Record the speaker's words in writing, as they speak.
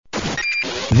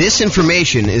This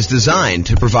information is designed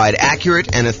to provide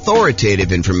accurate and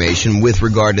authoritative information with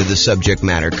regard to the subject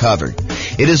matter covered.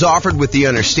 It is offered with the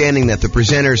understanding that the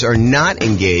presenters are not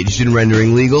engaged in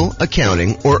rendering legal,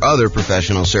 accounting, or other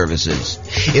professional services.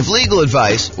 If legal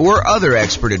advice or other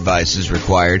expert advice is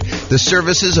required, the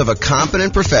services of a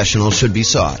competent professional should be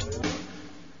sought.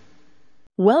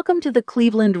 Welcome to the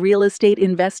Cleveland Real Estate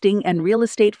Investing and Real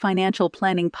Estate Financial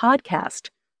Planning Podcast.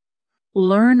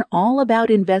 Learn all about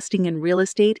investing in real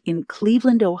estate in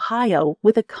Cleveland, Ohio,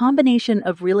 with a combination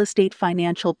of real estate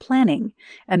financial planning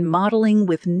and modeling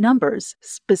with numbers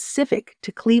specific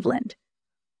to Cleveland,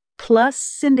 plus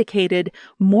syndicated,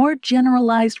 more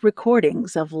generalized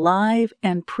recordings of live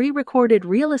and pre-recorded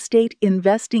real estate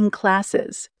investing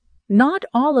classes, not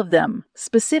all of them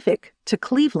specific to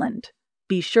Cleveland.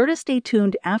 Be sure to stay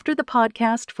tuned after the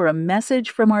podcast for a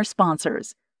message from our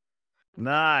sponsors.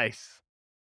 Nice.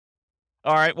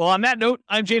 All right. Well, on that note,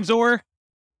 I'm James Orr.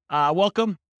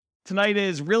 Welcome. Tonight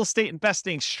is Real Estate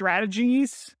Investing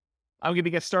Strategies. I'm going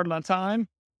to get started on time.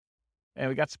 And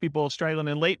we got some people straggling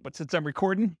in late, but since I'm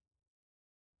recording.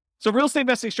 So Real Estate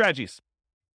Investing Strategies.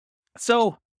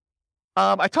 So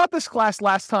I taught this class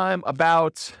last time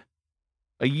about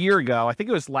a year ago. I think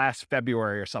it was last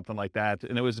February or something like that.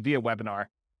 And it was via webinar.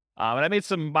 And I made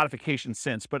some modifications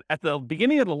since. But at the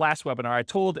beginning of the last webinar, I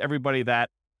told everybody that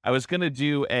I was going to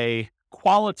do a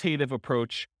qualitative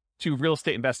approach to real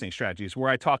estate investing strategies, where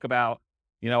I talk about,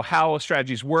 how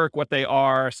strategies work, what they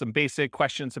are, some basic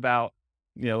questions about,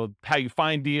 how you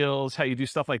find deals, how you do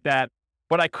stuff like that.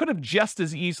 But I could have just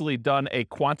as easily done a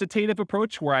quantitative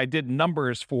approach where I did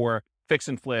numbers for fix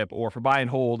and flip or for buy and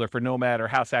hold or for nomad or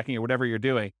house hacking or whatever you're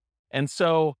doing. And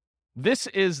so this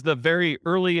is the very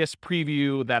earliest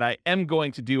preview that I am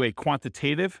going to do a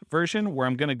quantitative version where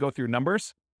I'm going to go through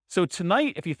numbers. So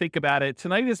tonight, if you think about it,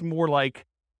 tonight is more like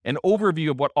an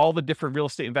overview of what all the different real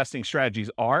estate investing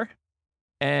strategies are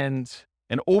and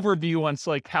an overview on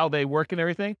like how they work and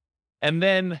everything. And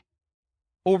then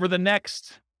over the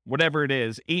next, whatever it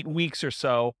is, 8 weeks or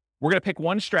so, we're going to pick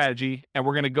one strategy and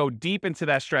we're going to go deep into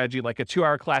that strategy, like a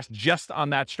 2-hour class just on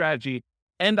that strategy.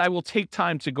 And I will take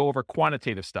time to go over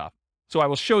quantitative stuff. So I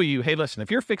will show you, hey, listen, if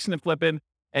you're fixing and flipping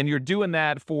and you're doing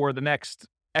that for the next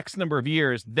X number of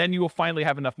years, then you will finally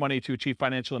have enough money to achieve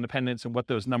financial independence and what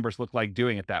those numbers look like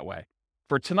doing it that way.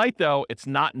 For tonight, though, it's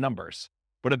not numbers,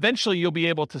 but eventually you'll be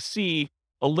able to see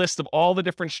a list of all the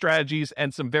different strategies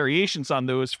and some variations on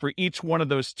those for each one of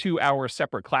those 2-hour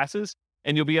separate classes.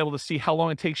 And you'll be able to see how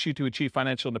long it takes you to achieve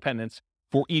financial independence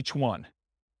for each one.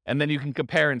 And then you can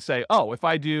compare and say, oh, if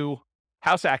I do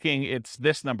house hacking, it's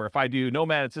this number. If I do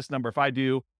nomad, it's this number. If I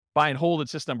do buy and hold,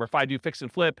 it's this number. If I do fix and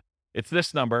flip, it's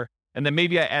this number. And then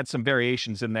maybe I add some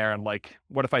variations in there and like,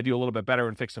 what if I do a little bit better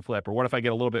in fix and flip? Or what if I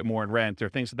get a little bit more in rent or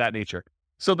things of that nature?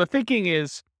 So the thinking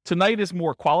is tonight is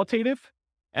more qualitative.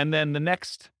 And then the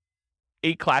next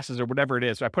 8 classes or whatever it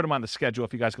is, so I put them on the schedule.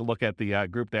 If you guys can look at the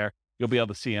group there, you'll be able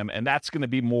to see them. And that's going to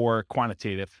be more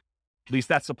quantitative. At least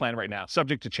that's the plan right now,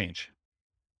 subject to change.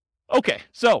 Okay,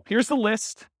 so here's the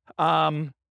list.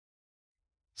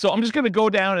 So I'm just going to go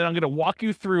down and I'm going to walk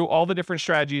you through all the different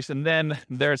strategies. And then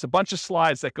there's a bunch of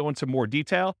slides that go into more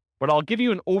detail, but I'll give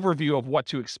you an overview of what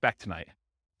to expect tonight.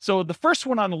 So the first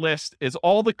one on the list is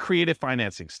all the creative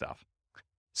financing stuff.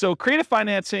 So creative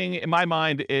financing, in my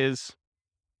mind, is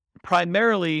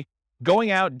primarily going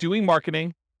out, doing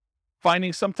marketing,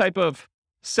 finding some type of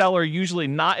seller, usually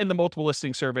not in the multiple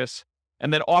listing service,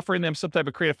 and then offering them some type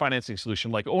of creative financing solution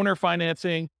like owner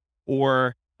financing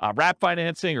or wrap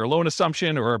financing or loan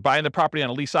assumption or buying the property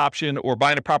on a lease option or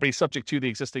buying a property subject to the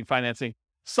existing financing,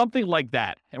 something like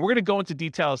that. And we're going to go into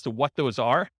detail as to what those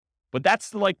are, but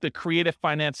that's like the creative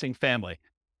financing family.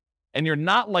 And you're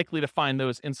not likely to find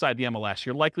those inside the MLS.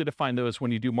 You're likely to find those when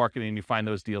you do marketing and you find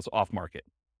those deals off market.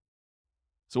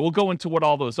 So we'll go into what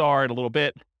all those are in a little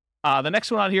bit. The next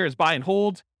one on here is buy and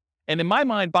hold. And in my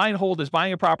mind, buy and hold is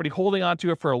buying a property, holding onto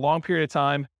it for a long period of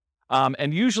time,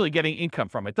 and usually getting income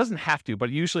from it. It doesn't have to, but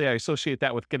usually I associate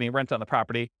that with getting rent on the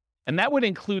property. And that would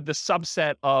include the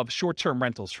subset of short-term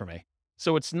rentals for me.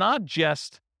 So it's not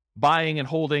just buying and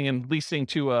holding and leasing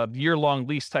to a year-long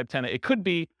lease type tenant. It could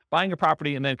be buying a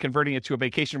property and then converting it to a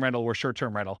vacation rental or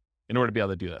short-term rental in order to be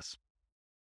able to do this.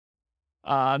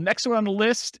 Next one on the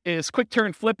list is quick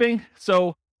turn flipping.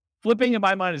 So flipping in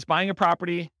my mind is buying a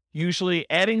property, usually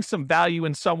adding some value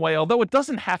in some way, although it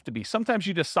doesn't have to be. Sometimes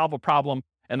you just solve a problem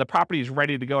and the property is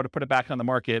ready to go to put it back on the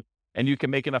market and you can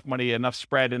make enough money, enough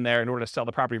spread in there in order to sell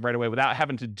the property right away without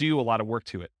having to do a lot of work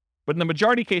to it. But in the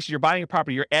majority of cases, you're buying a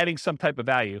property, you're adding some type of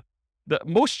value.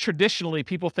 Most traditionally,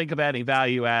 people think of adding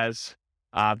value as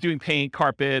doing paint,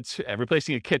 carpets,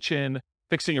 replacing a kitchen,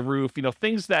 fixing a roof,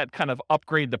 things that kind of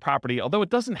upgrade the property. Although it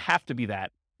doesn't have to be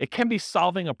that. It can be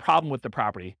solving a problem with the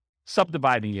property,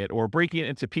 subdividing it or breaking it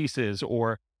into pieces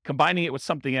or combining it with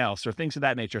something else or things of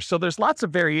that nature. So there's lots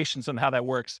of variations on how that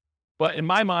works. But in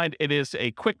my mind, it is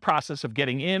a quick process of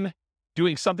getting in,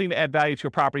 doing something to add value to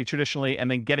a property traditionally, and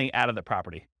then getting out of the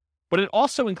property. But it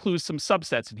also includes some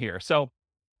subsets in here. So,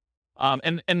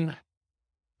 and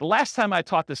the last time I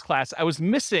taught this class, I was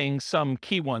missing some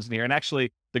key ones in here. And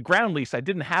actually, the ground lease I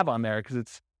didn't have on there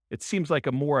because it seems like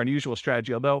a more unusual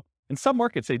strategy, although in some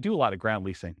markets, they do a lot of ground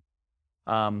leasing.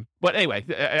 But anyway,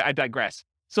 I digress.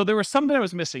 So there were some that I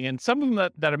was missing, and some of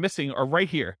them that are missing are right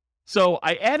here. So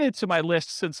I added to my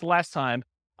list since the last time,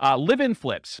 live-in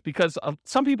flips, because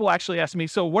some people actually ask me,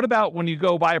 so what about when you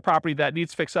go buy a property that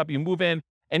needs fix up, you move in,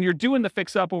 and you're doing the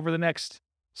fix up over the next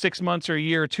 6 months or a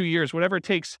year or 2 years, whatever it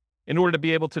takes in order to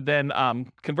be able to then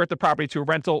convert the property to a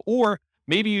rental, or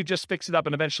maybe you just fix it up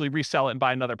and eventually resell it and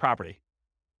buy another property.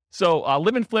 So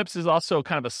live-in flips is also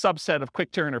kind of a subset of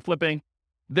quick turn or flipping.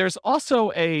 There's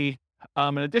also an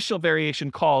additional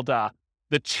variation called the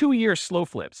 2-year slow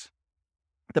flips.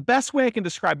 The best way I can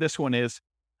describe this one is,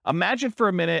 imagine for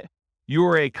a minute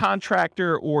you're a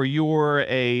contractor or you're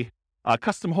a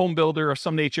custom home builder of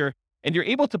some nature, and you're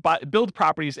able to build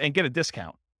properties and get a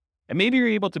discount. And maybe you're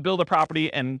able to build a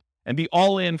property and be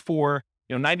all in for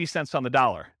 90 cents on the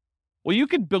dollar. Well, you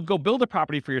could go build a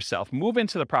property for yourself, move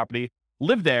into the property,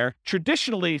 live there.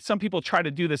 Traditionally, some people try to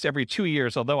do this every 2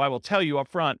 years, although I will tell you up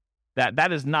front that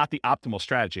that is not the optimal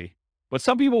strategy. But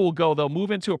some people will they'll move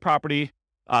into a property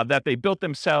that they built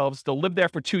themselves. They'll live there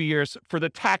for 2 years for the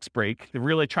tax break. They're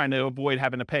really trying to avoid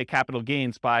having to pay capital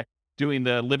gains by doing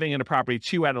the living in a property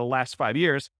 2 out of the last 5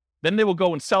 years. Then they will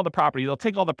go and sell the property. They'll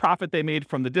take all the profit they made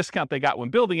from the discount they got when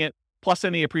building it, plus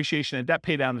any appreciation and debt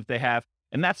pay down that they have.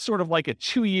 And that's sort of like a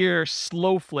 2-year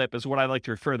slow flip is what I like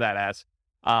to refer that as.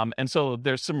 And so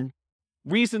there's some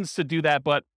reasons to do that,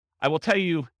 but I will tell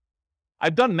you,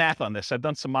 I've done math on this. I've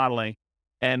done some modeling,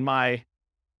 and my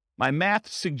math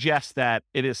suggests that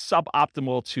it is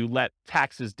suboptimal to let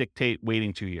taxes dictate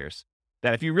waiting 2 years.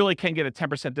 That if you really can get a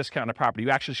 10% discount on a property, you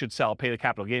actually should sell, pay the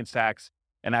capital gains tax,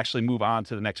 and actually move on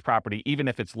to the next property, even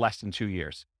if it's less than 2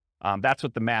 years. That's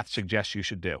what the math suggests you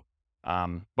should do.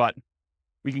 But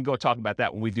we can go talk about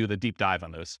that when we do the deep dive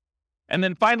on those. And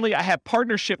then finally, I have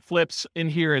partnership flips in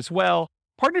here as well.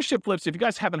 Partnership flips, if you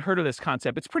guys haven't heard of this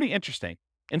concept, it's pretty interesting.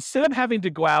 Instead of having to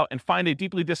go out and find a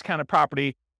deeply discounted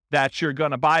property that you're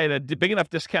going to buy at a big enough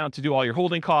discount to do all your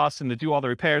holding costs and to do all the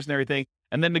repairs and everything,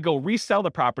 and then to go resell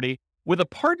the property, with a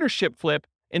partnership flip,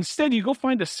 instead you go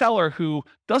find a seller who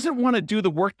doesn't want to do the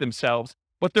work themselves,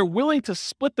 but they're willing to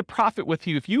split the profit with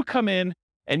you if you come in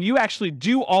and you actually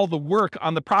do all the work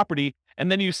on the property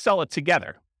and then you sell it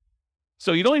together.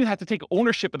 So you don't even have to take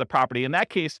ownership of the property. In that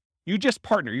case, you just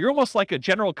partner. You're almost like a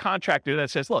general contractor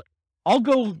that says, look, I'll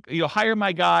go, hire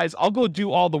my guys. I'll go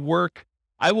do all the work.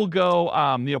 I will go,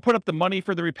 put up the money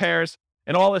for the repairs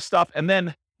and all this stuff. And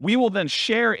then we will then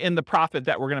share in the profit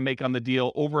that we're going to make on the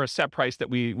deal over a set price that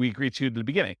we agreed to at the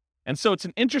beginning. And so it's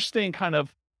an interesting kind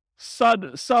of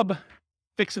sub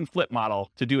fix and flip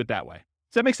model to do it that way.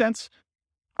 Does that make sense?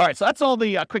 All right. So that's all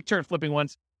the quick turn flipping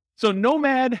ones. So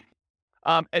Nomad,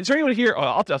 is there anyone here? Oh,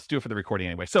 I'll just do it for the recording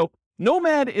anyway. So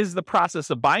Nomad is the process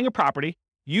of buying a property,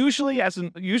 usually as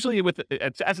an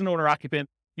owner occupant,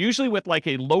 usually with like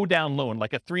a low down loan,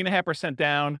 like a 3.5%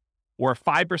 down or a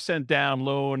 5% down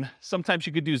loan. Sometimes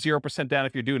you could do 0% down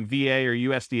if you're doing VA or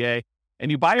USDA. And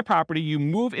you buy a property, you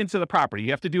move into the property.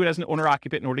 You have to do it as an owner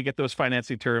occupant in order to get those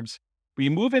financing terms. But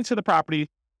you move into the property,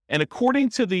 and according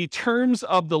to the terms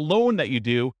of the loan that you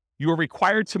do, you are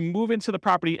required to move into the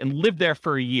property and live there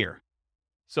for a year.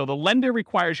 So the lender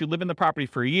requires you live in the property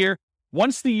for a year.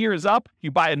 Once the year is up,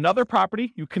 you buy another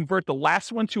property, you convert the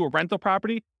last one to a rental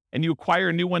property, and you acquire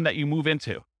a new one that you move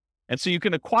into. And so you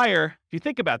can acquire, if you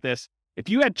think about this, if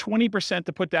you had 20%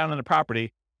 to put down on a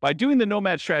property, by doing the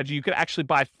Nomad strategy, you could actually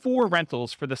buy 4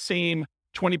 rentals for the same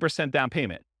 20% down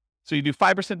payment. So you do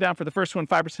 5% down for the first one,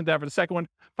 5% down for the second one,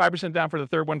 5% down for the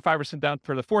third one, 5% down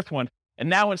for the fourth one. And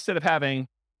now instead of having,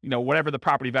 whatever the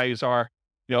property values are,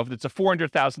 if it's a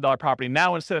 $400,000 property,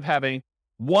 now instead of having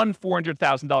one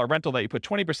 $400,000 rental that you put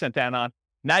 20% down on,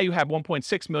 now you have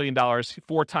 $1.6 million,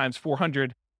 4 times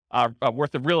 400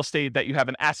 worth of real estate that you have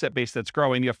an asset base that's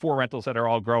growing. You have 4 rentals that are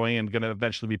all growing and going to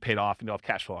eventually be paid off and you'll have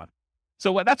cash flow on.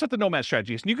 So that's what the Nomad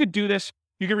strategy is. And you could do this.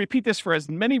 You can repeat this for as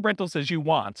many rentals as you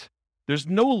want. There's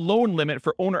no loan limit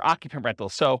for owner-occupant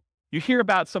rentals. So you hear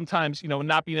about sometimes,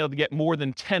 not being able to get more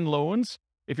than 10 loans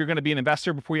if you're going to be an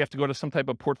investor before you have to go to some type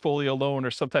of portfolio loan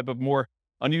or some type of more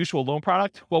unusual loan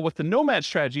product. Well, with the Nomad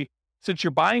strategy, since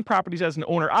you're buying properties as an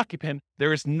owner-occupant,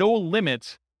 there is no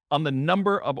limit on the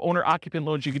number of owner-occupant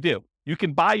loans you could do. You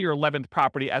can buy your 11th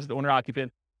property as an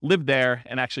owner-occupant, live there,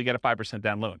 and actually get a 5%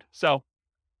 down loan. So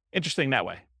interesting that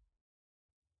way.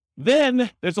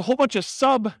 Then there's a whole bunch of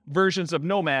sub versions of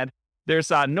Nomad. There's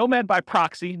Nomad by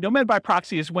proxy. Nomad by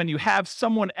proxy is when you have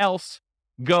someone else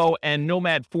go and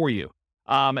Nomad for you.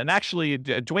 And actually,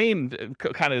 Dwayne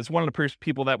kind of is one of the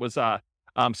people that was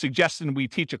suggesting we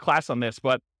teach a class on this.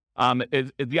 But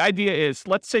the idea is,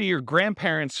 let's say your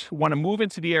grandparents want to move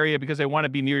into the area because they want to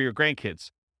be near your grandkids.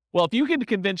 Well, if you can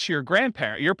convince your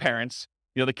parents,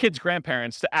 the kids'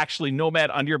 grandparents, to actually Nomad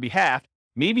on your behalf,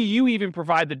 maybe you even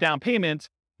provide the down payment.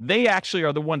 They actually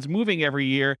are the ones moving every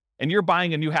year, and you're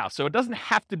buying a new house. So it doesn't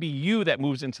have to be you that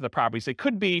moves into the properties. It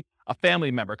could be a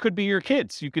family member. It could be your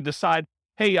kids. You could decide,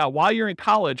 hey, while you're in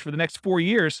college for the next 4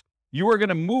 years, you are going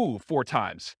to move 4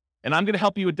 times. And I'm going to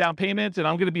help you with down payment, and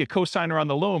I'm going to be a co-signer on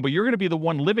the loan, but you're going to be the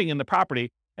one living in the property.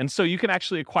 And so you can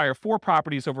actually acquire 4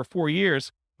 properties over 4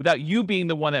 years without you being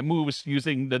the one that moves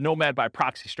using the Nomad by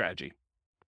proxy strategy.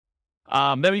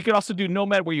 Then you can also do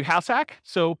Nomad where you house hack.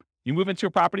 So you move into a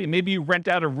property and maybe you rent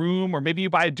out a room, or maybe you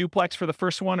buy a duplex for the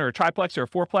first one, or a triplex or a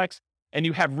fourplex, and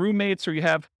you have roommates, or you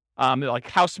have like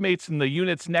housemates in the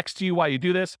units next to you while you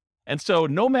do this. And so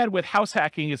Nomad with house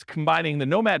hacking is combining the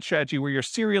Nomad strategy where you're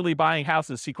serially buying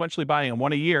houses, sequentially buying them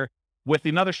 1 a year, with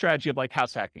another strategy of like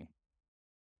house hacking.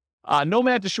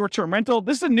 Nomad to short-term rental.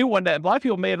 This is a new one that a lot of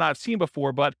people may not have seen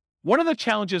before, but one of the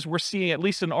challenges we're seeing, at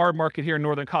least in our market here in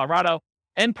Northern Colorado,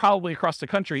 and probably across the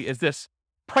country, is this: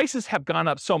 prices have gone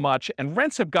up so much and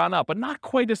rents have gone up, but not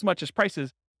quite as much as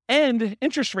prices. And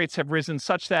interest rates have risen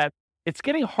such that it's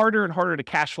getting harder and harder to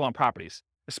cash flow on properties,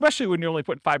 especially when you're only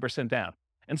putting 5% down.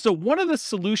 And so one of the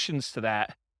solutions to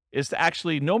that is to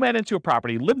actually Nomad into a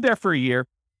property, live there for a year,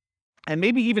 and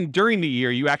maybe even during the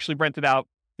year, you actually rent it out,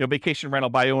 vacation rental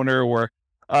by owner, or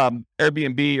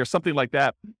Airbnb or something like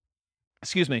that.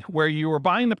 Where you are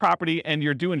buying the property and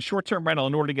you're doing short-term rental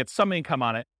in order to get some income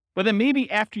on it. But then maybe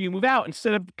after you move out,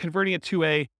 instead of converting it to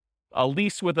a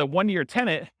lease with a 1-year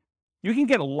tenant, you can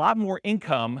get a lot more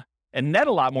income and net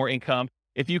a lot more income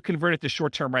if you convert it to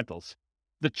short-term rentals.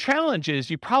 The challenge is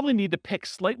you probably need to pick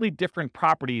slightly different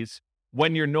properties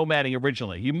when you're nomading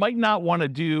originally. You might not want to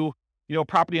do,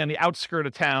 property on the outskirt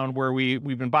of town where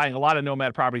we've been buying a lot of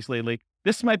nomad properties lately.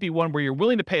 This might be one where you're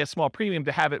willing to pay a small premium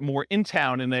to have it more in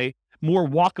town in a more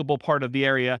walkable part of the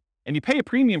area. And you pay a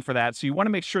premium for that. So you want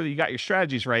to make sure that you got your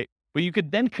strategies right, but you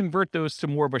could then convert those to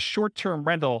more of a short-term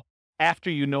rental after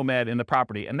you nomad in the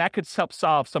property. And that could help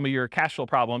solve some of your cash flow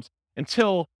problems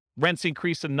until rents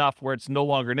increase enough where it's no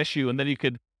longer an issue. And then you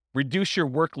could reduce your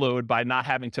workload by not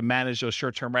having to manage those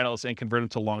short-term rentals and convert them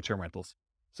to long-term rentals.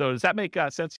 So does that make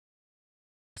sense?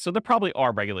 So there probably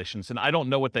are regulations, and I don't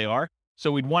know what they are.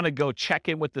 So we'd want to go check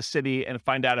in with the city and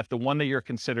find out if the one that you're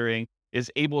considering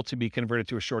is able to be converted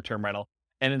to a short-term rental.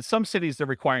 And in some cities, they're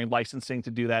requiring licensing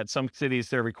to do that. Some cities,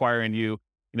 they're requiring you,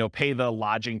 pay the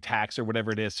lodging tax or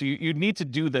whatever it is. So you need to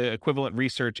do the equivalent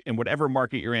research in whatever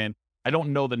market you're in. I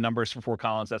don't know the numbers for Fort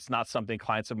Collins. That's not something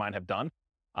clients of mine have done.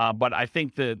 But I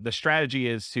think the strategy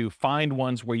is to find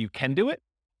ones where you can do it.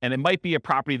 And it might be a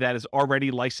property that is already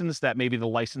licensed, that maybe the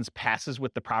license passes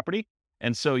with the property.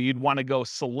 And so you'd want to go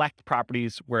select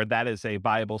properties where that is a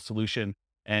viable solution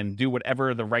and do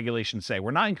whatever the regulations say.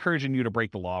 We're not encouraging you to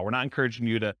break the law. We're not encouraging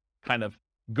you to kind of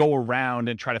go around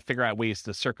and try to figure out ways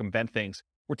to circumvent things.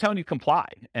 We're telling you comply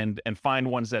and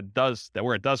find ones that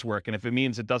where it does work. And if it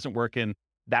means it doesn't work in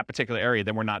that particular area,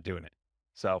 then we're not doing it.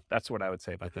 So that's what I would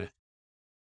say about that.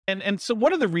 And so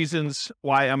one of the reasons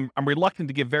why I'm reluctant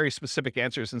to give very specific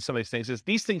answers in some of these things is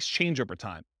these things change over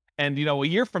time. And, a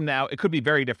year from now, it could be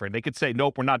very different. They could say,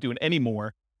 nope, we're not doing any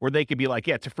more. Or they could be like,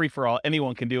 yeah, it's a free for all.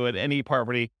 Anyone can do it. Any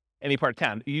property, any part of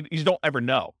town. You just don't ever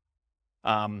know.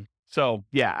 So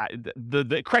yeah,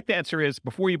 the correct answer is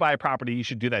before you buy a property, you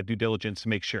should do that due diligence to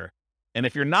make sure. And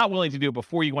if you're not willing to do it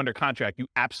before you go under contract, you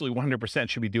absolutely 100%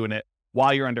 should be doing it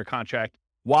while you're under contract,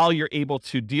 while you're able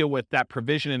to deal with that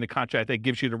provision in the contract that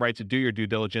gives you the right to do your due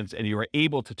diligence, and you are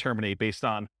able to terminate based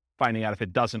on finding out if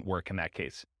it doesn't work in that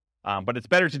case. But it's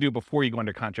better to do before you go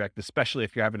under contract, especially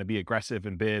if you're having to be aggressive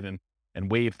and bid and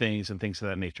waive things and things of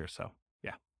that nature. So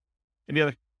yeah. Any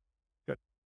other? Good.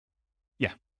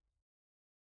 Yeah.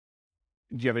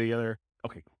 Do you have any other?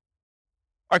 Okay.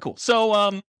 All right, cool.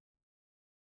 So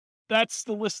that's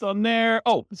the list on there.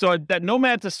 Oh, so that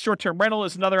Nomad to short-term rental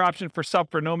is another option for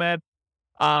Nomad.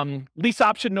 Lease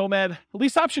option Nomad.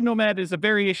 Lease option Nomad is a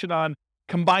variation on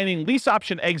combining lease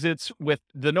option exits with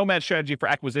the Nomad strategy for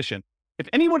acquisition. If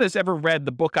anyone has ever read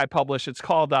the book I published, it's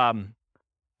called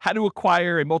how to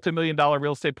acquire a multi-million-dollar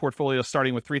real estate portfolio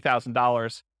starting with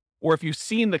 $3,000, or if you've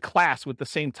seen the class with the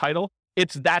same title,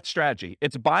 it's that strategy.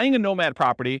 It's buying a nomad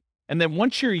property, and then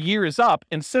once your year is up,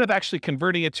 instead of actually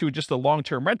converting it to just a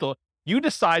long-term rental, you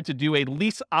decide to do a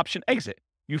lease option exit.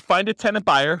 You find a tenant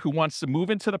buyer who wants to move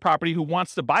into the property, who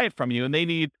wants to buy it from you, and they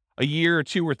need a year or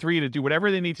 2 or 3 to do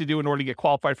whatever they need to do in order to get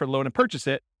qualified for the loan and purchase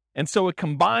it. And so it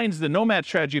combines the nomad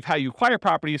strategy of how you acquire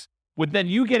properties with then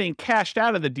you getting cashed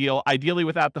out of the deal, ideally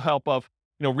without the help of,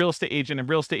 real estate agent and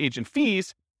real estate agent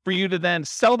fees, for you to then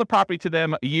sell the property to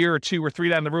them a year or 2 or 3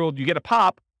 down the road. You get a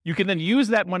pop. You can then use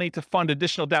that money to fund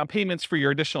additional down payments for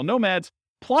your additional nomads,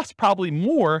 plus probably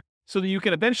more, so that you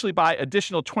can eventually buy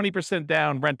additional 20%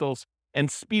 down rentals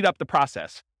and speed up the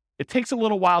process. It takes a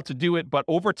little while to do it, but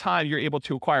over time, you're able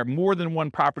to acquire more than one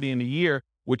property in a year,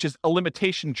 which is a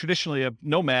limitation traditionally of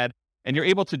nomad. And you're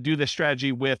able to do this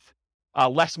strategy with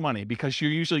less money, because you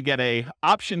usually get a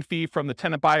option fee from the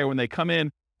tenant buyer when they come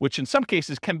in, which in some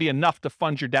cases can be enough to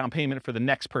fund your down payment for the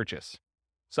next purchase.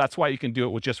 So that's why you can do it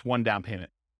with just one down payment.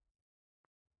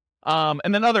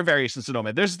 And then other variations of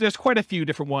nomad. There's quite a few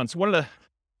different ones. One of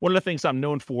the things I'm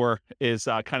known for is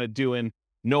kind of doing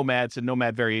nomads and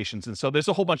nomad variations. And so there's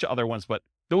a whole bunch of other ones, but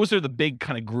those are the big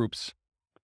kind of groups.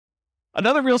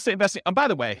 Another real estate investing. By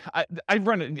the way, I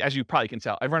run, as you probably can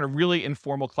tell, I run a really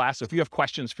informal class. So if you have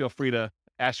questions, feel free to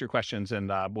ask your questions,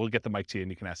 and we'll get the mic to you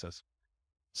and you can ask us.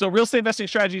 So real estate investing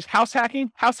strategies, house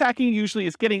hacking. House hacking usually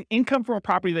is getting income from a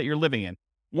property that you're living in.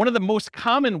 One of the most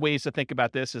common ways to think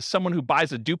about this is someone who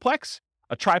buys a duplex,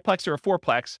 a triplex, or a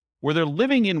fourplex, where they're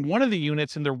living in one of the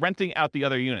units and they're renting out the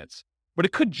other units. But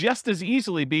it could just as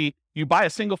easily be you buy a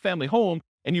single family home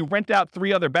and you rent out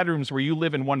 3 other bedrooms where you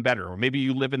live in one bedroom, or maybe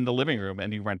you live in the living room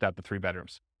and you rent out the 3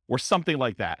 bedrooms, or something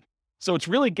like that. So it's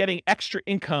really getting extra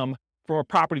income from a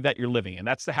property that you're living in.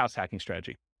 That's the house hacking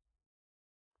strategy.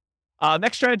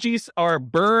 Next strategies are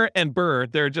BRRRR and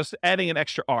BRRRR. They're just adding an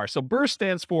extra R. So BRRRR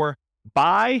stands for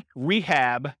buy,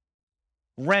 rehab,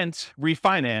 rent,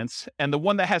 refinance. And the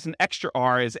one that has an extra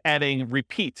R is adding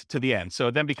repeat to the end. So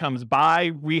it then becomes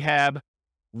buy, rehab,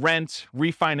 rent,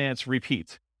 refinance,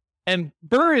 repeat. And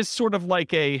BRRRR is sort of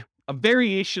like a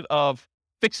variation of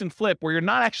fix and flip, where you're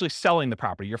not actually selling the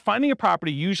property. You're finding a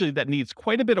property usually that needs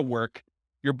quite a bit of work.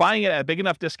 You're buying it at a big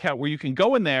enough discount where you can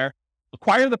go in there,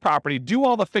 acquire the property, do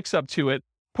all the fix up to it,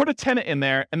 put a tenant in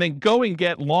there, and then go and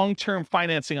get long-term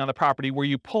financing on the property, where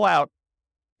you pull out,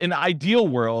 in an ideal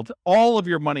world, all of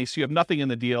your money so you have nothing in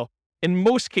the deal. In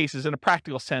most cases, in a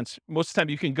practical sense, most of the time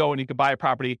you can go and you can buy a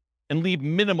property and leave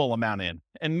minimal amount in.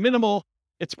 And minimal,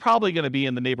 it's probably going to be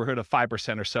in the neighborhood of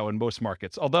 5% or so in most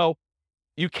markets. Although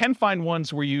you can find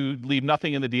ones where you leave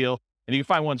nothing in the deal, and you can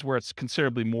find ones where it's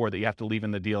considerably more that you have to leave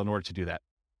in the deal in order to do that.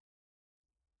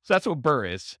 So that's what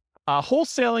BRRRR is.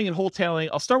 Wholesaling and wholetailing.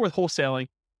 I'll start with wholesaling.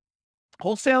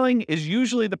 Wholesaling is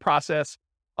usually the process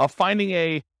of finding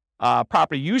a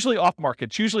property, usually off market.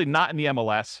 It's usually not in the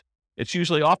MLS. It's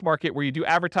usually off market, where you do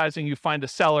advertising, you find a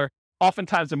seller,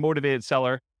 oftentimes a motivated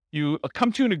seller. You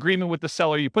come to an agreement with the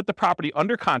seller, you put the property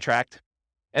under contract,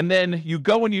 and then you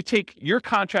go and you take your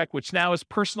contract, which now is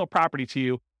personal property to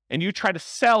you, and you try to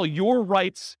sell your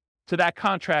rights to that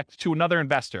contract to another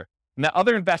investor. And that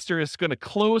other investor is going to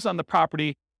close on the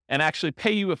property and actually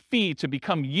pay you a fee to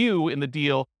become you in the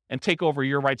deal and take over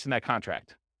your rights in that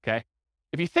contract. Okay.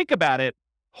 If you think about it,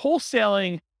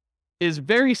 wholesaling is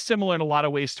very similar in a lot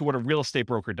of ways to what a real estate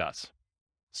broker does.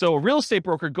 So a real estate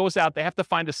broker goes out, they have to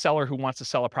find a seller who wants to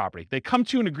sell a property. They come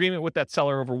to an agreement with that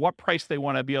seller over what price they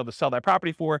want to be able to sell that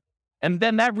property for. And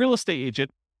then that real estate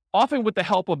agent, often with the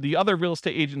help of the other real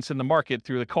estate agents in the market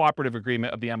through the cooperative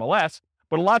agreement of the MLS,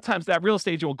 but a lot of times that real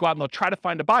estate agent will go out and they'll try to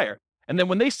find a buyer. And then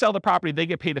when they sell the property, they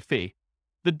get paid a fee.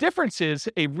 The difference is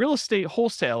a real estate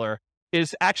wholesaler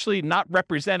is actually not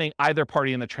representing either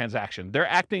party in the transaction. They're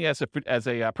acting as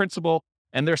a principal,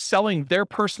 and they're selling their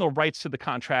personal rights to the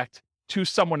contract to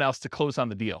someone else to close on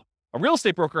the deal. A real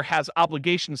estate broker has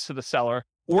obligations to the seller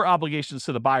or obligations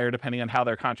to the buyer, depending on how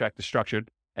their contract is structured.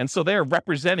 And so they're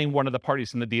representing one of the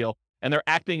parties in the deal, and they're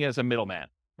acting as a middleman,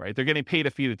 right? They're getting paid a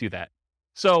fee to do that.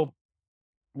 So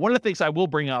one of the things I will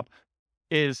bring up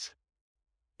is,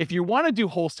 if you want to do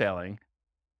wholesaling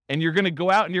and you're going to go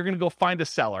out and you're going to go find a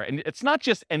seller, and it's not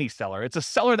just any seller, it's a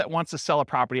seller that wants to sell a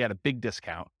property at a big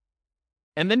discount.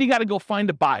 And then you got to go find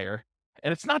a buyer.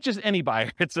 And it's not just any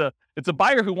buyer. It's a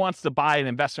buyer who wants to buy an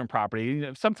investment property,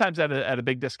 sometimes at a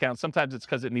big discount. Sometimes it's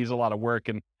because it needs a lot of work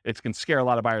and it can scare a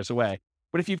lot of buyers away.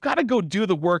 But if you've got to go do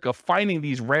the work of finding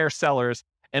these rare sellers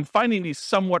and finding these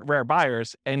somewhat rare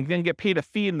buyers and then get paid a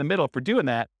fee in the middle for doing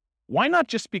that, why not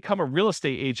just become a real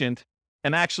estate agent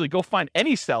and actually go find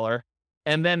any seller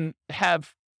and then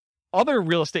have other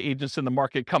real estate agents in the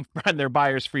market come find their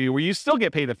buyers for you, where you still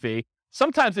get paid a fee.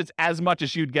 Sometimes it's as much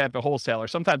as you'd get at a wholesaler.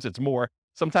 Sometimes it's more.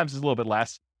 Sometimes it's a little bit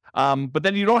less. But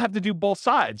then you don't have to do both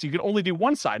sides. You can only do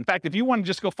one side. In fact, if you want to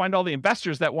just go find all the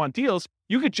investors that want deals,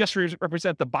 you could just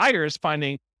represent the buyers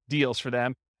finding deals for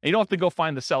them. And you don't have to go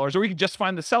find the sellers, or you can just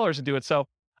find the sellers and do it. So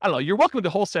I don't know. You're welcome to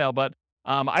wholesale, but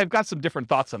I've got some different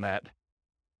thoughts on that.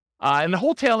 And the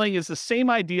wholetailing is the same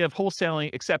idea of wholesaling,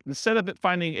 except instead of it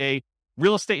finding a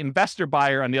real estate investor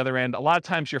buyer on the other end, a lot of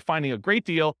times you're finding a great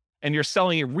deal and you're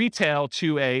selling it retail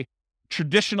to a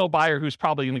traditional buyer who's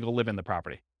probably going to go live in the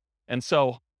property. And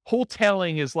so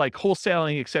wholetailing is like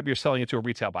wholesaling, except you're selling it to a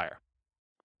retail buyer.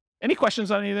 Any questions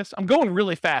on any of this? I'm going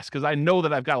really fast because I know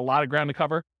that I've got a lot of ground to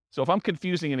cover. So if I'm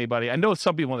confusing anybody, I know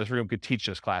some people in this room could teach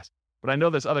this class, but I know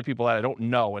there's other people that I don't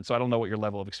know. And so I don't know what your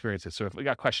level of experience is. So if we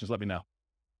got questions, let me know.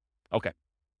 Okay.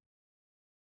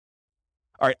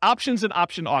 All right. Options and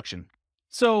option auction.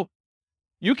 So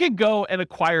you can go and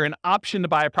acquire an option to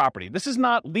buy a property. This is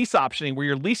not lease optioning where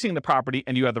you're leasing the property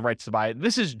and you have the rights to buy it.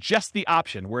 This is just the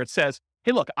option where it says,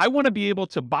 hey, look, I want to be able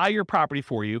to buy your property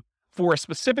for you for a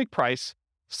specific price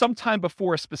sometime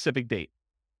before a specific date.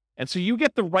 And so you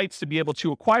get the rights to be able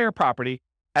to acquire a property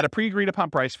at a pre-agreed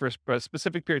upon price for a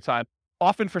specific period of time,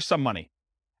 often for some money.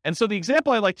 And so the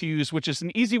example I like to use, which is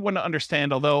an easy one to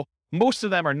understand, although most of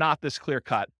them are not this clear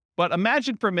cut, but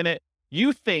imagine for a minute,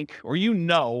 you think, or you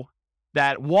know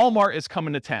that Walmart is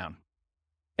coming to town,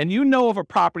 and you know of a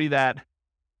property that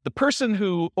the person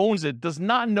who owns it does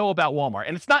not know about Walmart,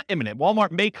 and it's not imminent.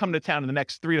 Walmart may come to town in the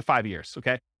next 3 to 5 years,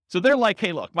 okay? So they're like,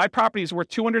 hey, look, my property is worth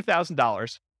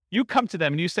 $200,000. You come to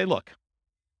them and you say, look,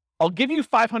 I'll give you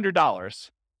 $500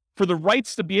 for the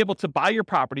rights to be able to buy your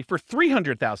property for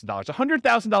 $300,000,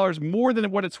 $100,000 more than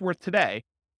what it's worth today,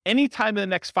 anytime in the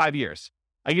next 5 years.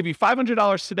 I give you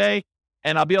 $500 today,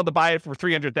 and I'll be able to buy it for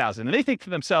 $300,000. And they think to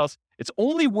themselves, it's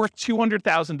only worth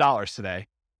 $200,000 today.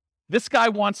 This guy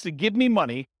wants to give me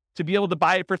money to be able to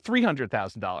buy it for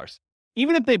 $300,000.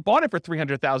 Even if they bought it for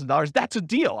 $300,000, that's a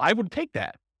deal. I would take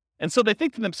that. And so they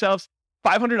think to themselves,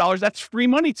 $500, that's free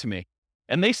money to me.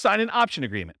 And they sign an option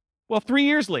agreement. Well, 3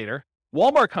 years later,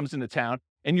 Walmart comes into town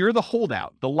and you're the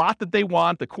holdout. The lot that they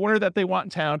want, the corner that they want in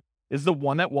town is the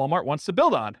one that Walmart wants to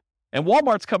build on. And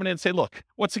Walmart's coming in and say, look,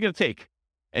 what's it going to take?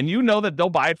 And you know that they'll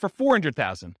buy it for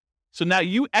 $400,000. So now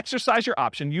you exercise your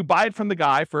option. You buy it from the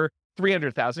guy for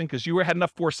 $300,000 because you had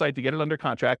enough foresight to get it under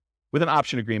contract with an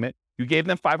option agreement. You gave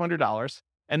them $500.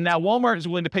 And now Walmart is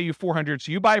willing to pay you $400.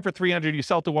 So you buy it for $300, you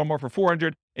sell it to Walmart for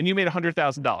 $400, and you made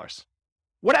 $100,000.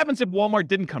 What happens if Walmart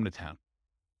didn't come to town?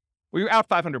 Well, you're out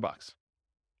 $500.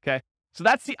 Okay. So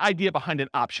that's the idea behind an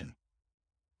option.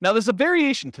 Now there's a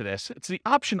variation to this. It's the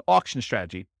option auction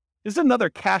strategy. This is another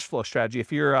cash flow strategy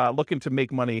if you're looking to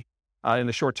make money in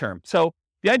the short term. So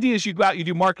the idea is you go out, you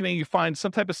do marketing, you find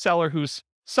some type of seller who's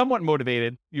somewhat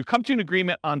motivated. You come to an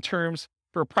agreement on terms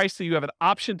for a price that you have an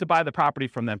option to buy the property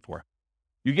from them for.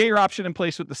 You get your option in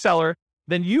place with the seller.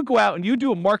 Then you go out and you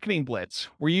do a marketing blitz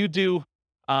where you do,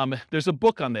 there's a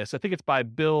book on this. I think it's by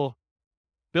Bill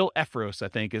Efros, I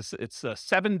think. It's a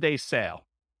 7-day sale.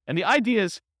 And the idea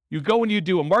is you go and you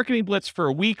do a marketing blitz for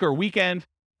a week or a weekend,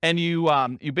 and you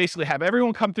basically have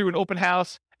everyone come through an open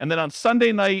house. And then on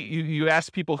Sunday night, you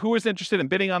ask people who is interested in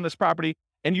bidding on this property,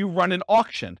 and you run an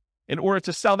auction in order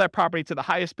to sell that property to the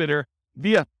highest bidder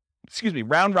via,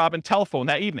 round robin telephone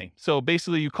that evening. So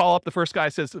basically you call up the first guy,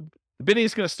 says, the bidding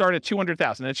is going to start at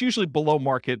 $200,000. And it's usually below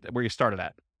market where you started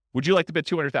at. Would you like to bid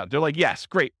 $200,000? They're like, yes,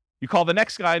 great. You call the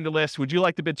next guy in the list. Would you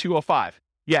like to bid $205,000?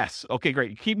 Yes. Okay,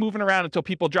 great. You keep moving around until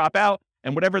people drop out,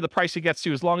 and whatever the price it gets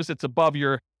to, as long as it's above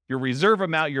your reserve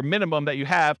amount, your minimum that you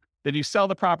have, then you sell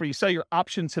the property, you sell your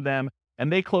option to them,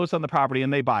 and they close on the property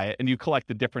and they buy it, and you collect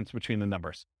the difference between the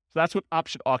numbers. So that's what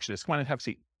option auction is. Come on and have a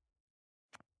seat.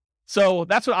 So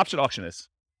that's what option auction is.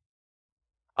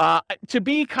 To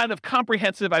be kind of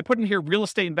comprehensive, I put in here real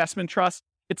estate investment trust.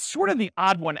 It's sort of the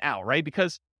odd one out, right?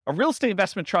 Because a real estate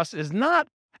investment trust is not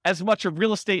as much a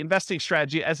real estate investing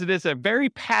strategy as it is a very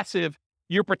passive,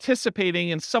 you're participating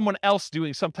in someone else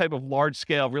doing some type of large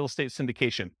scale real estate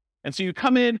syndication. And so you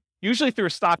come in, usually through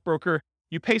a stockbroker,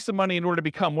 you pay some money in order to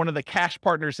become one of the cash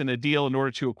partners in a deal in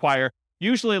order to acquire,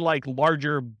 usually like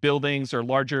larger buildings or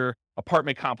larger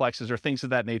apartment complexes or things of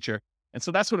that nature. And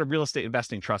so that's what a real estate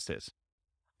investing trust is.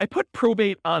 I put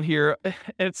probate on here.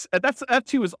 That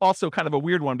too is also kind of a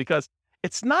weird one because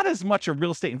it's not as much a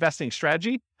real estate investing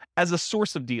strategy as a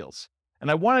source of deals. And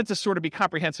I wanted to sort of be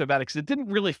comprehensive about it because it didn't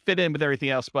really fit in with everything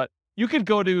else. But you could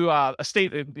go to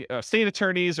state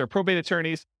attorneys or probate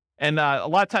attorneys, and a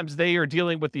lot of times they are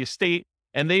dealing with the estate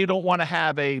and they don't want to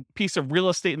have a piece of real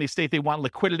estate in the estate. They want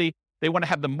liquidity. they want to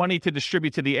have the money to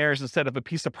distribute to the heirs instead of a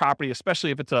piece of property,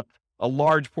 especially if it's a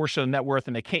large portion of net worth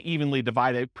and they can't evenly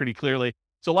divide it pretty clearly.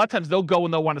 So a lot of times they'll go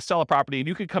and they'll want to sell a property, and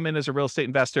you could come in as a real estate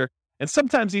investor. And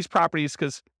sometimes these properties,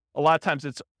 because a lot of times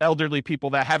it's elderly people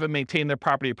that haven't maintained their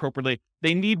property appropriately,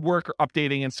 they need work or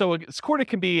updating. And so it sort of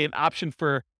can be an option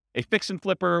for a fix and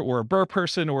flipper or a burr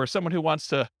person or someone who wants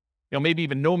to, maybe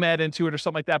even nomad into it or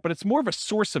something like that. But it's more of a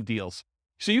source of deals.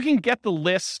 So you can get the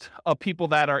list of people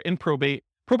that are in probate.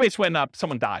 Probate's when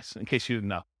someone dies, in case you didn't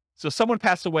know. So someone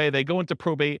passed away, they go into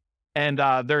probate, and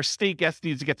their estate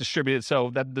needs to get distributed. So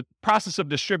that the process of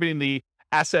distributing the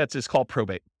assets is called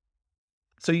probate.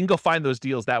 So you can go find those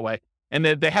deals that way. And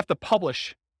then they have to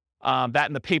publish that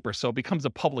in the paper. So it becomes a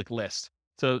public list.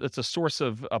 So it's a source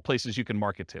of places you can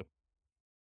market to.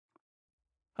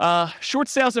 Short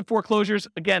sales and foreclosures.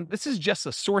 Again, this is just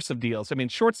a source of deals. I mean,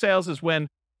 short sales is when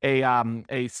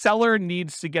a seller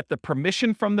needs to get the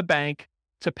permission from the bank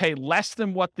to pay less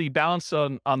than what the balance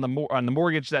on the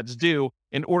mortgage that's due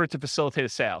in order to facilitate a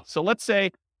sale. So let's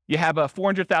say you have a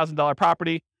 $400,000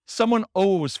 property. Someone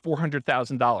owes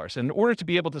 $400,000. In order to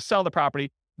be able to sell the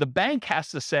property, the bank has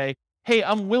to say, hey,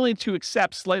 I'm willing to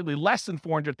accept slightly less than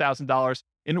 $400,000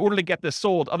 in order to get this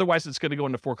sold. Otherwise, it's going to go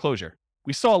into foreclosure.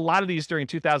 We saw a lot of these during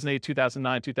 2008,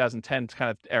 2009, 2010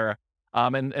 kind of era.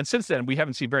 And since then, we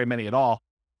haven't seen very many at all.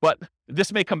 But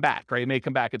this may come back, right? It may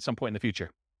come back at some point in the future.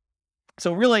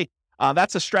 So really,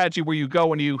 that's a strategy where you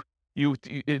go and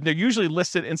they're usually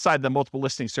listed inside the multiple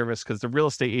listing service because the real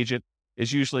estate agent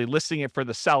is usually listing it for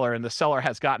the seller, and the seller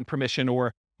has gotten permission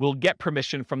or will get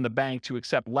permission from the bank to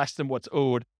accept less than what's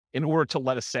owed in order to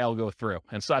let a sale go through.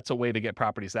 And so that's a way to get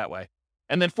properties that way.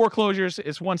 And then foreclosures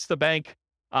is once the bank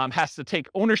has to take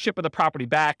ownership of the property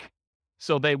back.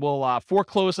 So they will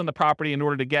foreclose on the property in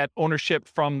order to get ownership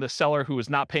from the seller who is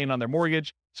not paying on their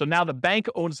mortgage. So now the bank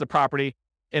owns the property.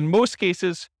 In most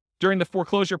cases, during the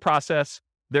foreclosure process,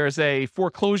 there's a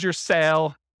foreclosure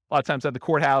sale, a lot of times at the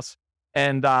courthouse,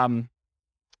 and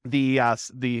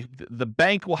the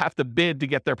bank will have to bid to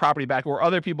get their property back, or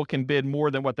other people can bid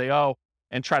more than what they owe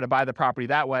and try to buy the property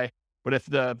that way. But if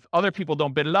the other people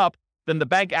don't bid it up, then the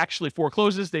bank actually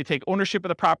forecloses. They take ownership of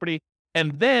the property,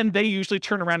 and then they usually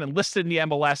turn around and list it in the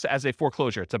MLS as a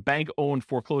foreclosure. It's a bank-owned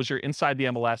foreclosure inside the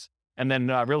MLS, and then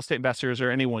real estate investors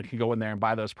or anyone can go in there and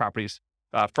buy those properties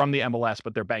from the MLS,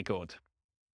 but they're bank-owned.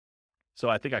 So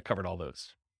I think I covered all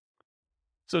those.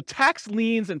 So tax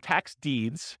liens and tax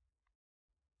deeds.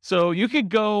 So you could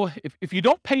go, if you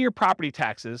don't pay your property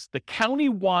taxes, the county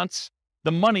wants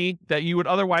the money that you would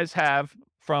otherwise have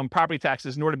from property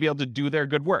taxes in order to be able to do their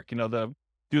good work,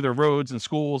 do their roads and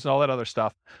schools and all that other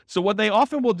stuff. So what they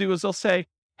often will do is they'll say,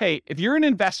 hey, if you're an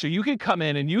investor, you can come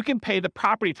in and you can pay the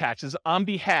property taxes on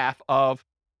behalf of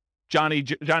Johnny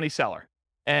Seller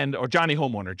or Johnny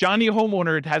Homeowner. Johnny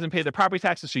Homeowner hasn't paid the property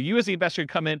taxes, so you as the investor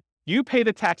come in, you pay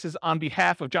the taxes on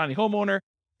behalf of Johnny Homeowner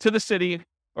to the city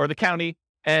or the county,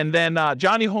 and then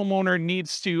Johnny Homeowner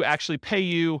needs to actually pay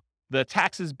you the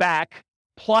taxes back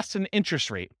plus an interest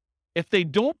rate. If they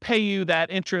don't pay you that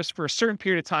interest for a certain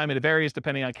period of time, it varies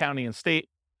depending on county and state,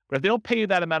 but if they don't pay you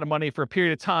that amount of money for a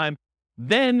period of time,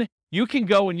 then you can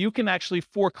go and you can actually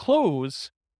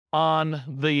foreclose on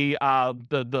the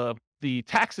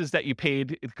taxes that you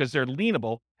paid because they're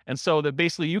lienable. And so that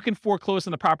basically you can foreclose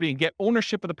on the property and get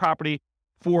ownership of the property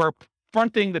for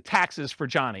fronting the taxes for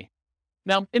Johnny.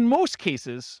 Now, in most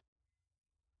cases,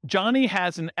 Johnny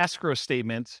has an escrow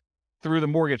statement through the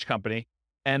mortgage company,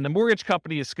 and the mortgage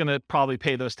company is going to probably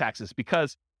pay those taxes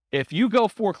because if you go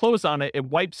foreclose on it, it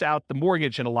wipes out the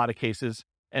mortgage in a lot of cases.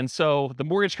 And so the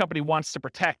mortgage company wants to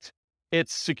protect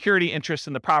its security interest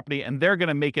in the property, and they're going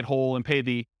to make it whole and pay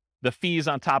the fees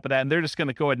on top of that. And they're just going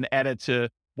to go ahead and add it to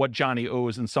what Johnny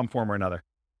owes in some form or another.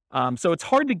 So it's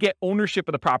hard to get ownership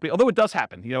of the property, although it does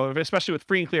happen, especially with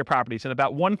free and clear properties. And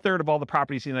about 1/3 of all the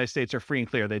properties in the United States are free and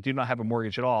clear. They do not have a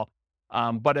mortgage at all.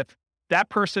 But if that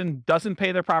person doesn't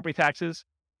pay their property taxes,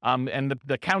 and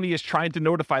the county is trying to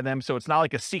notify them, so it's not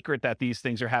like a secret that these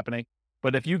things are happening.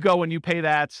 But if you go and you pay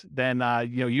that, then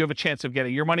you have a chance of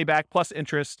getting your money back plus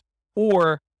interest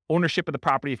or ownership of the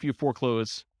property if you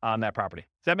foreclose on that property.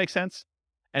 Does that make sense?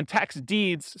 And tax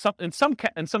deeds, in some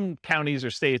counties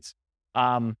or states,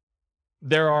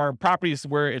 there are properties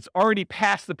where it's already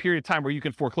past the period of time where you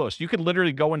can foreclose. You can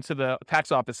literally go into the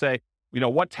tax office, say,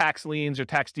 what tax liens or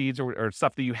tax deeds or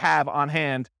stuff that you have on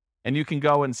hand, and you can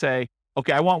go and say,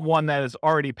 okay, I want one that is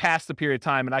already past the period of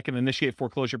time, and I can initiate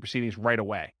foreclosure proceedings right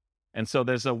away. And so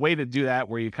there's a way to do that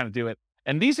where you kind of do it.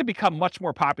 And these have become much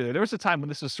more popular. There was a time when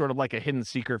this was sort of like a hidden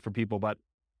secret for people, but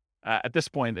at this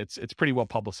point, it's pretty well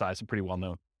publicized and pretty well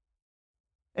known.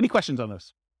 Any questions on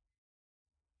this?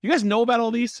 You guys know about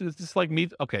all these? Is this like me?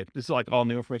 Okay, this is like all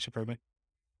new information for everybody.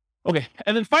 Okay,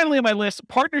 and then finally on my list,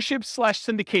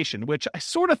 partnership/syndication, which I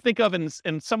sort of think of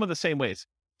in some of the same ways.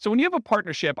 So when you have a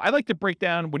partnership, I like to break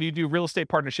down when you do real estate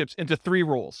partnerships into 3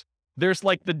 roles. There's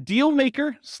like the deal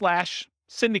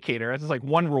maker/syndicator. That's like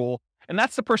one role, and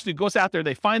that's the person who goes out there,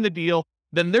 they find the deal,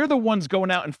 then they're the ones going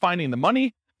out and finding the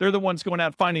money. They're the ones going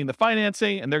out finding the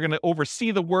financing, and they're going to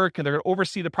oversee the work, and they're going to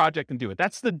oversee the project and do it.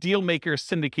 That's the deal maker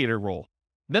syndicator role.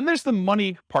 Then there's the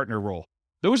money partner role.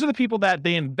 Those are the people that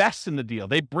they invest in the deal.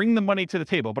 They bring the money to the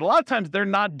table, but a lot of times they're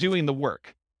not doing the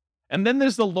work. And then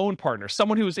there's the loan partner,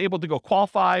 someone who is able to go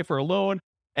qualify for a loan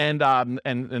and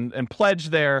pledge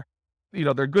their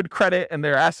good credit and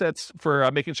their assets for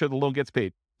making sure the loan gets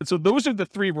paid. And so those are the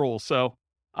 3 roles. So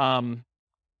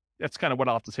that's kind of what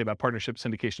I'll have to say about partnership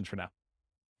syndications for now.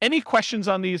 Any questions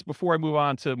on these before I move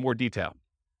on to more detail?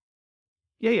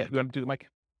 Yeah. You want to do the mic?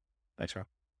 Thanks, Rob.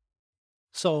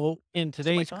 So in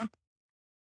today's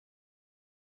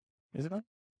Is it on?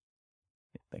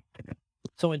 Yeah,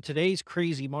 So in today's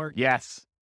crazy market, yes.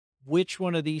 which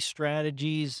one of these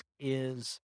strategies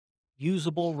is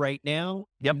usable right now?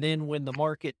 Yep. And then when the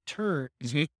market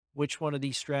turns, which one of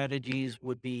these strategies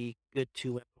would be good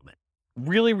to implement?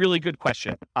 Really, really good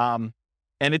question.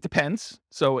 And it depends.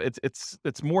 So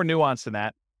it's more nuanced than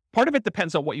that. Part of it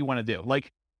depends on what you want to do.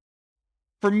 Like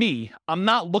for me, I'm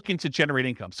not looking to generate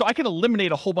income. So I can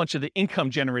eliminate a whole bunch of the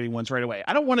income generating ones right away.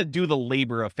 I don't want to do the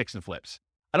labor of fix and flips.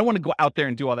 I don't want to go out there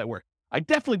and do all that work. I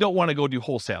definitely don't want to go do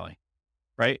wholesaling,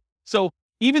 right? So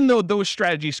even though those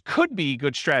strategies could be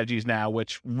good strategies now,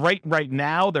 which right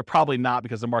now, they're probably not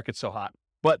because the market's so hot,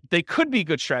 but they could be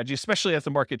good strategies, especially as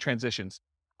the market transitions.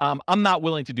 I'm not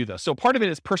willing to do those. So part of it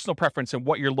is personal preference and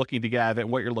what you're looking to get out of it and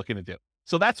what you're looking to do.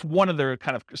 So that's one of the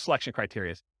kind of selection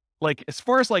criteria. Like as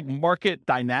far as like market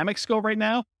dynamics go right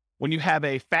now, when you have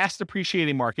a fast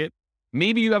appreciating market,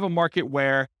 maybe you have a market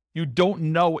where you don't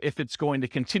know if it's going to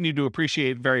continue to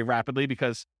appreciate very rapidly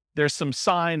because there's some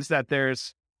signs that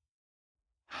there's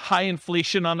high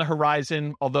inflation on the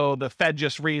horizon, although the Fed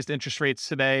just raised interest rates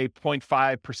today,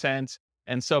 0.5%.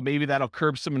 And so maybe that'll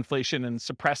curb some inflation and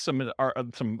suppress some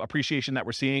appreciation that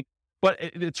we're seeing. But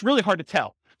it's really hard to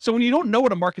tell. So when you don't know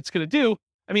what a market's going to do,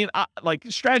 I mean, like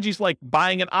strategies like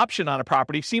buying an option on a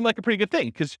property seem like a pretty good thing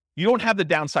because you don't have the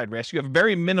downside risk. You have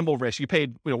very minimal risk. You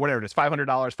paid, whatever it is, $500,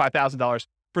 $5,000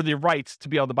 for the rights to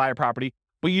be able to buy a property,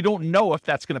 but you don't know if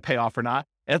that's going to pay off or not.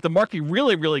 And if the market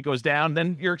really, really goes down,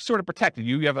 then you're sort of protected.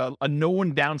 You have a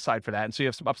known downside for that. And so you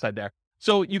have some upside there.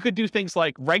 So you could do things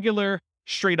like regular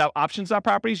straight up options on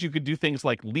properties. You could do things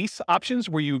like lease options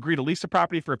where you agree to lease a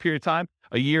property for a period of time,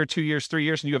 a year, 2 years, 3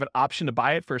 years, and you have an option to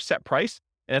buy it for a set price.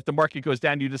 And if the market goes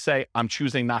down, you just say, I'm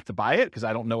choosing not to buy it because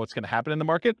I don't know what's going to happen in the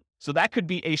market. So that could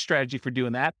be a strategy for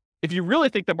doing that. If you really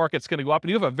think the market's going to go up and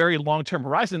you have a very long-term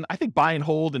horizon, I think buy and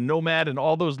hold and nomad and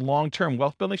all those long-term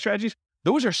wealth building strategies,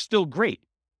 those are still great.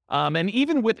 And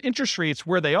even with interest rates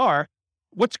where they are,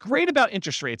 what's great about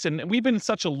interest rates, and we've been in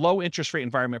such a low interest rate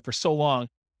environment for so long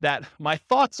that my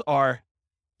thoughts are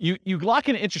you lock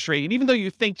in an interest rate. And even though you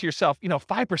think to yourself,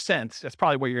 5%, that's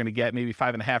probably what you're going to get, maybe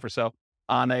 5.5 or so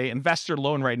on a investor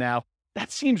loan right now.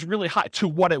 That seems really high to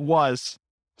what it was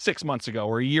 6 months ago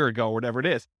or a year ago, or whatever it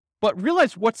is. But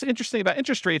realize what's interesting about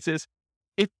interest rates is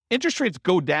if interest rates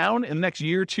go down in the next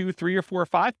year, 2, 3, or 4, or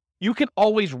 5, you can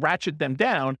always ratchet them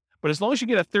down. But as long as you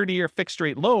get a 30-year fixed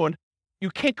rate loan, you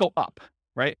can't go up,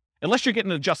 right? Unless you're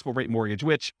getting an adjustable rate mortgage,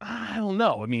 which I don't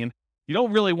know. I mean, you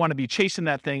don't really want to be chasing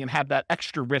that thing and have that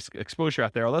extra risk exposure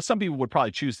out there. Although some people would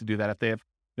probably choose to do that if they have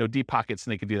deep pockets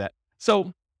and they could do that.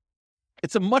 So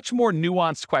it's a much more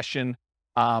nuanced question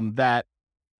that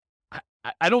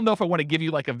I don't know if I want to give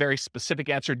you like a very specific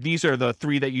answer. These are the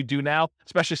 3 that you do now,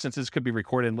 especially since this could be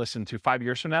recorded and listened to 5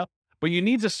 years from now. But you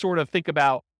need to sort of think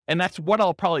about, and that's what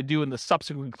I'll probably do in the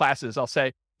subsequent classes. I'll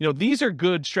say, these are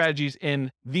good strategies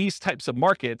in these types of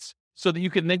markets so that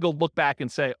you can then go look back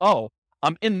and say, oh,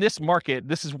 I'm in this market.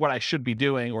 This is what I should be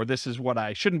doing, or this is what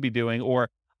I shouldn't be doing, or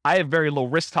I have very low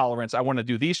risk tolerance. I want to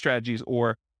do these strategies,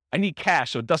 or I need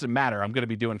cash, so it doesn't matter. I'm going to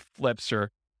be doing flips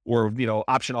or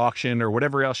option auction or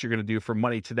whatever else you're going to do for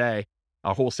money today,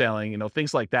 wholesaling,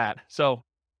 things like that. So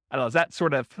I don't know, is that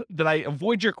sort of, did I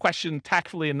avoid your question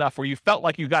tactfully enough where you felt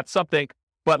like you got something,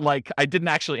 but like I didn't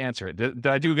actually answer it? Did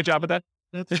I do a good job at that?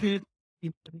 That's good.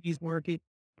 He's working.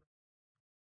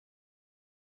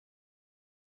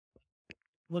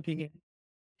 Looking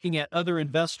at other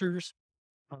investors,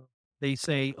 they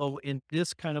say, oh, in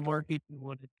this kind of market, you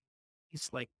want to,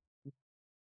 it's like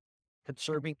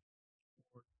conserving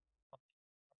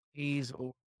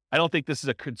or I don't think this is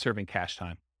a conserving cash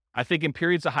time. I think in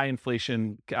periods of high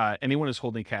inflation, anyone who's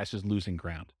holding cash is losing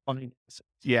ground.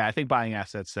 Yeah, I think buying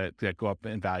assets that go up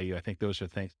in value, I think those are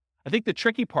things. I think the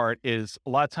tricky part is a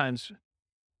lot of times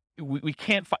we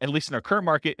can't, at least in our current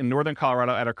market in Northern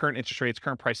Colorado, at our current interest rates,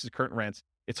 current prices, current rents,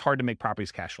 it's hard to make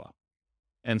properties cash flow.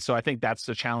 And so I think that's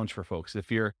the challenge for folks.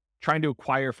 If you're trying to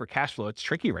acquire for cash flow, it's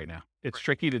tricky right now. It's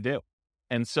tricky to do.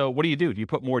 And so what do? Do you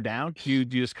put more down? Do you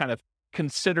just kind of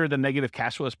consider the negative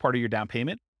cash flow as part of your down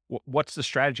payment? What's the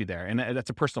strategy there? And that's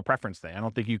a personal preference thing. I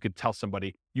don't think you could tell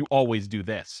somebody you always do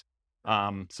this.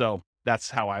 So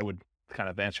that's how I would kind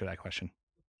of answer that question.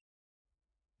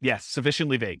 Yes,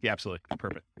 sufficiently vague. Yeah, absolutely.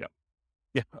 Perfect. Yep.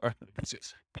 Yeah. All right. That's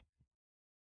it.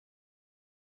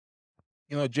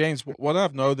 James, what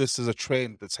I've noticed is a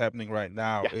trend that's happening right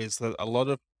now Yeah. is that a lot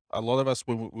of us,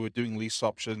 when we were doing lease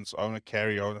options, owner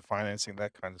carry, owner financing,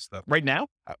 that kind of stuff, Right now?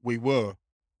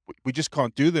 we just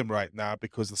can't do them right now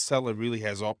because the seller really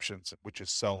has options, which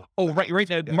is sell. Oh, right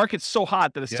now, the market's so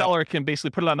hot that a seller can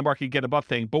basically put it on the market and get above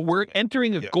thing. But we're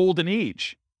entering a golden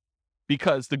age,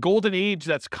 because the golden age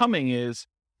that's coming is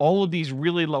all of these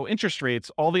really low interest rates,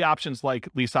 all the options like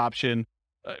lease option,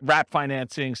 wrap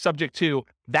financing, subject to,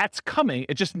 that's coming.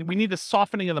 We need a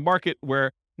softening of the market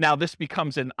where now this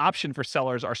becomes an option for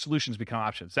sellers. Our solutions become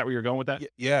options. Is that where you're going with that?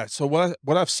 Yeah. So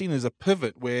what I've seen is a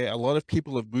pivot where a lot of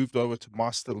people have moved over to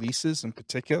master leases in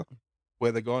particular,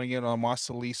 where they're going in on a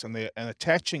master lease and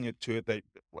attaching it to it.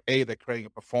 They're creating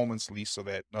a performance lease so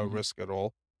that no risk at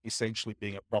all, essentially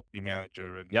being a property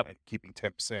manager and keeping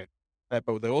 10%.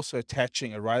 But they're also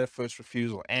attaching a right of first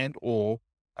refusal and or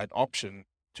an option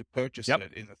to purchase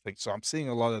it in the thing. So I'm seeing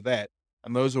a lot of that.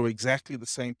 And those are exactly the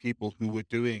same people who were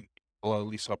doing a lot of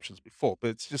lease options before. But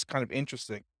it's just kind of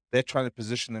interesting. They're trying to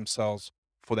position themselves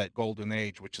for that golden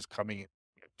age, which is coming in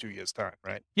 2 years' time,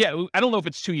 right? Yeah, I don't know if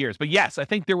it's 2 years, but yes, I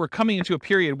think we're coming into a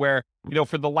period where,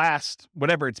 for the last,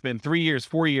 whatever it's been, 3 years,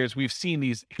 4 years, we've seen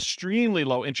these extremely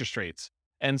low interest rates.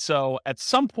 And so at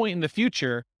some point in the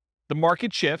future, the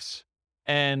market shifts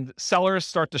and sellers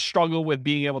start to struggle with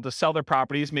being able to sell their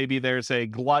properties. Maybe there's a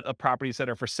glut of properties that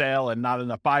are for sale and not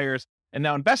enough buyers. And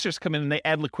now investors come in and they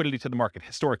add liquidity to the market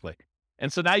historically.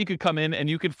 And so now you could come in and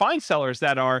you could find sellers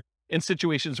that are in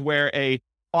situations where a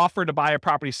offer to buy a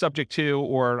property subject to,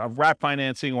 or a wrap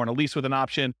financing, or a lease with an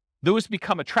option, those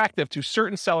become attractive to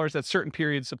certain sellers at certain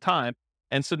periods of time.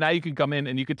 And so now you can come in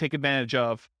and you could take advantage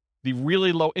of the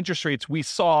really low interest rates we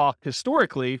saw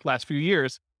historically last few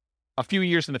years, a few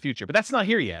years in the future. But that's not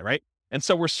here yet, right? And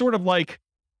so we're sort of like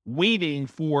waiting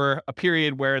for a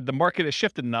period where the market has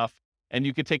shifted enough and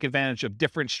you could take advantage of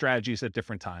different strategies at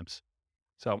different times.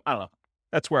 So I don't know.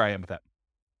 That's where I am with that.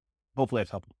 Hopefully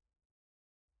that's helpful.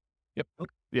 Yep.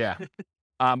 Yeah.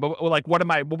 But like, what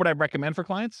would I recommend for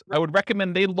clients? I would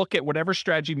recommend they look at whatever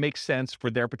strategy makes sense for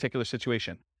their particular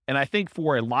situation. And I think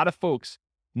for a lot of folks,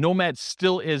 Nomad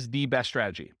still is the best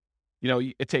strategy.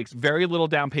 It takes very little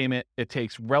down payment. It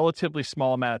takes relatively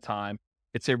small amount of time.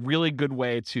 It's a really good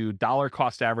way to dollar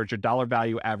cost average or dollar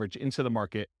value average into the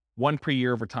market one per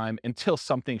year over time until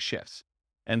something shifts.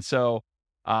 And so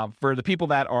for the people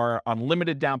that are on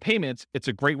limited down payments, it's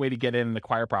a great way to get in and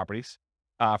acquire properties.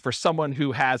 For someone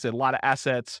who has a lot of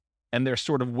assets and they're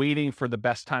sort of waiting for the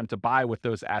best time to buy with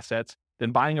those assets,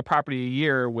 then buying a property a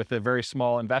year with a very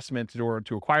small investment in order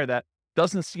to acquire that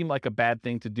doesn't seem like a bad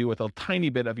thing to do with a tiny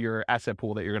bit of your asset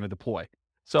pool that you're going to deploy.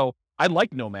 So I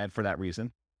like Nomad for that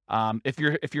reason. If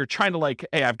you're trying to like,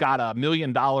 hey, I've got $1 million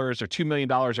or $2 million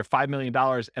or $5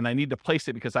 million and I need to place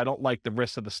it because I don't like the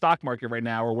risks of the stock market right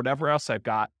now or whatever else I've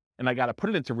got, and I got to put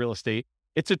it into real estate,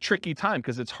 it's a tricky time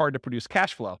because it's hard to produce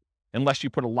cash flow unless you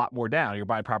put a lot more down. You're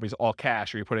buying properties all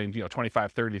cash or you're putting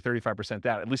 25, 30, 35%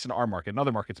 down, at least in our market. In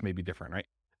other markets may be different, right?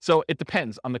 So it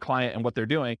depends on the client and what they're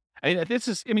doing. You're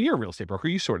a real estate broker.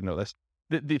 You sort of know this.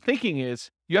 The thinking is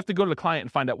you have to go to the client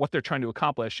and find out what they're trying to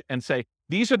accomplish and say,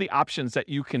 these are the options that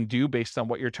you can do based on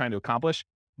what you're trying to accomplish.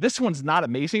 This one's not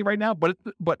amazing right now, but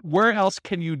where else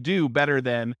can you do better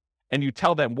than, and you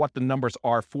tell them what the numbers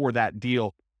are for that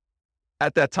deal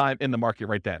at that time in the market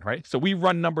right then, right? So we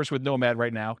run numbers with Nomad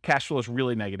right now. Cash flow is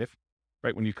really negative,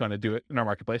 right? When you kind of do it in our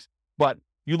marketplace, but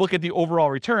you look at the overall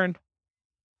return.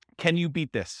 Can you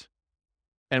beat this?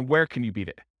 And where can you beat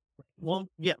it? Long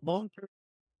term.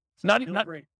 Not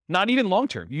even long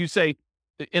term. You say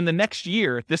in the next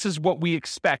year, this is what we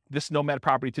expect this Nomad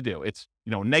property to do. It's,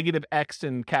 negative X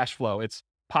in cash flow. It's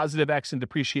positive X in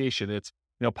depreciation. It's,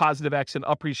 positive X in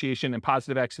appreciation and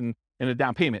positive X in a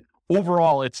down payment.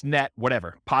 Overall, it's net,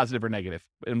 whatever, positive or negative.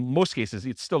 In most cases,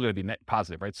 it's still going to be net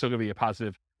positive, right? It's still going to be a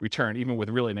positive return, even with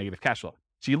really negative cash flow.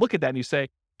 So you look at that and you say,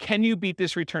 can you beat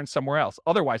this return somewhere else?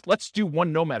 Otherwise, let's do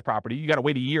one Nomad property. You got to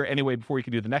wait a year anyway before you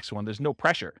can do the next one. There's no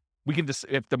pressure. We can just,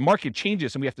 if the market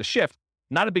changes and we have to shift,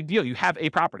 not a big deal. You have a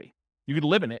property. You could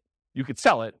live in it. You could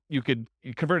sell it. You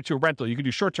convert it to a rental. You could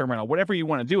do short-term rental, whatever you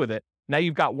want to do with it. Now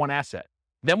you've got one asset.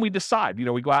 Then we decide,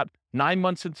 we go out 9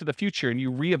 months into the future and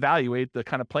you reevaluate the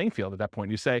kind of playing field at that point.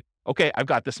 You say, okay, I've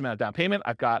got this amount of down payment.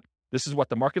 This is what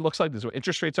the market looks like. This is what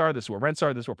interest rates are. This is what rents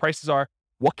are. This is what prices are.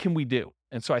 What can we do?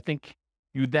 And so I think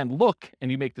you then look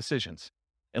and you make decisions.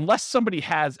 Unless somebody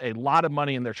has a lot of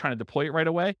money and they're trying to deploy it right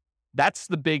away, that's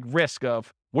the big risk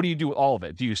of what do you do with all of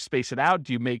it? Do you space it out?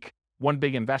 Do you make one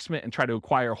big investment and try to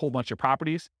acquire a whole bunch of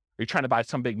properties? Are you trying to buy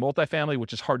some big multifamily,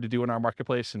 which is hard to do in our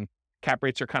marketplace and cap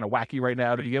rates are kind of wacky right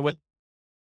now to begin with?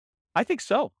 I think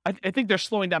so. I think they're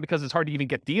slowing down because it's hard to even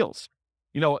get deals.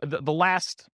 The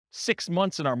last 6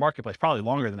 months in our marketplace, probably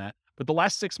longer than that, but the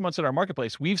last 6 months in our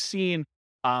marketplace, we've seen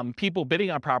people bidding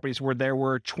on properties where there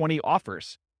were 20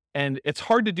 offers. And it's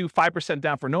hard to do 5%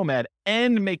 down for Nomad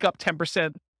and make up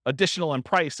 10% additional in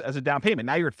price as a down payment.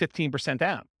 Now you're at 15%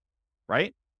 down,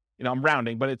 right? I'm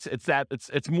rounding, but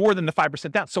it's more than the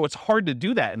 5% down. So it's hard to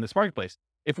do that in this marketplace.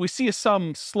 If we see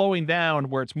some slowing down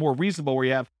where it's more reasonable, where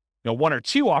you have 1 or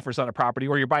 2 offers on a property,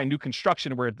 or you're buying new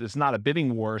construction where there's not a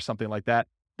bidding war or something like that,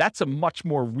 that's a much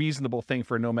more reasonable thing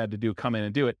for a Nomad to do, come in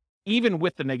and do it, even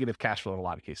with the negative cash flow in a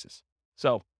lot of cases.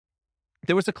 So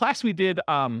there was a class we did,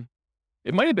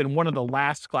 it might have been one of the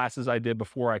last classes I did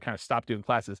before I kind of stopped doing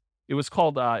classes. It was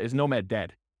called, Is Nomad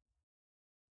Dead?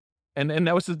 And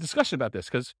that was a discussion about this,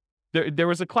 because there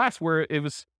was a class where it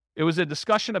was a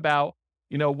discussion about,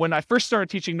 when I first started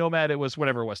teaching Nomad, it was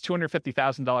whatever it was,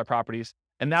 $250,000 properties.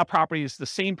 And now properties, the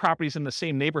same properties in the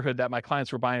same neighborhood that my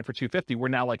clients were buying for $250 were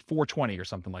now like $420 or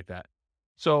something like that.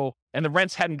 So, and the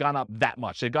rents hadn't gone up that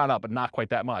much. They'd gone up, but not quite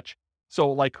that much.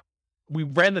 So like we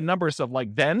ran the numbers of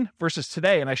like then versus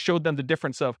today. And I showed them the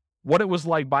difference of what it was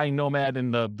like buying Nomad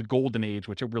in the golden age,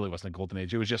 which it really wasn't a golden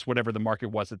age. It was just whatever the market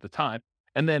was at the time.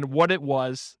 And then what it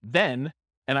was then.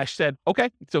 And I said, okay,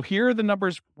 so here are the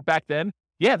numbers back then.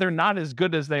 Yeah, they're not as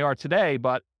good as they are today,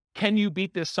 but can you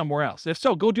beat this somewhere else? If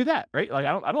so, go do that, right? Like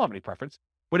I don't have any preference.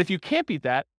 But if you can't beat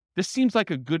that, this seems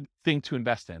like a good thing to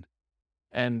invest in.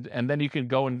 And then you can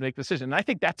go and make the decision. And I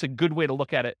think that's a good way to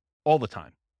look at it all the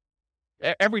time.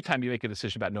 Every time you make a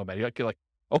decision about Nomad, you're like,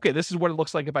 okay, this is what it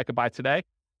looks like if I could buy today.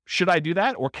 Should I do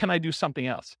that? Or can I do something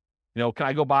else? Can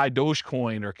I go buy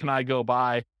Dogecoin, or can I go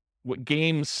buy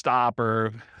GameStop,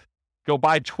 or go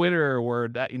buy Twitter, or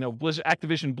that,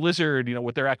 Activision Blizzard,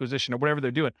 with their acquisition or whatever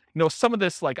they're doing. Some of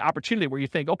this like opportunity where you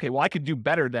think, okay, well, I could do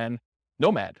better than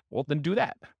Nomad. Well, then do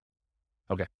that.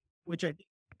 Okay. Which I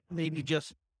maybe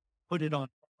just put it on.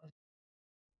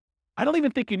 I don't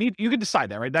even think you can decide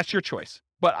that, right? That's your choice.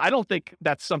 But I don't think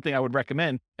that's something I would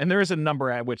recommend. And there is a number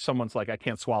at which someone's like, I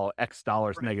can't swallow X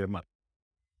dollars negative money.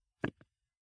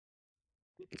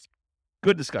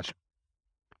 Good discussion.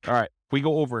 All right. We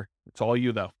go over. It's all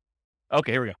you though.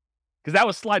 Okay, here we go. Because that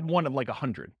was slide 1 of like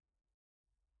 100.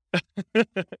 All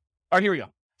right, here we go.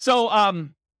 So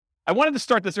I wanted to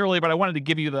start this earlier, but I wanted to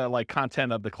give you the like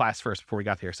content of the class first before we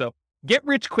got here. So get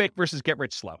rich quick versus get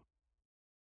rich slow.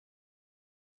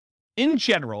 In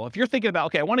general, if you're thinking about,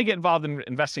 okay, I want to get involved in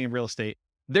investing in real estate,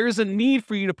 there's a need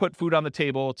for you to put food on the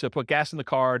table, to put gas in the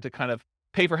car, to kind of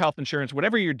pay for health insurance,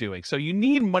 whatever you're doing. So you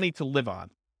need money to live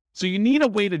on. So you need a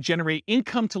way to generate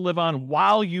income to live on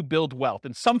while you build wealth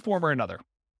in some form or another.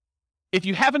 If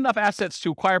you have enough assets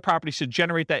to acquire properties to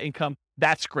generate that income,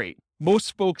 that's great.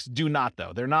 Most folks do not,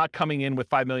 though. They're not coming in with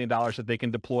 $5 million that they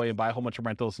can deploy and buy a whole bunch of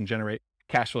rentals and generate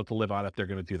cash flow to live on if they're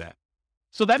going to do that.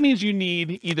 So that means you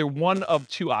need either one of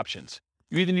 2 options.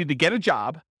 You either need to get a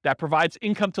job that provides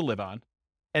income to live on,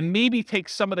 and maybe take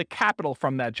some of the capital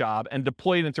from that job and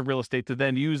deploy it into real estate to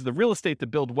then use the real estate to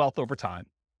build wealth over time.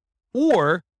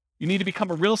 Or you need to become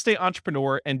a real estate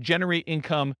entrepreneur and generate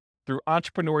income through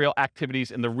entrepreneurial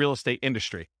activities in the real estate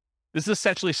industry. This is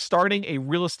essentially starting a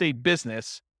real estate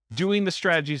business, doing the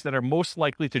strategies that are most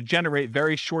likely to generate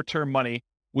very short-term money,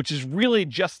 which is really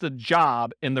just a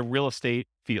job in the real estate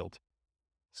field.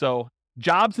 So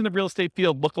jobs in the real estate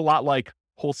field look a lot like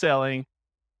wholesaling,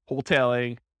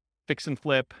 fix and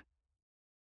flip,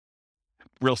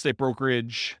 real estate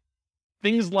brokerage,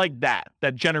 things like that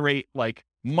generate like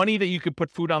money that you could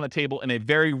put food on the table in a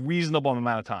very reasonable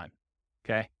amount of time.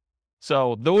 Okay.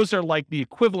 So those are like the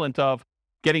equivalent of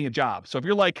getting a job. So if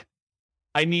you're like,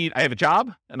 I have a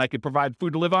job and I could provide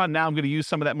food to live on. Now I'm going to use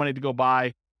some of that money to go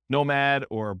buy Nomad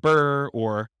or Burr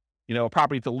or, a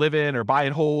property to live in or buy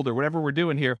and hold or whatever we're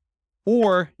doing here.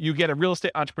 Or you get a real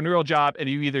estate entrepreneurial job and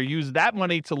you either use that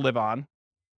money to live on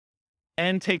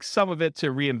and take some of it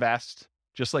to reinvest,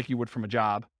 just like you would from a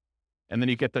job, And then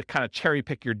you get to kind of cherry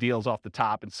pick your deals off the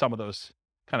top in some of those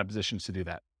kind of positions to do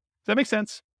that. Does that make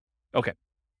sense? Okay.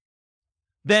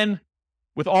 Then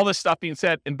with all this stuff being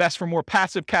said, invest for more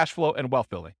passive cash flow and wealth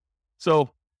building. So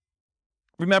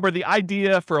remember, the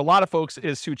idea for a lot of folks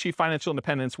is to achieve financial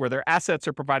independence where their assets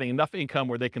are providing enough income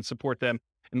where they can support them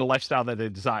in the lifestyle that they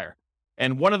desire.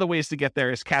 And one of the ways to get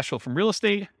there is cash flow from real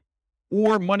estate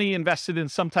or money invested in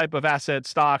some type of asset,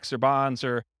 stocks or bonds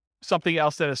or something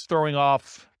else that is throwing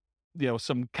off,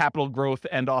 some capital growth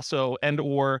and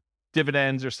or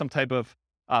dividends or some type of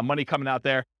money coming out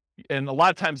there. And a lot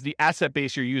of times the asset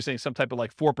base, you're using some type of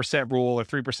like 4% rule or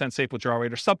 3% safe withdrawal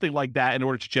rate or something like that in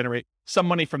order to generate some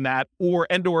money from that or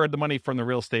the money from the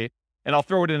real estate. And I'll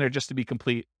throw it in there just to be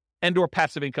complete, or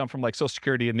passive income from like Social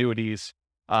Security, annuities,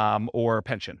 or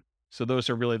pension. So those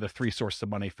are really the three sources of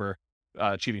money for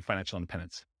achieving financial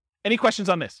independence. Any questions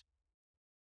on this?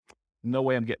 No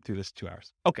way I'm getting through this 2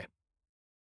 hours. Okay.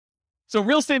 So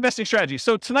real estate investing strategy.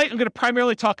 So tonight I'm going to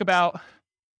primarily talk about,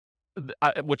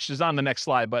 which is on the next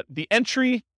slide, but the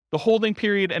entry, the holding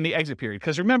period, and the exit period.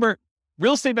 Because remember,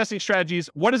 real estate investing strategies,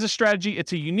 what is a strategy?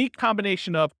 It's a unique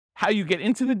combination of how you get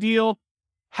into the deal,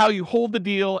 how you hold the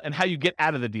deal, and how you get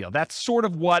out of the deal. That's sort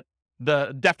of what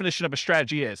the definition of a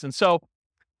strategy is. And so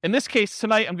in this case,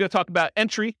 tonight, I'm going to talk about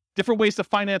entry, different ways to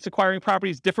finance acquiring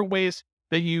properties, different ways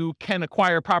that you can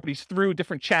acquire properties through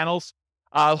different channels.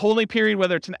 Holding period,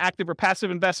 whether it's an active or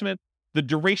passive investment, the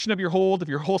duration of your hold, if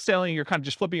you're wholesaling, you're kind of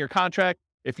just flipping your contract.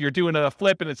 If you're doing a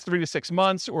flip and it's 3 to 6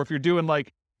 months, or if you're doing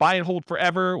like buy and hold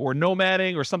forever or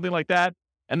nomading or something like that.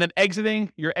 And then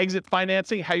exiting, your exit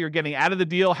financing, how you're getting out of the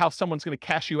deal, how someone's going to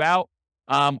cash you out,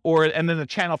 and then the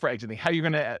channel for exiting, how you're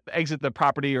going to exit the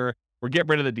property or get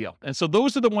rid of the deal. And so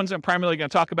those are the ones I'm primarily going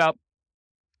to talk about.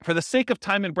 For the sake of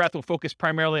time and breath, we'll focus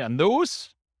primarily on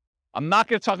those. I'm not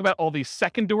going to talk about all these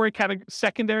secondary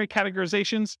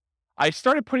categorizations. I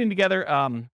started putting together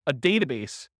a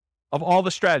database of all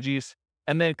the strategies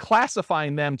and then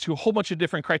classifying them to a whole bunch of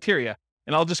different criteria.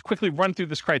 And I'll just quickly run through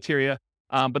this criteria,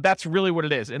 but that's really what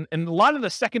it is. And a lot of the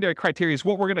secondary criteria is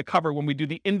what we're going to cover when we do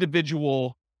the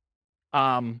individual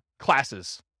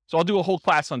classes. So I'll do a whole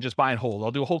class on just buy and hold.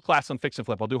 I'll do a whole class on fix and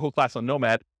flip. I'll do a whole class on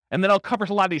nomad. And then I'll cover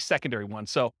a lot of these secondary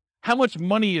ones. So how much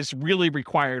money is really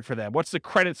required for them? What's the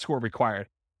credit score required?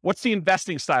 What's the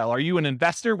investing style? Are you an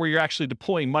investor where you're actually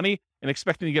deploying money and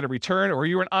expecting to get a return? Or are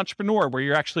you an entrepreneur where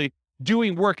you're actually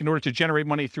doing work in order to generate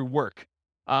money through work?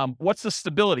 What's the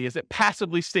stability? Is it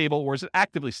passively stable or is it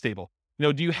actively stable?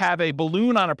 Do you have a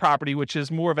balloon on a property, which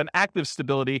is more of an active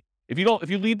stability? If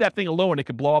you leave that thing alone, it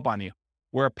could blow up on you.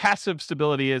 Where a passive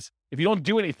stability is, if you don't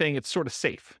do anything, it's sort of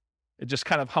safe. It just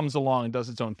kind of hums along and does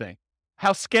its own thing.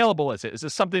 How scalable is it? Is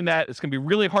this something that is going to be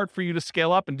really hard for you to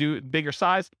scale up and do bigger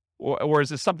size? Or is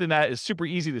this something that is super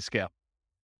easy to scale?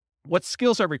 What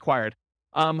skills are required?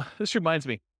 This reminds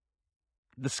me,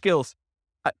 the skills.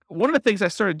 One of the things I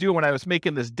started doing when I was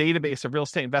making this database of real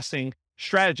estate investing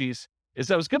strategies is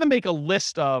I was going to make a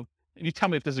list of, and you tell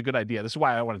me if this is a good idea. This is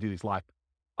why I want to do these live.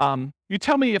 You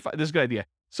tell me if this is a good idea.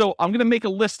 So I'm going to make a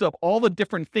list of all the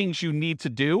different things you need to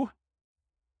do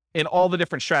in all the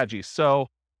different strategies. So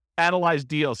analyze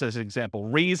deals as an example,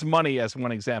 raise money as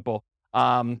one example,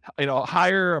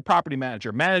 hire a property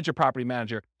manager, manage a property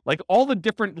manager, like all the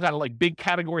different kind of like big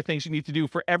category things you need to do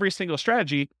for every single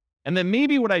strategy. And then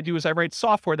maybe what I do is I write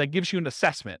software that gives you an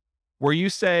assessment where you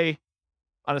say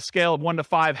on a scale of 1 to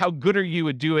 5, how good are you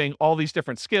at doing all these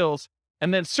different skills?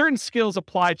 And then certain skills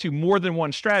apply to more than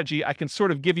one strategy. I can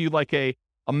sort of give you like a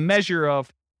measure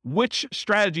of which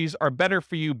strategies are better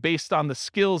for you based on the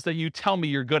skills that you tell me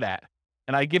you're good at.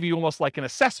 And I give you almost like an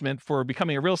assessment for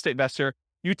becoming a real estate investor.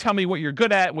 You tell me what you're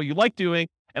good at, what you like doing,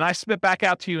 and I spit back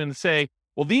out to you and say,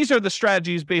 well, these are the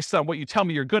strategies based on what you tell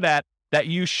me you're good at that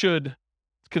you should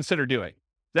consider doing.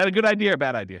 Is that a good idea or a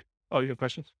bad idea? Oh, you have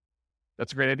questions?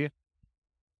 That's a great idea.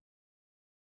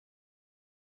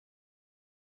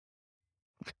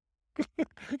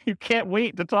 You can't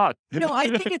wait to talk. No, I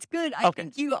think it's good. I Okay.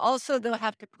 think you also, though,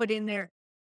 have to put in there,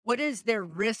 what is their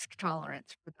risk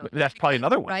tolerance for those? That's probably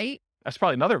another one. Right? That's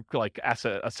probably another like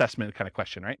asset assessment kind of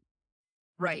question, right?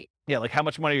 Right. Yeah, like how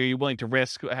much money are you willing to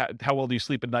risk? How well do you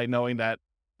sleep at night knowing that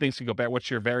things can go bad? What's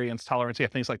your variance tolerance? Yeah,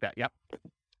 things like that. Yep.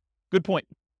 Good point.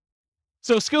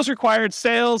 So skills required,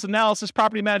 sales, analysis,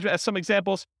 property management as some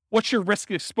examples. What's your risk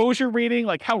exposure rating?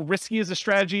 Like how risky is the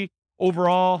strategy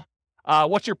overall?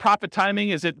 What's your profit timing?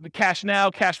 Is it cash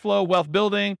now, cash flow, wealth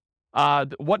building?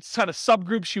 What kind of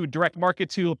subgroups you would direct market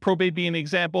to? Probate being an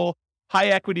example, high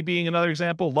equity being another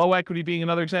example, low equity being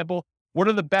another example. What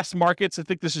are the best markets? I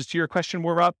think this is to your question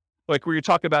more up, like where you're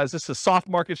talking about, is this a soft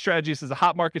market strategy? Is this a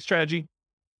hot market strategy?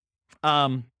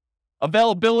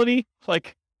 Availability,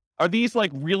 like, are these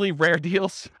like really rare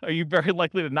deals? Are you very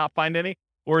likely to not find any?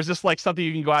 Or is this like something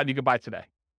you can go out and you can buy today?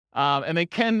 And then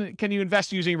can you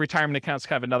invest using retirement accounts?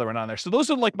 Kind of another one on there. So those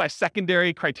are like my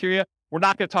secondary criteria. We're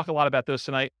not going to talk a lot about those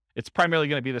tonight. It's primarily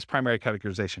going to be this primary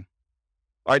categorization.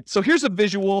 All right, so here's a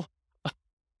visual.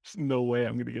 There's no way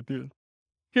I'm going to get through this.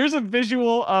 Here's a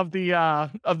visual of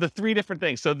the three different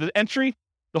things. So the entry,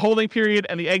 the holding period,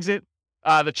 and the exit.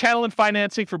 The channel and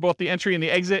financing for both the entry and the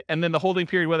exit, and then the holding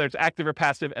period, whether it's active or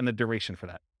passive, and the duration for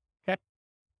that. Okay,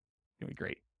 gonna be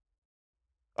great.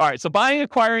 All right, so buying,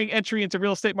 acquiring, entry into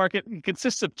real estate market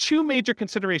consists of two major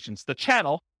considerations: the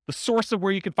channel, the source of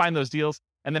where you can find those deals,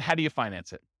 and then how do you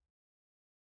finance it?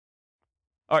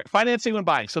 All right, financing when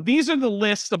buying. So these are the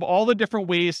lists of all the different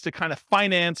ways to kind of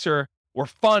finance or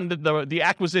fund the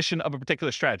acquisition of a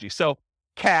particular strategy. So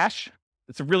cash,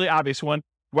 it's a really obvious one.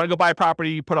 You want to go buy a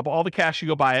property, you put up all the cash, you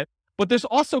go buy it. But there's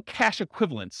also cash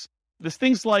equivalents. There's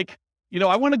things like,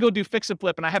 I want to go do fix and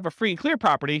flip and I have a free and clear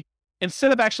property.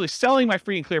 Instead of actually selling my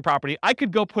free and clear property, I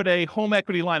could go put a home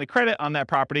equity line of credit on that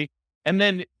property and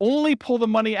then only pull the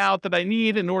money out that I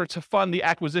need in order to fund the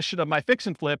acquisition of my fix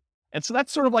and flip. And so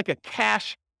that's sort of like a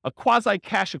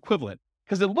quasi-cash equivalent,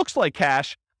 because it looks like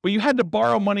cash, but you had to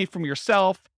borrow money from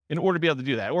yourself in order to be able to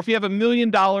do that. Or if you have $1 million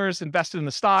invested in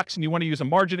the stocks and you want to use a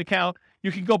margin account,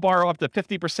 you can go borrow up to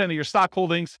 50% of your stock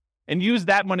holdings and use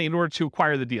that money in order to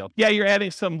acquire the deal. Yeah, you're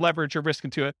adding some leverage or risk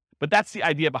into it, but that's the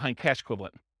idea behind cash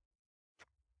equivalent.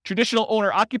 Traditional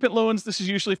owner-occupant loans, this is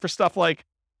usually for stuff like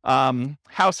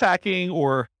house hacking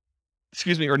or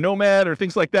Nomad or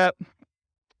things like that.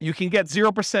 You can get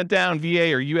 0% down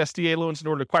VA or USDA loans in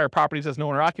order to acquire properties as an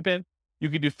owner-occupant. You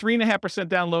can do 3.5%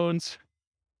 down loans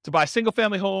to buy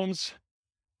single-family homes,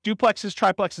 duplexes,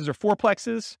 triplexes, or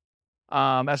fourplexes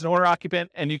as an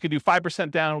owner-occupant, and you can do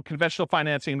 5% down conventional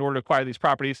financing in order to acquire these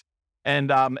properties.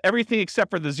 And everything except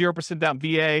for the 0% down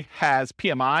VA has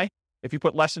PMI. If you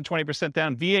put less than 20%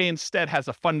 down, VA instead has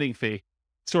a funding fee,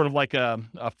 sort of like a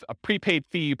prepaid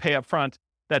fee you pay up front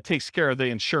that takes care of the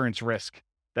insurance risk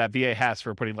that VA has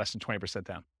for putting less than 20%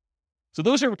 down. So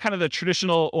those are kind of the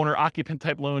traditional owner-occupant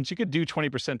type loans. You could do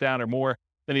 20% down or more,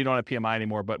 then you don't have PMI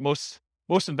anymore, but most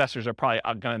investors are probably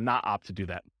going to not opt to do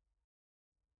that.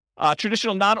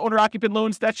 Traditional non-owner-occupant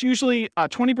loans, that's usually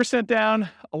 20% down.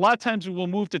 A lot of times we will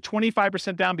move to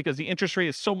 25% down because the interest rate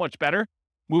is so much better,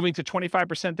 moving to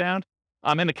 25% down.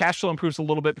 And the cash flow improves a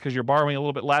little bit because you're borrowing a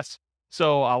little bit less.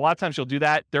 So a lot of times you'll do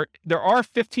that. There are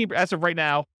 15, as of right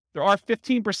now, there are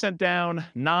 15% down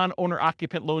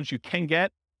non-owner-occupant loans you can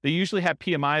get. They usually have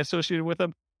PMI associated with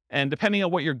them. And depending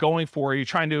on what you're going for, are you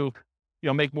trying to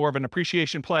make more of an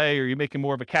appreciation play, or you're making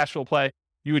more of a cash flow play,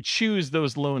 you would choose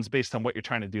those loans based on what you're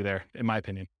trying to do there, in my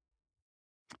opinion.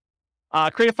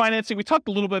 Creative financing, we talked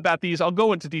a little bit about these. I'll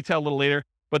go into detail a little later,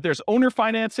 but there's owner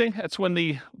financing. That's when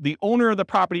the owner of the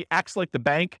property acts like the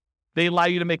bank. They allow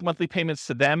you to make monthly payments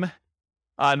to them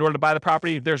in order to buy the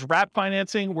property. There's wrap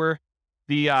financing, where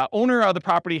the owner of the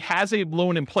property has a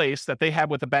loan in place that they have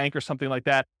with a bank or something like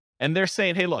that. And they're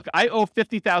saying, hey, look, I owe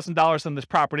 $50,000 on this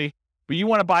property, but you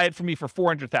want to buy it from me for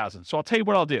 $400,000. So I'll tell you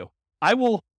what I'll do. I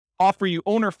will offer you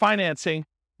owner financing,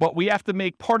 but we have to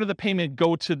make part of the payment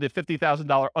go to the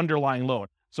 $50,000 underlying loan.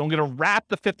 So I'm going to wrap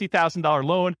the $50,000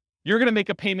 loan. You're going to make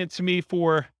a payment to me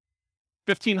for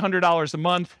 $1,500 a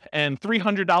month, and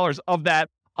 $300 of that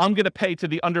I'm going to pay to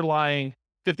the underlying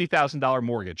 $50,000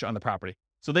 mortgage on the property.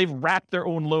 So they've wrapped their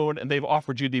own loan and they've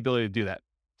offered you the ability to do that.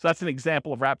 So that's an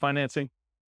example of wrap financing.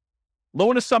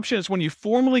 Loan assumption is when you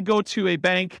formally go to a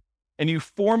bank and you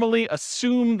formally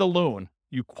assume the loan.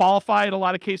 You qualify in a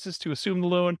lot of cases to assume the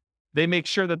loan. They make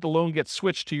sure that the loan gets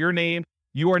switched to your name.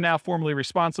 You are now formally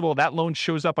responsible. That loan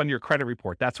shows up on your credit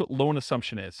report. That's what loan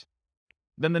assumption is.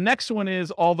 Then the next one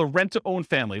is all the rent-to-own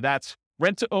family. That's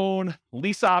rent-to-own,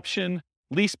 lease option,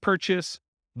 lease purchase.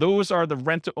 Those are the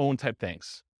rent-to-own type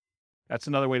things. That's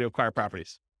another way to acquire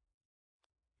properties.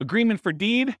 Agreement for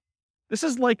deed. This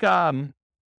is like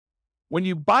when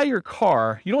you buy your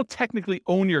car, you don't technically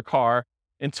own your car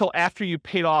until after you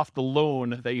paid off the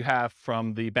loan that you have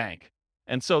from the bank.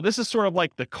 And so this is sort of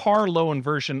like the car loan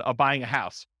version of buying a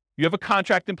house. You have a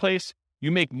contract in place,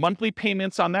 you make monthly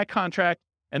payments on that contract,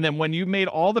 and then when you made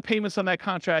all the payments on that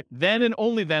contract, then and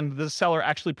only then the seller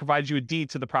actually provides you a deed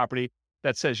to the property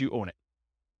that says you own it.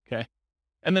 Okay.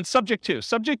 And then subject to.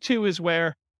 Subject to is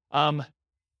where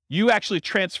you actually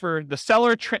transfer, the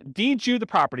seller deeds you the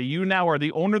property. You now are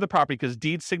the owner of the property because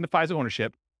deed signifies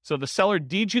ownership. So the seller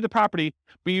deeds you the property,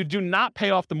 but you do not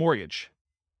pay off the mortgage.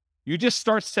 You just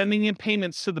start sending in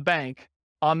payments to the bank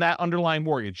on that underlying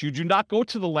mortgage. You do not go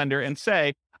to the lender and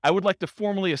say, I would like to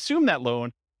formally assume that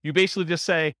loan. You basically just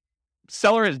say,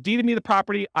 seller has deeded me the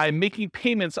property. I'm making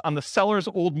payments on the seller's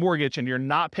old mortgage, and you're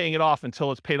not paying it off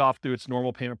until it's paid off through its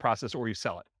normal payment process or you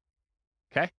sell it.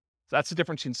 Okay? So that's the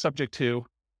difference between subject to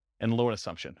and loan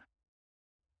assumption.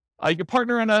 You can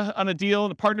partner on a deal,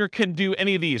 and the partner can do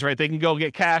any of these, right? They can go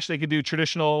get cash. They can do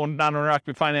traditional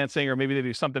non-owner-occupied financing, or maybe they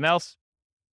do something else.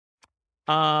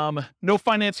 No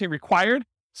financing required.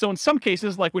 So in some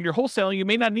cases, like when you're wholesaling, you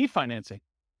may not need financing.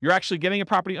 You're actually getting a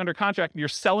property under contract and you're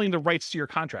selling the rights to your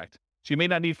contract. So you may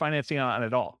not need financing on it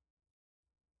at all.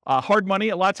 Hard money.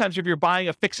 A lot of times if you're buying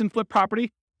a fix and flip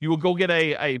property, you will go get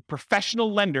a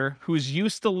professional lender who's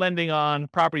used to lending on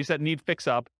properties that need fix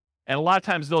up. And a lot of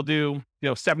times they'll do,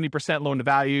 70% loan to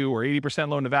value or 80%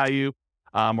 loan to value,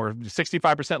 or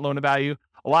 65% loan to value.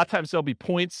 A lot of times there'll be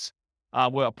points.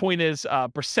 Well, a point is a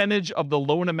percentage of the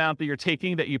loan amount that you're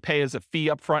taking that you pay as a fee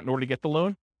up front in order to get the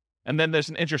loan. And then there's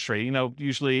an interest rate,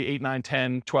 usually 8, 9,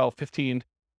 10, 12, 15,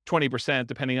 20%,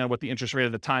 depending on what the interest rate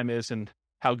at the time is and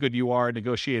how good you are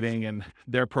negotiating and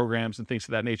their programs and things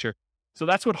of that nature. So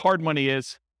that's what hard money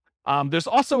is. There's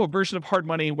also a version of hard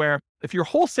money where if you're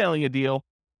wholesaling a deal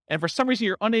and for some reason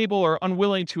you're unable or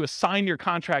unwilling to assign your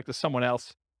contract to someone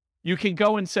else, you can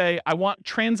go and say, I want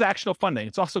transactional funding.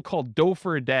 It's also called dough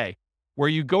for a day, where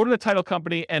you go to the title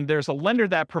company and there's a lender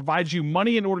that provides you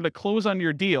money in order to close on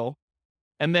your deal.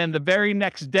 And then the very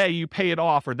next day you pay it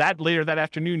off, or later that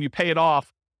afternoon, you pay it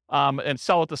off and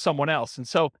sell it to someone else. And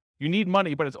so you need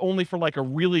money, but it's only for like a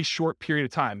really short period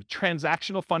of time.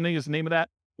 Transactional funding is the name of that,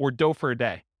 or dough for a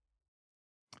day.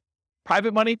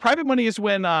 Private money. Private money is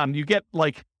when you get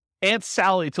like Aunt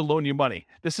Sally to loan you money.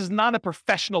 This is not a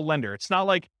professional lender. It's not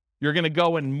like you're going to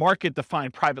go and market to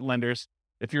find private lenders.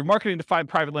 If you're marketing to find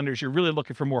private lenders, you're really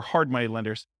looking for more hard money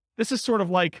lenders. This is sort of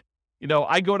like,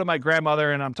 I go to my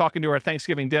grandmother and I'm talking to her at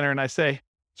Thanksgiving dinner and I say,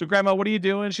 so Grandma, what are you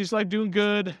doing? She's like, doing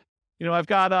good. I've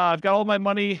got all my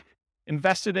money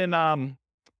invested in, CDs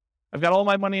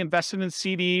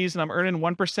and I'm earning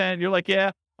 1%. You're like, yeah,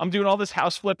 I'm doing all this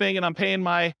house flipping and I'm paying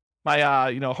my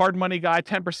hard money guy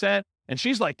 10%. And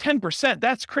she's like, 10%?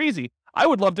 That's crazy. I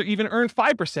would love to even earn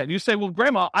 5%. You say, well,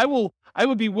 Grandma, I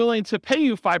would be willing to pay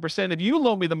you 5% if you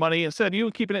loan me the money instead of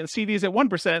you keeping it in CDs at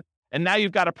 1%. And now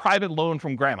you've got a private loan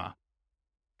from Grandma.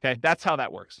 Okay, that's how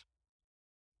that works.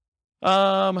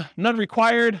 None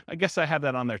required. I guess I have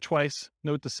that on there twice.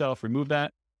 Note to self, remove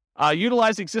that.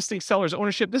 Utilize existing seller's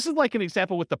ownership. This is like an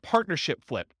example with the partnership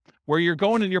flip, where you're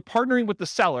going and you're partnering with the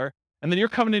seller, and then you're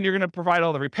coming in, you're going to provide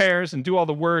all the repairs and do all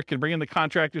the work and bring in the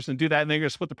contractors and do that, and then you're going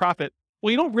to split the profit.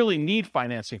 Well, you don't really need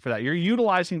financing for that. You're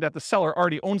utilizing that the seller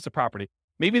already owns the property.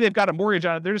 Maybe they've got a mortgage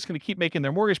on it. They're just going to keep making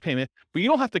their mortgage payment, but you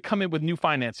don't have to come in with new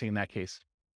financing in that case.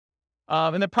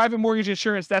 And then private mortgage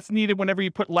insurance, that's needed whenever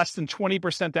you put less than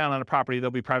 20% down on a property. There'll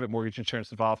be private mortgage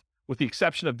insurance involved, with the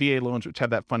exception of VA loans, which have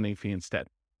that funding fee instead.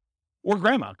 Or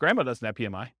Grandma. Grandma doesn't have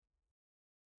PMI.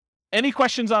 Any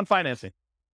questions on financing?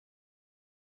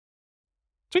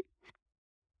 Sweet.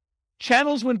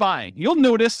 Channels when buying. You'll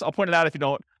notice, I'll point it out if you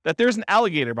don't, that there's an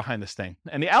alligator behind this thing.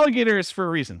 And the alligator is for a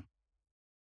reason.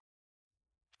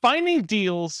 Finding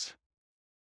deals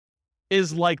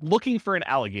is like looking for an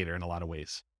alligator in a lot of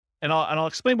ways. And I'll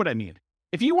explain what I mean.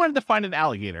 If you wanted to find an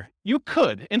alligator, you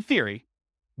could, in theory,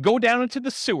 go down into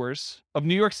the sewers of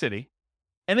New York City,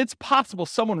 and it's possible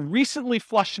someone recently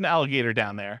flushed an alligator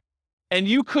down there, and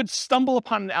you could stumble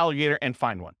upon an alligator and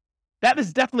find one. That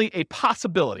is definitely a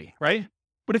possibility, right?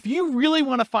 But if you really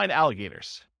want to find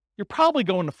alligators, you're probably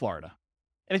going to Florida.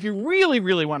 And if you really,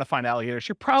 really want to find alligators,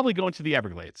 you're probably going to the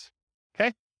Everglades,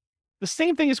 okay? The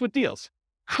same thing is with deals.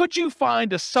 Could you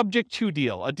find a subject to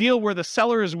deal, a deal where the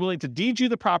seller is willing to deed you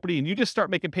the property and you just start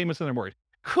making payments on their mortgage?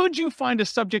 Could you find a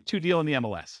subject to deal in the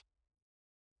MLS?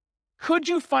 Could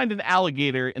you find an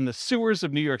alligator in the sewers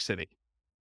of New York City?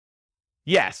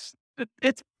 Yes,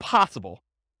 it's possible.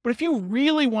 But if you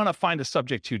really want to find a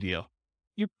subject to deal,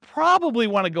 you probably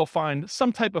want to go find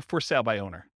some type of for sale by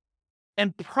owner.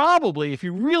 And probably, if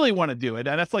you really want to do it,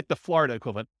 and that's like the Florida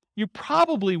equivalent, you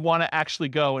probably want to actually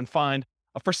go and find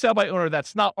a for sale by owner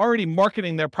that's not already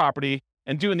marketing their property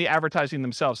and doing the advertising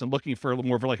themselves and looking for a little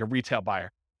more of like a retail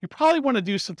buyer. You probably want to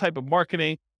do some type of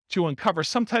marketing to uncover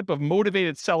some type of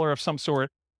motivated seller of some sort,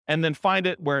 and then find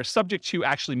it where subject to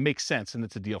actually makes sense and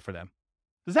it's a deal for them.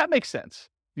 Does that make sense?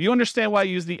 Do you understand why I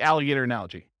use the alligator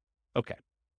analogy? Okay.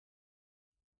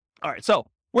 All right, so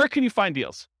where can you find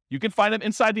deals? You can find them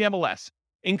inside the MLS,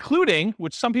 including,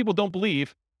 which some people don't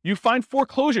believe, you find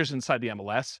foreclosures inside the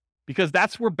MLS, because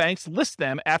that's where banks list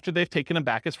them after they've taken them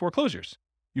back as foreclosures.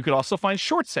 You could also find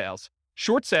short sales.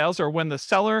 Short sales are when the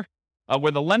seller,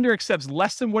 where the lender accepts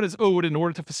less than what is owed in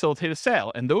order to facilitate a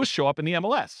sale, and those show up in the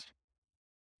MLS.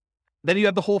 Then you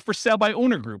have the whole for sale by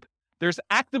owner group. there's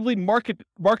actively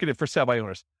marketed for sale by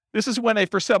owners. This is when a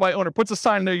for sale by owner puts a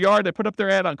sign in their yard, they put up their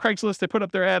ad on Craigslist, they put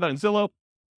up their ad on Zillow,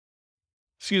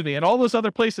 and all those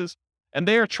other places, and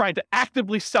they are trying to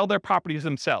actively sell their properties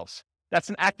themselves. That's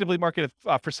an actively marketed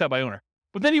for sale by owner.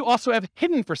 But then you also have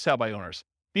hidden for sale by owners.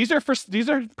 These are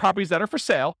properties that are for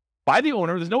sale by the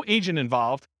owner. There's no agent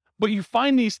involved, but you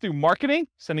find these through marketing,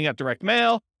 sending out direct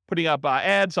mail, putting up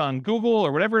ads on Google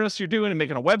or whatever else you're doing, and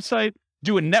making a website,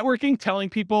 doing networking, telling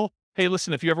people, hey,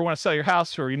 listen, if you ever want to sell your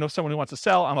house or you know someone who wants to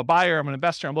sell, I'm a buyer, I'm an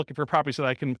investor, I'm looking for properties that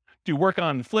I can do work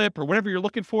on and flip or whatever you're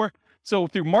looking for. So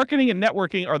through marketing and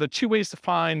networking are the two ways to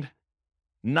find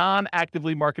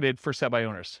non-actively marketed for sale by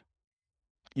owners.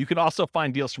 You can also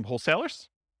find deals from wholesalers.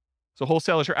 So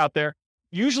wholesalers are out there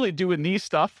usually doing these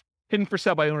stuff, hidden for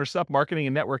sale by owner stuff, marketing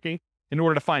and networking in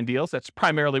order to find deals. That's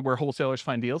primarily where wholesalers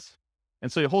find deals.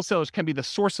 And so the wholesalers can be the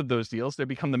source of those deals. They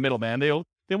become the middleman. They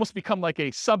almost become like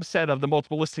a subset of the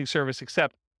multiple listing service,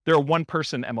 except they're a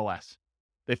one-person MLS.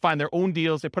 They find their own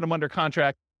deals, they put them under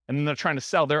contract, and then they're trying to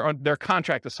sell their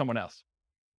contract to someone else.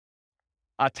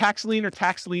 Tax lien or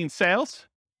tax lien sales.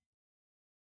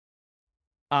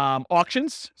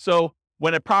 Auctions. So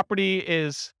when a property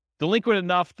is delinquent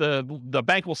enough, the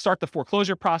bank will start the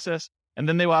foreclosure process, and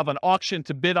then they will have an auction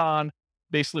to bid on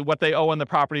basically what they owe on the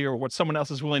property or what someone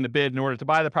else is willing to bid in order to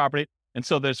buy the property. And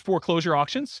so there's foreclosure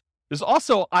auctions. There's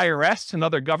also IRS and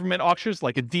other government auctions,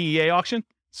 like a DEA auction.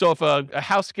 So if a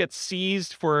house gets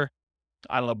seized for,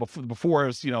 I don't know, before it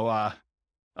was,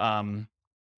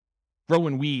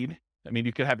 growing weed, I mean,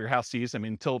 you could have your house seized. I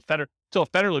mean, until it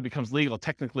federally becomes legal,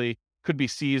 technically could be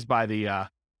seized by the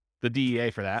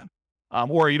DEA for that.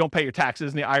 Or you don't pay your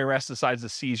taxes and the IRS decides to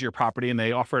seize your property and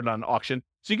they offer it on auction.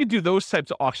 So you can do those types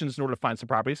of auctions in order to find some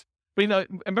properties. But, I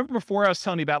remember before I was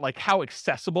telling you about like how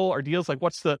accessible are deals, like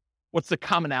what's the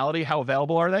commonality, how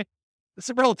available are they? It's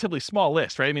a relatively small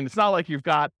list, right? I mean, it's not like you've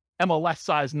got MLS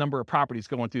size number of properties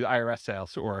going through IRS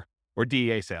sales or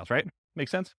DEA sales, right?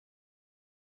 Makes sense?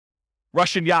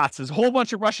 Russian yachts. There's a whole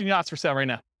bunch of Russian yachts for sale right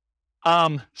now.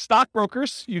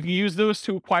 Stockbrokers, you can use those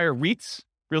to acquire REITs,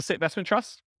 real estate investment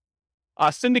trusts.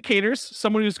 Syndicators,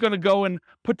 someone who's going to go and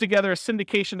put together a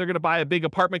syndication. They're going to buy a big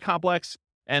apartment complex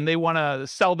and they want to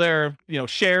sell their,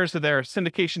 shares of their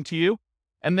syndication to you.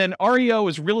 And then REO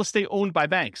is real estate owned by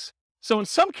banks. So in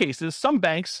some cases, some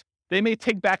banks, they may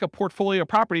take back a portfolio of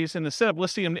properties and instead of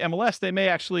listing them in MLS, they may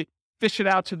actually fish it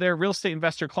out to their real estate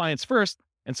investor clients first.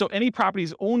 And so any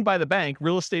properties owned by the bank,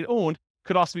 real estate owned,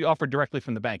 could also be offered directly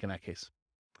from the bank in that case.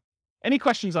 Any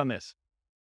questions on this?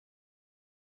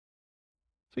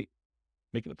 Sweet.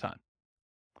 Making up time.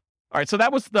 All right, so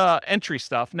that was the entry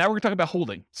stuff. Now we're going to talk about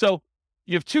holding. So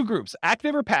you have two groups,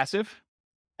 active or passive,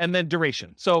 and then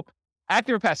duration. So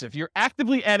active or passive, you're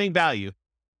actively adding value,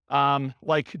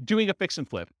 like doing a fix and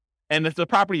flip. And is the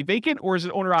property vacant or is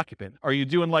it owner occupant? Are you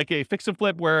doing like a fix and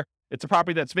flip where it's a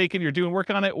property that's vacant, you're doing work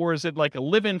on it, or is it like a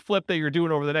live-in flip that you're doing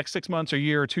over the next 6 months or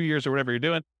year or 2 years or whatever you're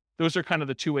doing? Those are kind of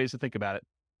the two ways to think about it.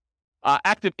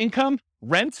 Active income,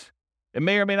 rent. It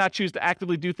may or may not choose to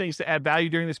actively do things to add value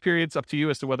during this period. It's up to you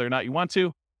as to whether or not you want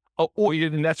to.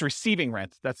 And that's receiving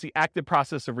rent. That's the active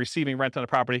process of receiving rent on a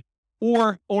property.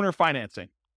 Or owner financing,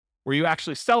 where you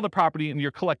actually sell the property and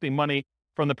you're collecting money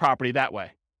from the property that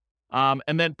way.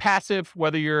 And then passive,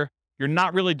 whether you're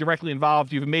not really directly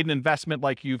involved, you've made an investment,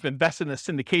 like you've invested in a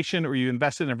syndication or you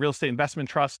invested in a real estate investment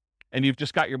trust, and you've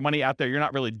just got your money out there. You're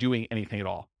not really doing anything at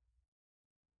all.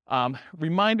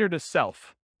 Reminder to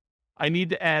self, I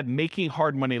need to add making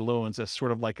hard money loans as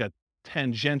sort of like a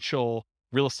tangential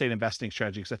real estate investing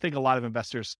strategy, because I think a lot of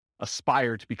investors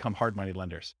aspire to become hard money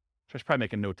lenders. So I should probably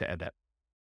make a note to add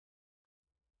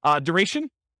that.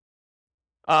 Duration.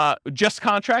 Just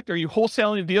contract. Are you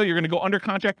wholesaling a deal? You're going to go under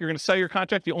contract. You're going to sell your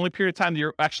contract. The only period of time that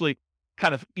you're actually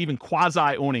kind of even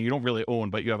quasi owning, you don't really own,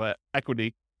 but you have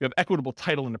equitable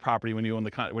title in the property when you own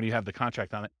when you have the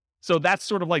contract on it. So that's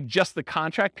sort of like just the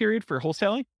contract period for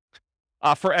wholesaling.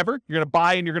 Forever. You're going to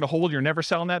buy and you're going to hold. You're never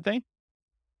selling that thing.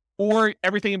 Or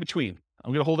everything in between.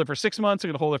 I'm going to hold it for 6 months. I'm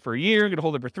going to hold it for a year. I'm going to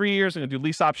hold it for 3 years. I'm going to do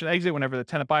lease option exit whenever the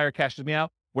tenant buyer cashes me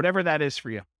out. Whatever that is for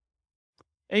you.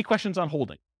 Any questions on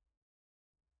holding?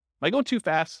 Am I going too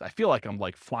fast? I feel like I'm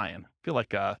like flying. I feel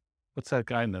like, what's that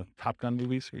guy in the Top Gun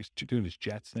movies where he's doing his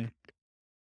jets thing?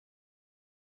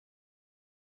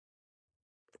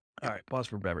 All right, pause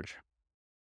for beverage.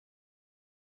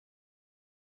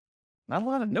 Not a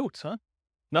lot of notes, huh?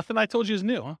 Nothing I told you is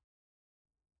new, huh?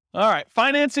 All right,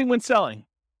 financing when selling.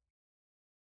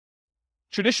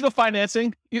 Traditional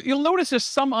financing, you'll notice there's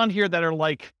some on here that are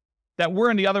like, that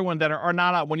were in the other one that are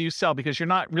not out when you sell because you're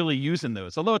not really using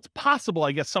those. Although it's possible,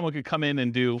 I guess someone could come in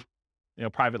and do,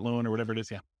 private loan or whatever it is.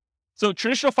 Yeah. So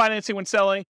traditional financing when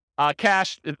selling,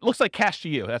 cash, it looks like cash to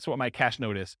you. That's what my cash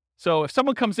note is. So if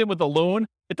someone comes in with a loan,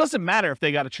 it doesn't matter if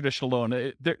they got a traditional loan.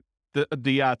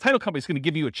 The title company is going to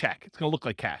give you a check. It's going to look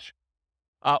like cash.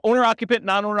 Owner-occupant,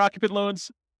 non-owner-occupant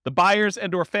loans, the buyers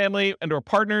and or family and or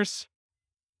partners,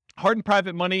 hard and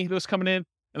private money, those coming in,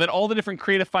 and then all the different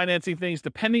creative financing things,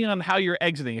 depending on how you're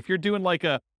exiting. If you're doing like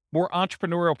a more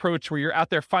entrepreneurial approach where you're out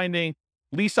there finding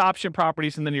lease option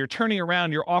properties and then you're turning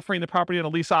around, you're offering the property on a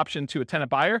lease option to a tenant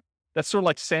buyer, that's sort of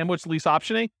like sandwich lease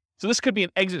optioning. So this could be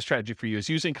an exit strategy for you. It's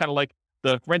using kind of like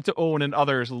the rent to own and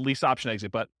others lease option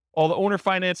exit, but all the owner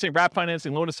financing, wrap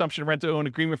financing, loan assumption, rent to own,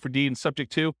 agreement for deed, and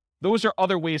subject to, those are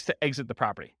other ways to exit the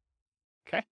property.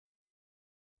 Okay.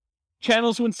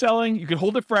 Channels when selling, you can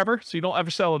hold it forever, so you don't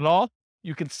ever sell it at all.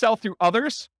 You can sell through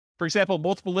others. For example,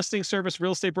 multiple listing service,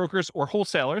 real estate brokers, or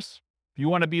wholesalers. If you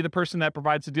want to be the person that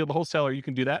provides the deal to the wholesaler, you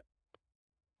can do that.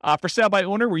 For sale by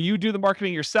owner, where you do the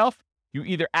marketing yourself, you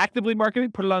either actively market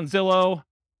it, put it on Zillow,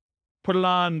 put it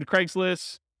on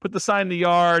Craigslist, put the sign in the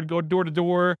yard, go door to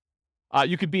door.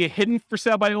 You could be a hidden for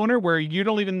sale by owner where you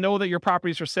don't even know that your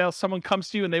property is for sale. Someone comes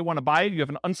to you and they want to buy it. You have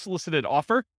an unsolicited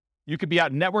offer. You could be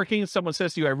out networking. Someone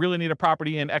says to you, I really need a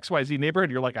property in XYZ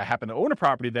neighborhood. You're like, I happen to own a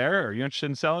property there. Are you interested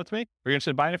in selling it to me? Are you interested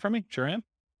in buying it from me? Sure am.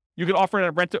 You could offer it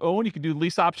at rent to own. You could do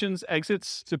lease options,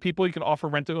 exits to people. You can offer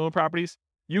rent to own properties.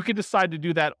 You could decide to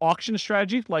do that auction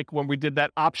strategy, like when we did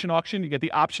that option auction. You get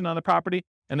the option on the property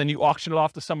and then you auction it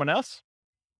off to someone else.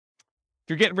 If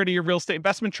you're getting rid of your real estate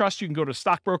investment trust, you can go to a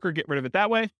stockbroker, get rid of it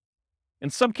that way. In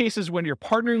some cases, when you're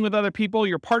partnering with other people,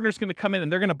 your partner's going to come in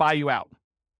and they're going to buy you out.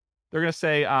 They're going to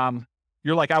say,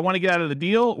 you're like, I want to get out of the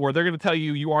deal, or they're going to tell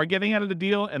you you are getting out of the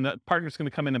deal, and the partner's going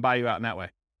to come in and buy you out in that way.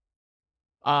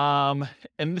 And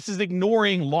this is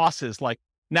ignoring losses like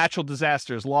natural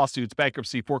disasters, lawsuits,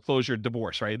 bankruptcy, foreclosure,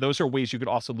 divorce, right? Those are ways you could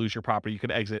also lose your property. You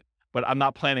could exit, but I'm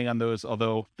not planning on those,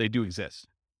 although they do exist.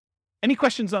 Any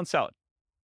questions on selling?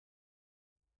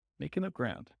 Making up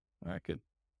ground. All right, good.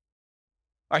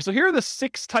 All right, so here are the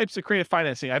 6 types of creative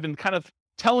financing. I've been kind of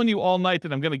telling you all night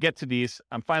that I'm going to get to these.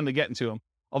 I'm finally getting to them,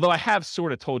 although I have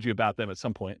sort of told you about them at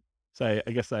some point. So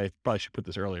I guess I probably should put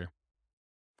this earlier.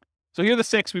 So here are the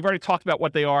 6. We've already talked about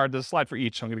what they are. There's a slide for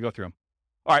each, so I'm going to go through them.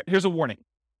 All right, here's a warning.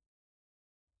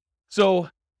 So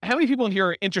how many people in here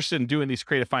are interested in doing these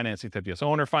creative financing type deals?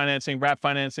 Owner financing, wrap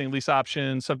financing, lease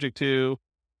option, subject to,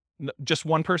 just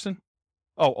one person?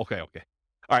 Oh, okay.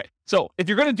 All right, so if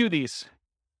you're going to do these,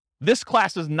 this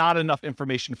class is not enough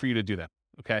information for you to do them,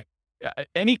 okay?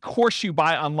 Any course you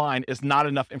buy online is not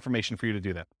enough information for you to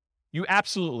do that. You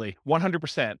absolutely,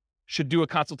 100%, should do a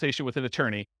consultation with an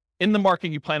attorney in the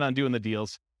market you plan on doing the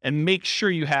deals and make sure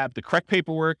you have the correct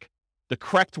paperwork, the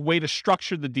correct way to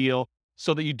structure the deal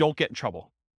so that you don't get in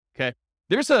trouble, okay?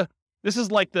 There's a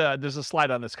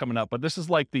slide on this coming up, but this is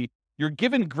like you're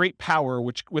given great power,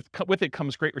 which with it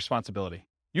comes great responsibility.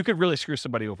 You could really screw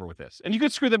somebody over with this. And you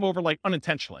could screw them over like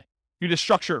unintentionally. You just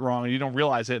structure it wrong and you don't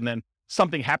realize it, and then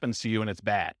something happens to you and it's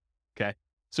bad, okay?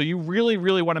 So you really,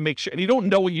 really want to make sure, and you don't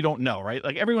know what you don't know, right?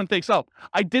 Like everyone thinks, oh,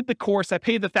 I did the course, I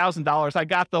paid the $1,000, I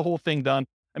got the whole thing done.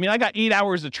 I mean, I got 8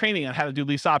 hours of training on how to do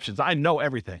lease options. I know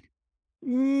everything.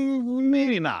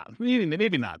 Maybe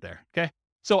not there, okay?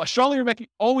 So I strongly recommend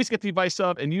always get the advice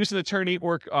of and use an attorney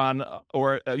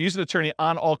use an attorney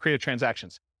on all creative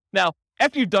transactions. Now,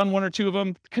 after you've done 1 or 2 of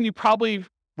them, can you probably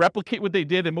replicate what they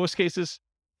did in most cases?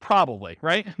 Probably,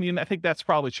 right? I mean, I think that's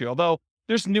probably true. Although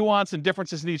there's nuance and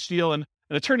differences in each deal, and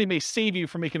an attorney may save you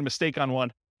from making a mistake on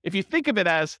one. If you think of it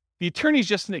as the attorney is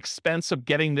just an expense of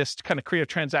getting this kind of creative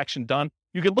transaction done,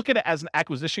 you could look at it as an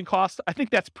acquisition cost. I think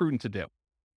that's prudent to do.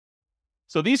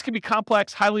 So these can be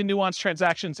complex, highly nuanced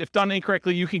transactions. If done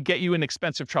incorrectly, you can get you in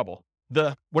expensive trouble.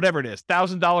 Whatever it is,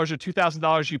 $1,000 or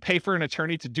 $2,000 you pay for an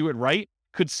attorney to do it right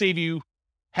could save you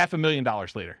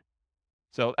 $500,000 later.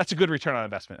 So that's a good return on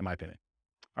investment, in my opinion.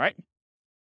 All right.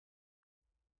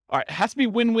 It has to be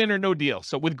win-win or no deal.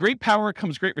 So with great power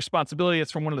comes great responsibility.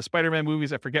 It's from one of the Spider-Man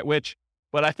movies. I forget which,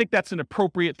 but I think that's an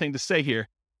appropriate thing to say here.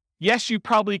 Yes, you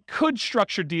probably could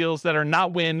structure deals that are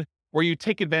not win, where you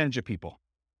take advantage of people,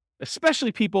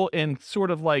 especially people in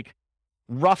sort of like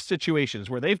rough situations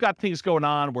where they've got things going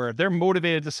on, where they're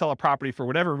motivated to sell a property for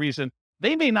whatever reason.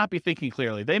 They may not be thinking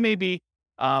clearly. They may be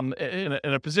in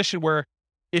a position where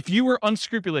if you were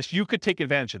unscrupulous, you could take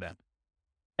advantage of them.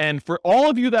 And for all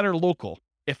of you that are local,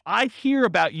 if I hear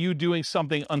about you doing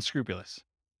something unscrupulous,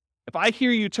 if I hear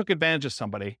you took advantage of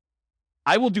somebody,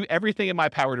 I will do everything in my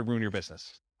power to ruin your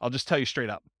business. I'll just tell you straight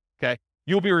up, okay?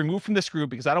 You'll be removed from this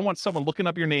group because I don't want someone looking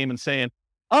up your name and saying,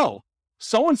 oh,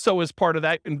 so-and-so is part of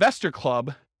that investor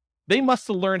club. They must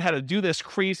have learned how to do this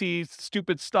crazy,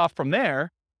 stupid stuff from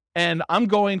there. And I'm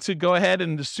going to go ahead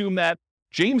and assume that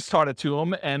James taught it to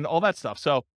him and all that stuff.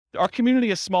 So our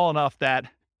community is small enough that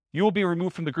you will be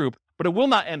removed from the group, but it will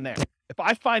not end there. If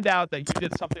I find out that you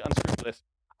did something unscrupulous,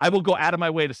 I will go out of my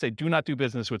way to say, do not do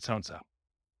business with so-and-so.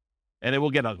 And it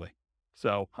will get ugly.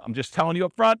 So I'm just telling you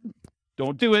up front,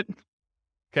 don't do it.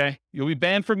 Okay. You'll be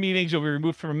banned from meetings. You'll be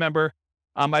removed from a member.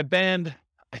 I banned,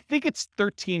 I think it's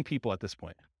 13 people at this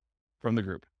point from the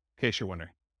group, in case you're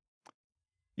wondering.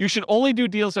 You should only do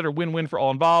deals that are win-win for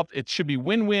all involved. It should be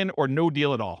win-win or no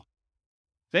deal at all.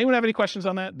 Does anyone have any questions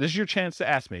on that? This is your chance to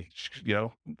ask me. Yeah,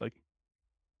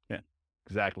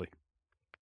 exactly.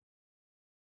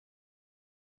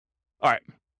 All right.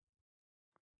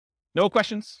 No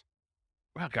questions?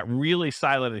 Wow, it got really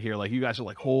silent in here. Like, you guys are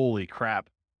like, holy crap.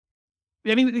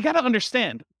 I mean, you got to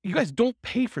understand, you guys don't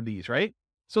pay for these, right?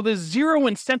 So there's zero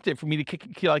incentive for me to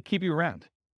keep you around.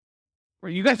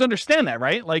 You guys understand that,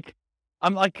 right? Like,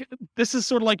 I'm like, this is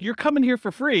sort of like, you're coming here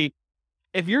for free.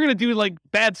 If you're going to do like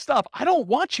bad stuff, I don't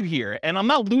want you here. And I'm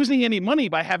not losing any money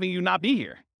by having you not be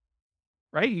here.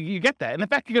 Right? You get that. And in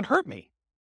fact, you could hurt me.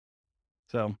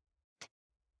 So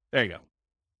there you go.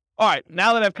 All right.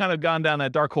 Now that I've kind of gone down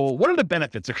that dark hole, what are the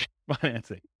benefits of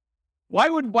financing? Why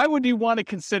would you want to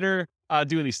consider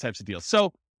doing these types of deals?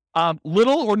 So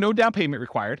little or no down payment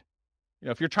required.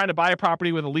 If you're trying to buy a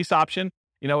property with a lease option,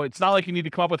 it's not like you need to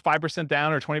come up with 5%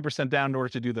 down or 20% down in order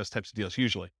to do those types of deals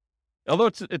usually.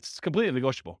 Although it's completely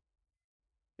negotiable.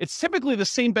 It's typically the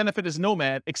same benefit as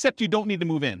Nomad, except you don't need to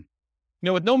move in.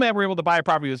 With Nomad, we're able to buy a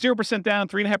property with 0% down,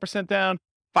 3.5% down,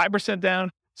 5%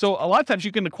 down. So a lot of times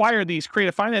you can acquire these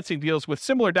creative financing deals with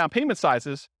similar down payment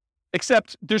sizes,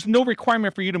 except there's no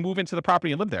requirement for you to move into the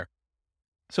property and live there.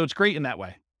 So it's great in that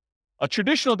way. A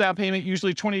traditional down payment,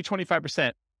 usually 20 to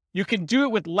 25%. You can do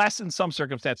it with less in some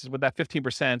circumstances with that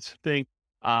 15% thing.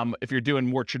 If you're doing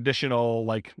more traditional,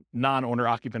 like non-owner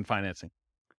occupant financing.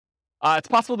 It's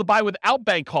possible to buy without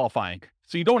bank qualifying.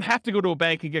 So you don't have to go to a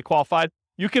bank and get qualified.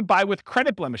 You can buy with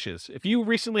credit blemishes. If you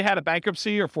recently had a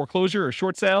bankruptcy or foreclosure or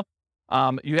short sale,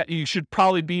 you should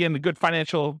probably be in a good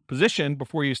financial position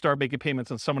before you start making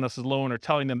payments on someone else's loan or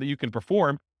telling them that you can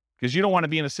perform, because you don't want to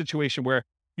be in a situation where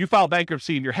you file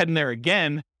bankruptcy and you're heading there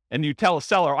again and you tell a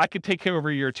seller, I could take care of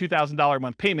your $2,000 a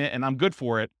month payment and I'm good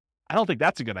for it. I don't think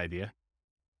that's a good idea.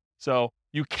 So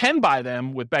you can buy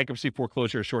them with bankruptcy,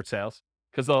 foreclosure, or short sales,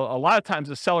 because a lot of times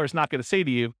the seller is not going to say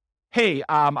to you, hey,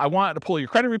 I want to pull your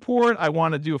credit report. I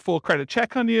want to do a full credit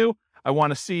check on you. I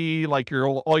want to see like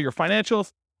all your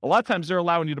financials. A lot of times they're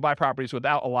allowing you to buy properties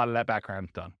without a lot of that background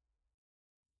done.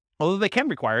 Although they can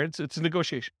require it, it's a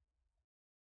negotiation.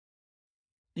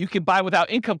 You can buy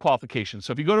without income qualification.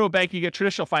 So if you go to a bank, you get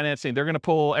traditional financing, they're going to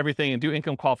pull everything and do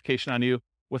income qualification on you.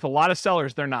 With a lot of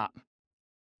sellers, they're not.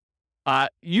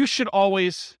 You should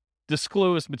always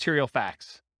disclose material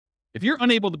facts. If you're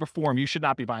unable to perform, you should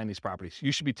not be buying these properties.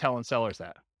 You should be telling sellers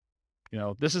that,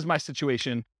 this is my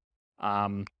situation.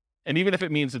 And even if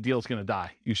it means the deal is going to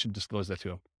die, you should disclose that to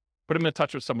them. Put them in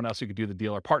touch with someone else who could do the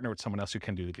deal or partner with someone else who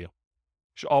can do the deal.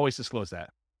 You should always disclose that.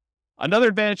 Another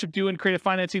advantage of doing creative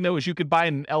financing, though, is you could buy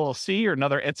an LLC or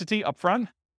another entity up front.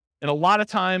 And a lot of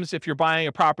times, if you're buying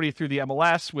a property through the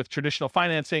MLS with traditional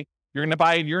financing, you're going to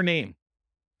buy in your name.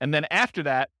 And then after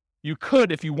that, you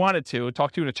could, if you wanted to,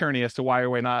 talk to an attorney as to why or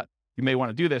why not you may want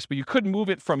to do this, but you could move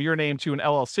it from your name to an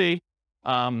LLC.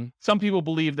 Some people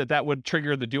believe that would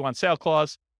trigger the due on sale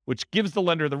clause, which gives the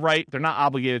lender the right, they're not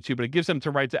obligated to, but it gives them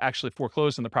the right to actually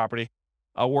foreclose on the property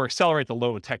or accelerate the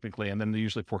loan technically, and then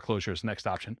usually foreclosure is the next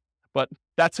option. But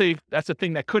that's a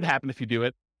thing that could happen if you do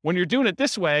it. When you're doing it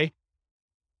this way,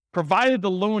 provided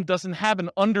the loan doesn't have an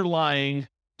underlying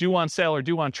due on sale or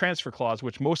due on transfer clause,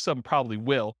 which most of them probably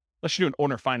will, unless you're doing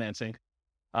owner financing.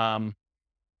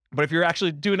 But if you're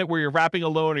actually doing it where you're wrapping a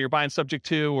loan or you're buying subject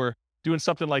to or doing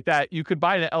something like that, you could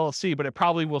buy an LLC, but it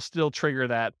probably will still trigger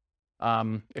that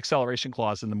acceleration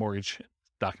clause in the mortgage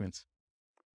documents.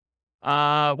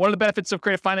 One of the benefits of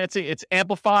creative financing, it's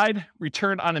amplified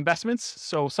return on investments.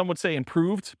 So some would say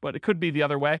improved, but it could be the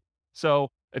other way. So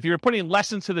if you're putting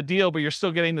less into the deal, but you're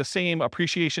still getting the same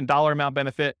appreciation dollar amount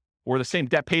benefit or the same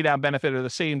debt pay down benefit or the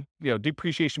same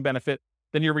depreciation benefit,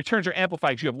 then your returns are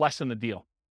amplified because you have less in the deal.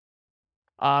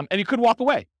 And you could walk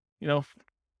away.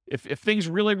 If things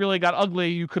really, really got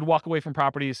ugly, you could walk away from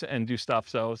properties and do stuff.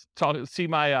 So see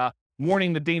my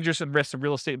warning the dangers and risks of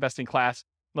real estate investing class.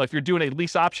 Well, if you're doing a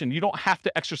lease option, you don't have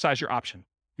to exercise your option.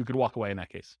 You could walk away in that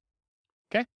case.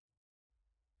 Okay.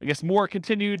 I guess more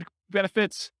continued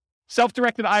benefits,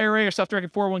 self-directed IRA or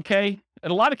self-directed 401k.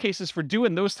 In a lot of cases for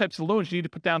doing those types of loans, you need to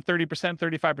put down 30%,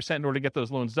 35% in order to get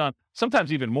those loans done.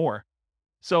 Sometimes even more.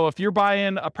 So if you're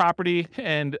buying a property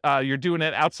and you're doing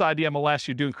it outside the MLS,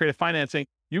 you're doing creative financing,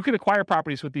 you can acquire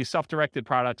properties with these self-directed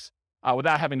products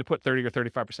without having to put 30 or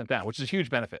 35% down, which is a huge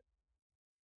benefit.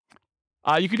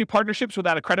 You can do partnerships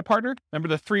without a credit partner. Remember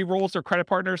the 3 roles of credit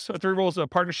partners, 3 roles of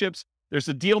partnerships. There's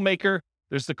the deal maker,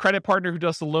 there's the credit partner who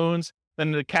does the loans,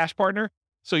 then the cash partner.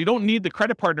 So you don't need the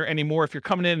credit partner anymore if you're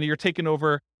coming in and you're taking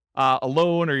over a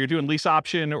loan, or you're doing lease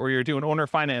option, or you're doing owner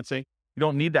financing. You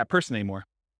don't need that person anymore.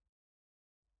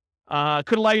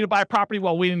 Could allow you to buy a property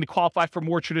while waiting to qualify for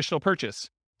more traditional purchase.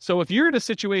 So if you're in a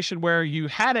situation where you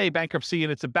had a bankruptcy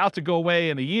and it's about to go away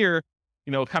in a year,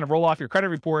 kind of roll off your credit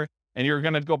report, and you're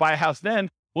going to go buy a house then,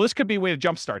 well, this could be a way to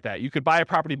jumpstart that. You could buy a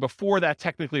property before that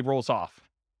technically rolls off.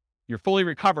 You're fully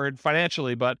recovered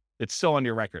financially, but it's still on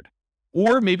your record.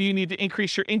 Or maybe you need to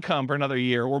increase your income for another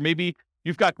year, or maybe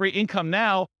you've got great income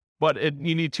now, but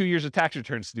you need 2 years of tax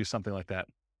returns to do something like that.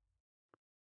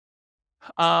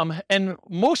 And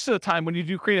most of the time when you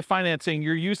do creative financing,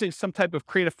 you're using some type of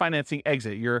creative financing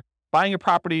exit. You're buying a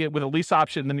property with a lease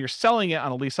option, then you're selling it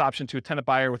on a lease option to a tenant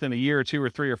buyer within a year or 2 or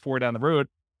 3 or 4 down the road.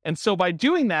 And so by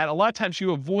doing that, a lot of times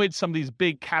you avoid some of these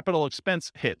big capital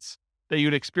expense hits that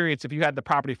you'd experience if you had the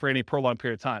property for any prolonged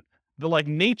period of time. The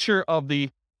nature of the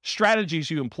strategies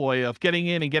you employ of getting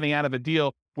in and getting out of a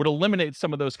deal would eliminate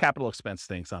some of those capital expense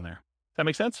things on there. Does that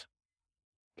make sense?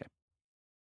 Okay.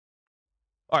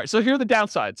 All right, so here are the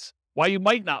downsides, why you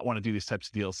might not want to do these types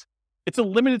of deals. It's a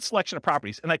limited selection of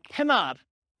properties, and I cannot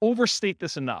overstate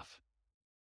this enough.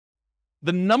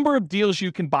 The number of deals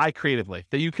you can buy creatively,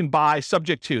 that you can buy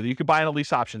subject to, that you can buy on a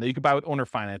lease option, that you can buy with owner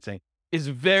financing, is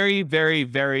very, very,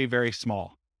 very, very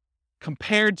small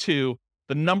compared to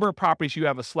the number of properties you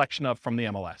have a selection of from the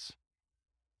MLS.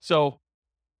 So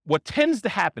what tends to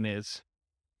happen is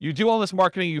you do all this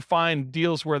marketing, you find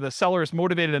deals where the seller is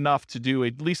motivated enough to do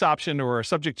a lease option or a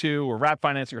subject to or wrap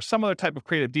financing or some other type of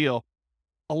creative deal.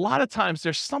 A lot of times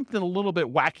there's something a little bit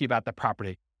wacky about that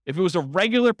property. If it was a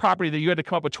regular property that you had to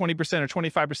come up with 20% or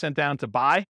 25% down to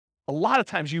buy, a lot of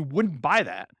times you wouldn't buy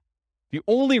that. The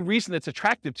only reason it's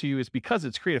attractive to you is because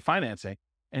it's creative financing.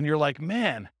 And you're like,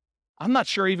 man, I'm not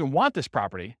sure I even want this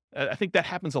property. I think that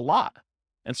happens a lot.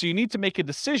 And so you need to make a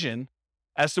decision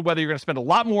as to whether you're going to spend a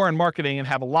lot more on marketing and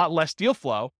have a lot less deal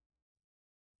flow,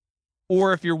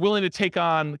 or if you're willing to take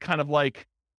on kind of like,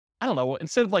 I don't know,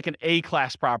 instead of like an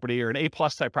A-class property or an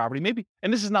A-plus type property, maybe,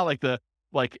 and this is not like the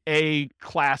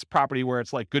A-class property where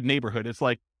it's like good neighborhood. It's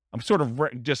like, I'm sort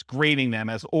of just grading them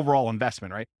as overall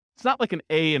investment, right? It's not like an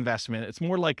A investment. It's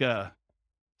more like a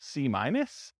C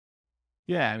minus.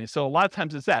 Yeah, I mean, so a lot of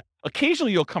times it's that.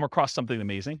 Occasionally you'll come across something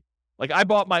amazing. Like I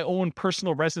bought my own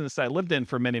personal residence that I lived in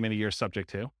for many, many years subject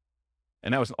to.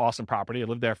 And that was an awesome property. I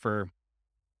lived there for,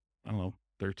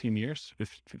 13 years,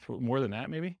 more than that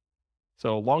maybe.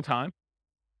 So a long time,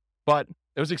 but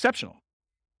it was exceptional.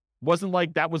 It wasn't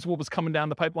like that was what was coming down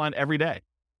the pipeline every day.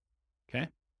 Okay.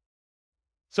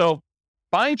 So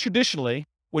buying traditionally,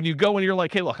 when you go and you're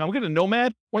like, hey, look, I'm going to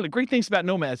Nomad. One of the great things about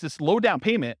Nomad is this low down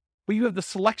payment, but you have the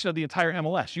selection of the entire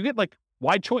MLS. You get like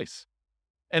wide choice.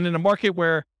 And in a market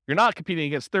where you're not competing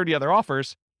against 30 other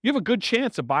offers, you have a good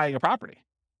chance of buying a property,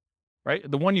 right?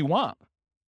 The one you want.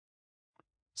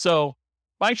 So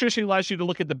buying traditionally allows you to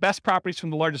look at the best properties from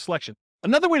the largest selection.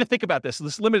 Another way to think about this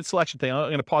limited selection thing, I'm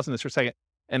going to pause on this for a second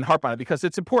and harp on it because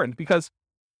it's important, because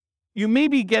you may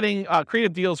be getting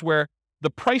creative deals where the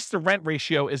price to rent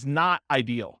ratio is not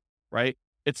ideal, right?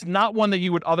 It's not one that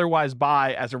you would otherwise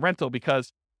buy as a rental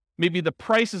because maybe the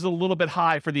price is a little bit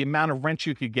high for the amount of rent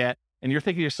you could get. And you're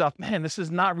thinking to yourself, man, this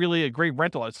is not really a great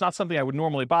rental. It's not something I would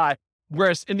normally buy.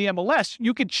 Whereas in the MLS,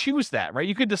 you could choose that, right?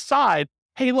 You could decide,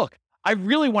 hey, look, I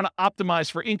really want to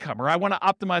optimize for income, or I want to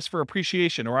optimize for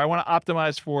appreciation, or I want to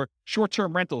optimize for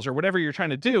short-term rentals, or whatever you're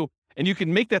trying to do. And you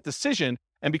can make that decision.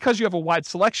 And because you have a wide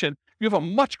selection, you have a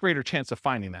much greater chance of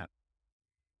finding that.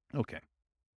 Okay.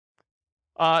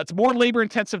 It's more labor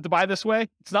intensive to buy this way.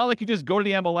 It's not like you just go to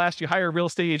the MLS, you hire a real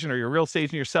estate agent or you're a real estate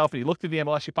agent yourself, and you look through the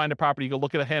MLS, you find a property, you go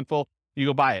look at a handful, you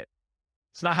go buy it.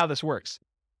 It's not how this works.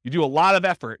 You do a lot of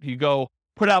effort. You go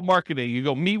put out marketing, you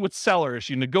go meet with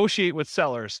sellers, you negotiate with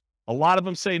sellers. A lot of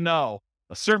them say no.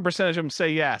 A certain percentage of them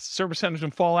say yes. A certain percentage of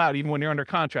them fall out even when you're under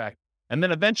contract. And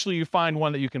then eventually you find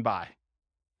one that you can buy.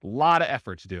 A lot of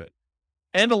effort to do it.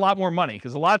 And a lot more money,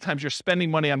 because a lot of times you're spending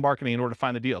money on marketing in order to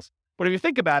find the deals. But if you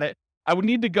think about it, I would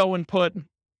need to go and put,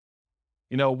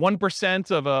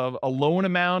 1% of a loan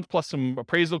amount plus some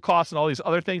appraisal costs and all these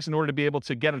other things in order to be able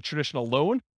to get a traditional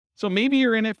loan. So maybe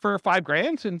you're in it for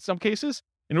 $5,000 in some cases.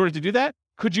 In order to do that,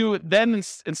 could you then,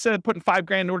 instead of putting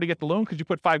 $5,000 in order to get the loan, could you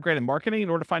put $5,000 in marketing in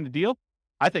order to find a deal?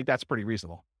 I think that's pretty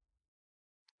reasonable.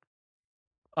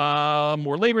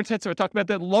 More labor intensive. I talked about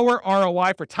that. Lower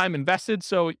ROI for time invested.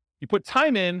 So you put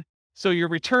time in, so your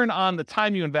return on the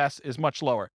time you invest is much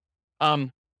lower.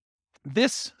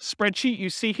 This spreadsheet you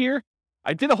see here,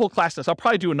 I did a whole class on this. I'll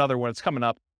probably do another one. It's coming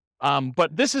up.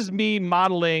 But this is me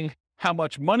modeling how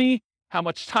much money, how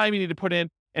much time you need to put in,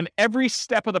 and every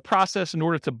step of the process in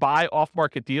order to buy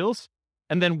off-market deals,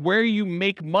 and then where you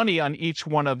make money on each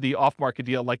one of the off-market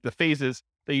deal, like the phases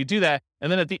that you do that.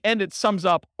 And then at the end, it sums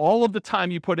up all of the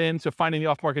time you put into finding the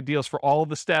off-market deals for all of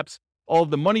the steps, all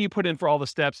of the money you put in for all the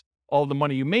steps, all of the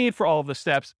money you made for all of the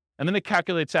steps. And then it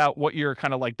calculates out what your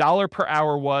kind of like dollar per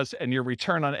hour was and your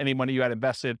return on any money you had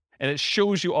invested. And it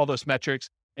shows you all those metrics.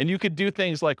 And you could do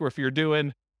things like, where if you're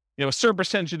doing, a certain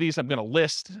percentage of these, I'm going to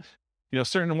list,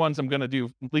 certain ones I'm going to do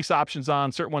lease options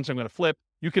on, certain ones I'm going to flip.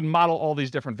 You can model all these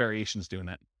different variations doing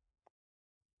that.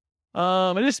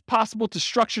 It is possible to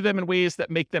structure them in ways that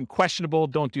make them questionable.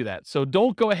 Don't do that. So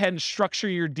don't go ahead and structure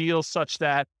your deals such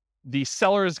that the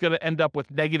seller is going to end up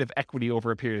with negative equity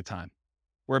over a period of time,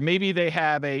 where maybe they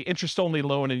have a interest-only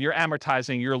loan and you're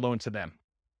amortizing your loan to them.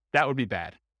 That would be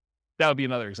bad. That would be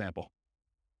another example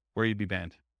where you'd be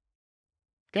banned.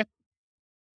 Okay.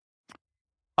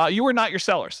 You are not your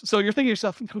sellers. So you're thinking to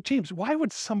yourself, James, why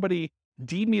would somebody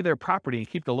deed me their property and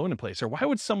keep the loan in place? Or why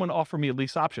would someone offer me a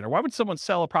lease option? Or why would someone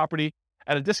sell a property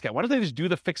at a discount? Why don't they just do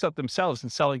the fix up themselves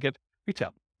and sell and get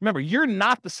retail? Remember, you're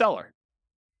not the seller.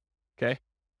 Okay.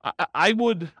 I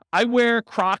wear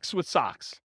Crocs with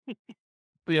socks.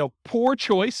 Poor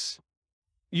choice.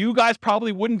 You guys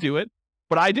probably wouldn't do it,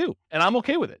 but I do, and I'm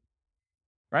okay with it.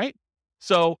 Right?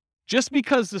 So just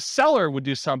because the seller would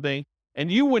do something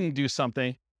and you wouldn't do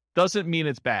something doesn't mean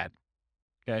it's bad.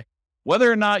 Okay?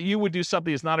 Whether or not you would do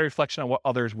something is not a reflection on what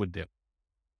others would do.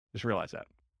 Just realize that.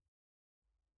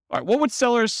 All right, why would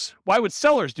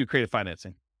sellers do creative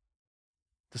financing?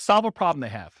 To solve a problem they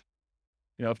have.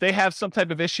 If they have some type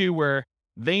of issue where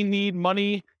they need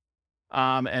money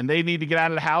and they need to get out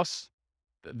of the house,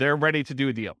 they're ready to do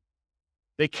a deal.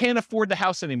 They can't afford the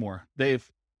house anymore. They've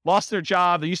lost their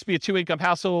job. They used to be a 2-income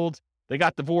household. They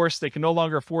got divorced. They can no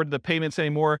longer afford the payments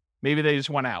anymore. Maybe they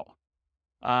just want out.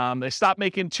 They stopped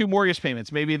making 2 mortgage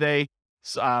payments. Maybe they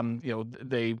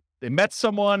met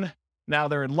someone. Now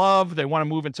they're in love. They want to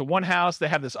move into one house. They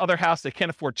have this other house. They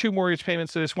can't afford 2 mortgage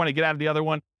payments. So they just want to get out of the other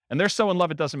one. And they're so in love,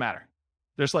 it doesn't matter.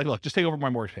 They're just like, look, just take over my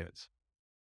mortgage payments.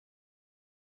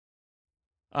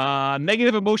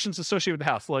 Negative emotions associated with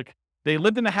the house. Like, they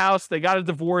lived in the house, they got a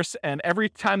divorce, and every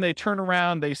time they turn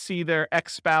around, they see their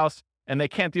ex-spouse, and they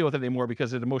can't deal with it anymore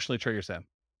because it emotionally triggers them.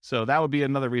 So that would be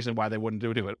another reason why they wouldn't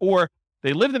do it. Or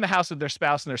they lived in the house with their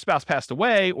spouse, and their spouse passed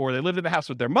away, or they lived in the house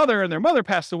with their mother, and their mother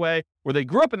passed away, or they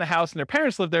grew up in the house, and their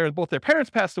parents lived there, and both their parents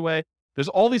passed away. There's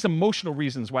all these emotional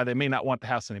reasons why they may not want the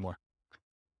house anymore.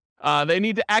 They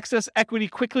need to access equity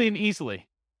quickly and easily.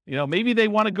 Maybe they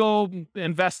want to go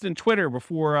invest in Twitter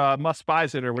before Musk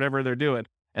buys it or whatever they're doing.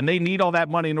 And they need all that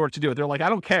money in order to do it. They're like, I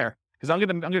don't care, because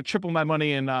I'm gonna triple my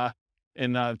money in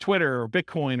Twitter or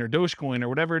Bitcoin or Dogecoin or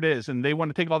whatever it is, and they want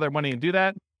to take all their money and do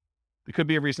that. It could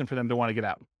be a reason for them to want to get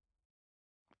out.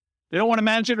 They don't want to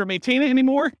manage it or maintain it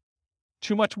anymore.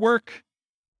 Too much work,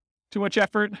 too much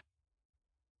effort.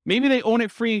 Maybe they own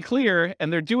it free and clear,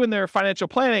 and they're doing their financial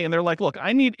planning, and they're like, look,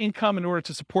 I need income in order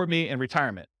to support me in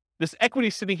retirement. This equity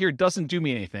sitting here doesn't do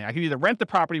me anything. I can either rent the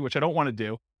property, which I don't want to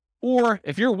do, or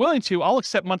if you're willing to, I'll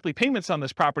accept monthly payments on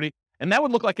this property, and that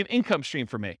would look like an income stream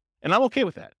for me. And I'm okay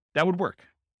with that. That would work.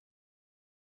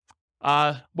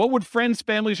 What would friends,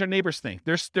 families, or neighbors think?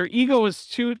 Their ego is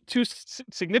too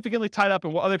significantly tied up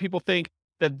in what other people think,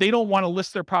 that they don't want to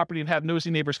list their property and have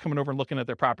nosy neighbors coming over and looking at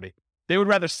their property. They would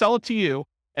rather sell it to you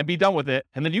and be done with it,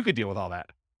 and then you could deal with all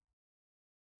that.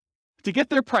 To get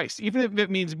their price, even if it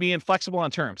means being flexible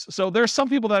on terms. So there are some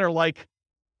people that are like,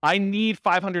 I need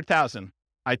 $500,000.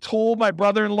 I told my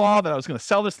brother-in-law that I was going to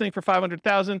sell this thing for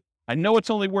 $500,000. I know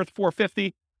it's only worth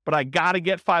 $450,000, but I got to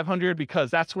get $500,000 because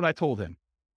that's what I told him.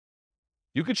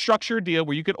 You could structure a deal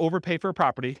where you could overpay for a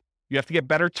property. You have to get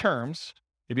better terms,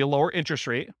 maybe a lower interest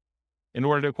rate, in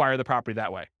order to acquire the property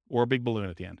that way, or a big balloon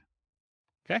at the end.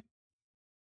 Okay?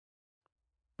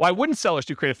 Why wouldn't sellers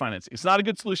do creative financing? It's not a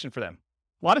good solution for them.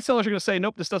 A lot of sellers are going to say,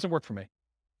 nope, this doesn't work for me.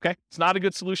 Okay? It's not a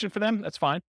good solution for them. That's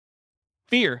fine.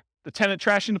 Fear. The tenant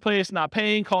trashing the place, not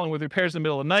paying, calling with repairs in the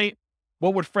middle of the night.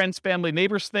 What would friends, family,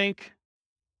 neighbors think?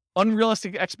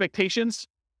 Unrealistic expectations.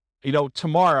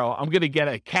 Tomorrow I'm going to get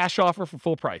a cash offer for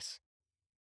full price.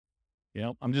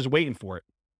 I'm just waiting for it.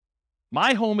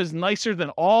 My home is nicer than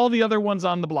all the other ones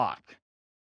on the block.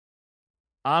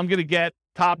 I'm going to get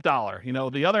top dollar.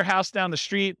 The other house down the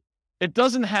street, it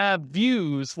doesn't have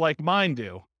views like mine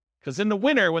do. Because in the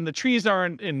winter, when the trees are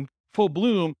in full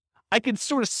bloom, I can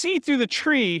sort of see through the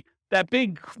tree that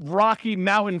big rocky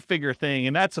mountain figure thing,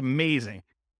 and that's amazing.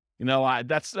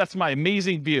 That's my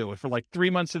amazing view for like 3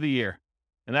 months of the year,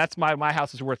 and that's my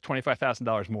house is worth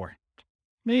 $25,000 more.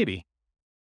 Maybe.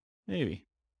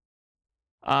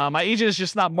 My agent is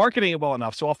just not marketing it well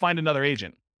enough, so I'll find another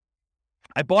agent.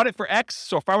 I bought it for X,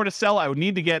 so if I were to sell, I would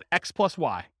need to get X plus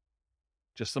Y.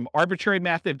 Just some arbitrary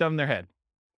math they've done in their head.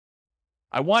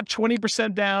 I want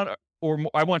 20% down, or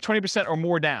I want 20% or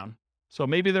more down. So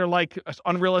maybe they're like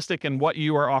unrealistic in what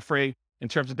you are offering in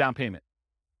terms of down payment.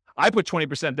 I put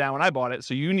 20% down when I bought it,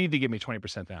 so you need to give me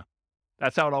 20% down.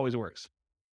 That's how it always works.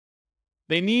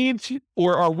 They need to,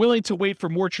 or are willing to wait for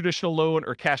more traditional loan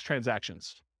or cash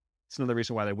transactions. It's another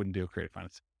reason why they wouldn't do creative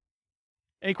finance.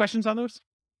 Any questions on those?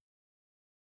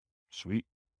 Sweet.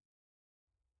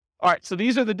 All right, so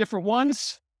these are the different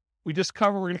ones we're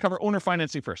going to cover owner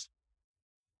financing first.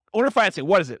 Owner financing,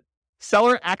 what is it?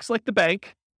 Seller acts like the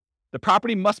bank. The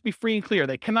property must be free and clear.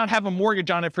 They cannot have a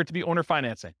mortgage on it for it to be owner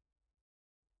financing.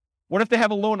 What if they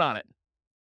have a loan on it?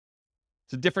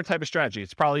 It's a different type of strategy.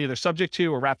 It's probably either subject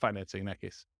to or wrap financing in that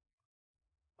case.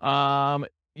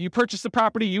 You purchase the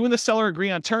property. You and the seller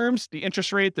agree on terms, the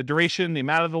interest rate, the duration, the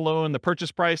amount of the loan, the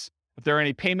purchase price, if there are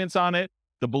any payments on it,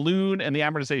 the balloon, and the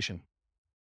amortization.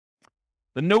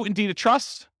 The note and deed of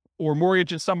trust or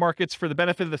mortgage in some markets for the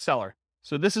benefit of the seller.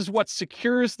 So this is what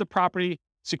secures the property,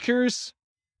 secures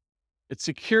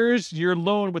your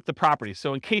loan with the property.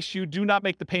 So in case you do not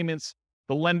make the payments,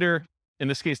 the lender, in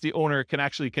this case, the owner, can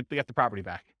actually get the property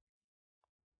back.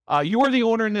 You are the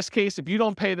owner in this case. If you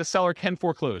don't pay, the seller can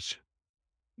foreclose.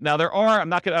 Now I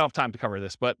don't have time to cover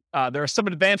this, but there are some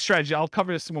advanced strategies. I'll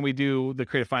cover this when we do the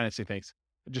creative financing things.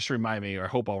 Just remind me, or I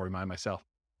hope I'll remind myself.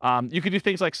 You could do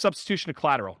things like substitution of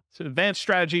collateral. It's an advanced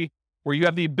strategy where you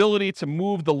have the ability to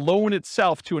move the loan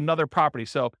itself to another property.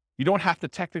 So you don't have to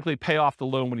technically pay off the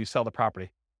loan when you sell the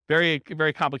property. Very,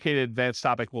 very complicated, advanced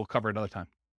topic we'll cover another time.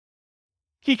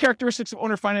 Key characteristics of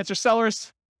owner finance or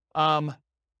sellers.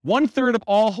 1/3 of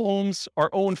all homes are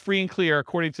owned free and clear,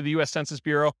 according to the U.S. Census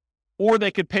Bureau, or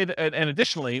they could pay,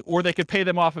 or they could pay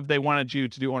them off if they wanted you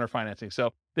to do owner financing.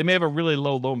 So they may have a really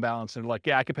low loan balance and like,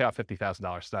 yeah, I could pay off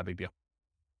 $50,000. It's not a big deal.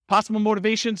 Possible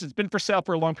motivations. It's been for sale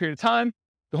for a long period of time.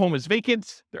 The home is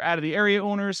vacant. They're out of the area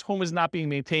owners. Home is not being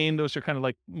maintained. Those are kind of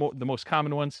like the most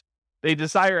common ones. They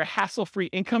desire a hassle-free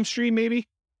income stream, maybe,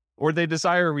 or they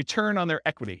desire a return on their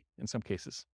equity in some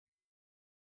cases.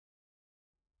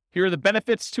 Here are the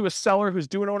benefits to a seller who's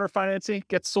doing owner financing.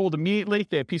 Gets sold immediately.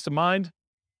 They have peace of mind.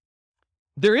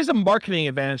 There is a marketing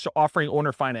advantage to offering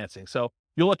owner financing. So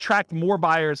you'll attract more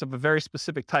buyers of a very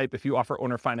specific type if you offer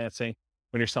owner financing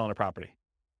when you're selling a property.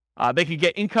 They can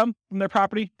get income from their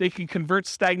property. They can convert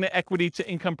stagnant equity to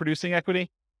income producing equity.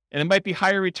 And it might be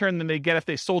higher return than they get if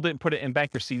they sold it and put it in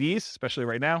bank or CDs, especially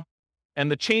right now.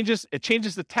 And it changes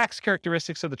the tax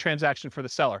characteristics of the transaction for the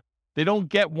seller. They don't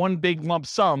get one big lump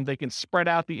sum. They can spread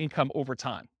out the income over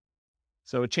time.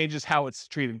 So it changes how it's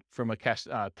treated from a cash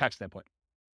tax standpoint.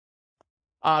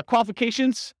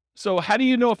 Qualifications. So how do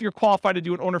you know if you're qualified to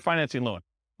do an owner financing loan?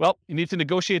 Well, you need to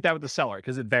negotiate that with the seller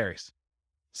because it varies.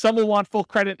 Some will want full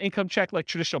credit income check like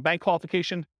traditional bank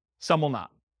qualification. Some will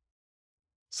not.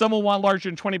 Some will want larger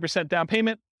than 20% down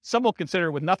payment. Some will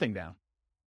consider with nothing down.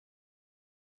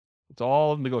 It's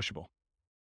all negotiable.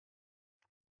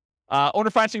 Owner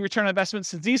financing return on investment.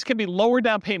 Since these can be lower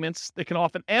down payments, they can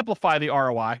often amplify the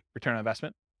ROI, return on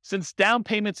investment, since down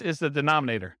payments is the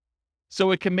denominator.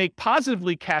 So it can make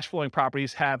positively cash flowing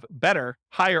properties have better,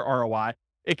 higher ROI.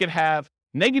 It can have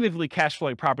negatively cash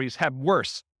flowing properties have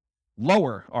worse,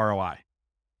 lower ROI.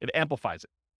 It amplifies it.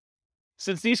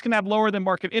 Since these can have lower than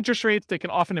market interest rates, they can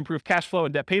often improve cash flow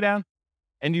and debt paydown.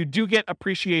 And you do get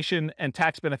appreciation and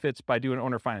tax benefits by doing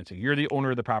owner financing. You're the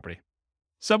owner of the property.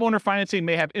 Some owner financing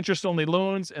may have interest-only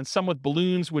loans and some with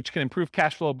balloons, which can improve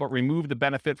cash flow but remove the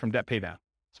benefit from debt paydown.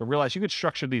 So realize you could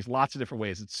structure these lots of different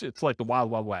ways. It's like the wild,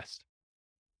 wild west.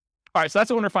 All right, so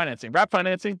that's owner financing. Wrap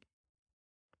financing.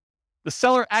 The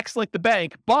seller acts like the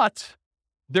bank, but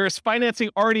there is financing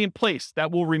already in place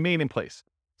that will remain in place.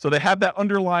 So they have that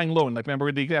underlying loan. Like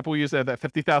remember the example we used, that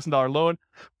 $50,000 loan,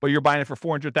 but you're buying it for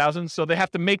 $400,000. So they have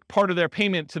to make part of their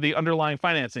payment to the underlying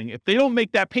financing. If they don't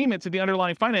make that payment to the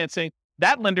underlying financing,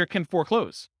 that lender can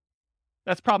foreclose.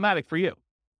 That's problematic for you.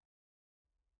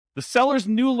 The seller's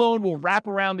new loan will wrap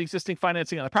around the existing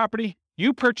financing on the property.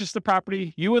 You purchase the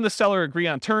property. You and the seller agree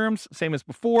on terms, same as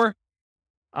before.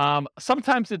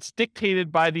 Sometimes it's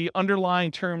dictated by the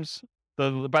underlying terms,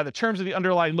 by the terms of the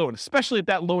underlying loan, especially if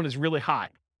that loan is really high.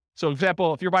 So, for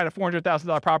example, if you're buying a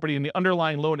 $400,000 property and the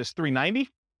underlying loan is $390,000,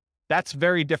 that's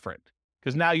very different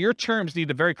because now your terms need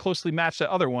to very closely match that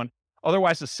other one.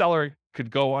 Otherwise, the seller could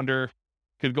go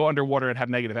underwater and have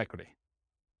negative equity.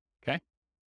 Okay.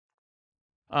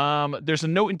 There's a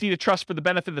note in deed of trust for the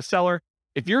benefit of the seller.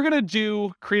 If you're going to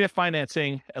do creative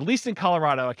financing, at least in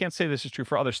Colorado, I can't say this is true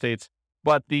for other states,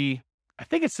 but I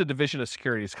think it's the Division of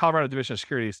Securities, Colorado Division of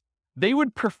Securities, they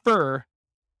would prefer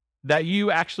that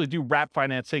you actually do wrap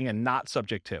financing and not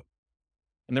subject to.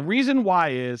 And the reason why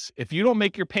is if you don't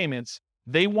make your payments,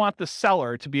 they want the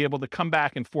seller to be able to come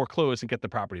back and foreclose and get the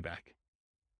property back.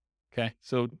 Okay.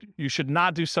 So you should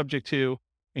not do subject to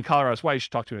in Colorado. That's why you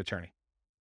should talk to an attorney.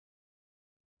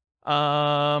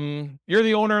 You're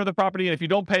the owner of the property, and if you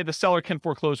don't pay, the seller can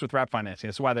foreclose with wrap financing.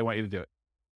 That's why they want you to do it.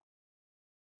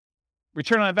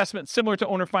 Return on investment, similar to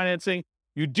owner financing.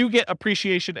 You do get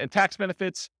appreciation and tax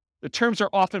benefits. The terms are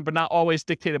often, but not always,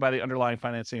 dictated by the underlying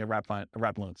financing of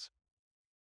wrap loans.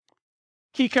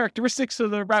 Key characteristics of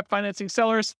the wrap financing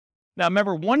sellers. Now,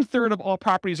 remember, 1/3 of all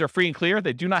properties are free and clear.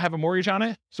 They do not have a mortgage on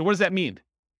it. So what does that mean?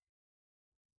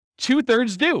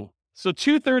 2/3 do. So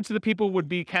 2/3 of the people would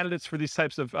be candidates for these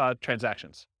types of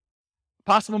transactions.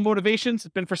 Possible motivations: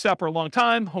 it's been for sale for a long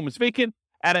time, home is vacant,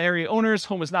 out-of-area owners,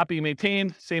 home is not being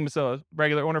maintained, same as a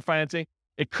regular owner financing.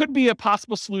 It could be a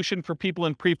possible solution for people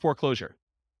in pre-foreclosure.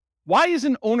 Why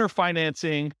isn't owner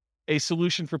financing a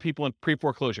solution for people in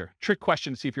pre-foreclosure? Trick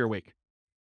question to see if you're awake.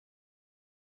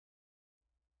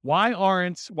 Why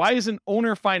isn't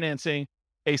owner financing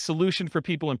a solution for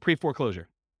people in pre-foreclosure?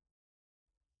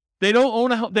 They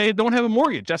don't have a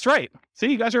mortgage. That's right.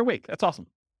 See, you guys are awake. That's awesome.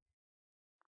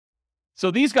 So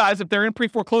these guys, if they're in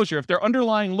pre-foreclosure, if their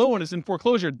underlying loan is in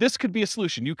foreclosure, this could be a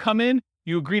solution. You come in,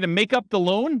 you agree to make up the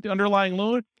loan, the underlying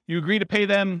loan, you agree to pay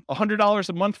them $100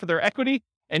 a month for their equity,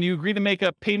 and you agree to make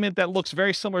a payment that looks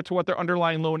very similar to what their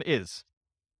underlying loan is.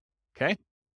 Okay?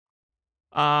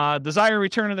 Desire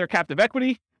return of their captive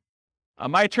equity.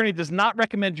 My attorney does not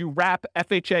recommend you wrap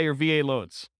FHA or VA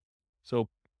loans. So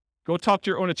go talk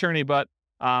to your own attorney, but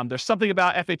there's something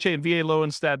about FHA and VA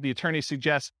loans that the attorney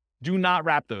suggests do not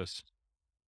wrap those.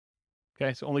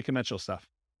 Okay, so only conventional stuff.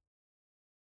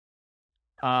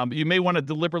 You may want to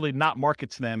deliberately not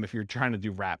market to them if you're trying to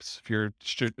do wraps. If you're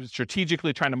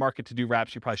strategically trying to market to do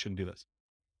wraps, you probably shouldn't do this.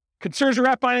 Concerns of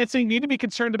wrap financing: you need to be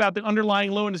concerned about the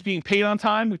underlying loan is being paid on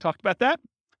time. We talked about that.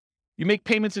 You make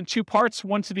payments in 2 parts,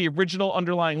 one to the original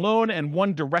underlying loan and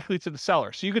one directly to the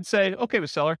seller. So you could say, okay, with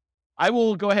seller, I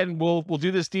will go ahead and we'll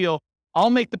do this deal.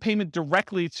 I'll make the payment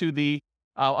directly to the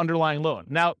underlying loan.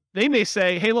 Now, they may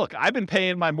say, hey, look, I've been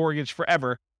paying my mortgage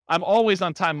forever. I'm always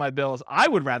on time with my bills. I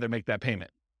would rather make that payment.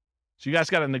 So you guys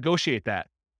got to negotiate that.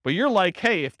 But you're like,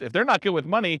 hey, if they're not good with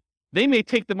money, they may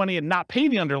take the money and not pay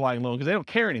the underlying loan because they don't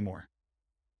care anymore.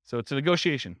 So it's a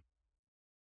negotiation.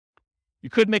 You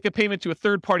could make a payment to a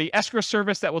third-party escrow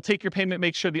service that will take your payment,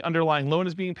 make sure the underlying loan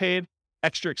is being paid.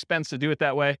 Extra expense to do it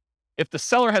that way. If the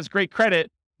seller has great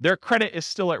credit, their credit is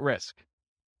still at risk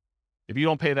if you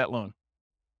don't pay that loan.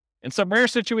 In some rare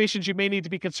situations, you may need to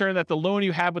be concerned that the loan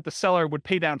you have with the seller would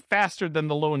pay down faster than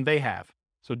the loan they have.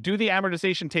 So do the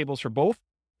amortization tables for both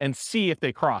and see if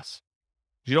they cross.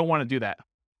 You don't want to do that.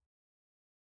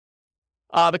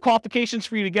 The qualifications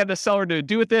for you to get a seller to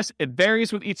do with this, it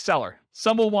varies with each seller.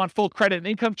 Some will want full credit and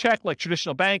income check like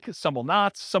traditional bank. Some will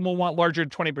not. Some will want larger than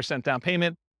 20% down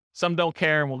payment. Some don't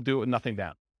care and will do it with nothing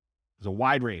down. There's a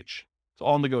wide range. It's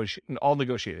all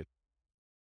negotiated.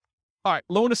 All right,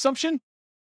 loan assumption.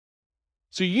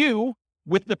 So you,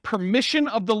 with the permission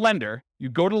of the lender, you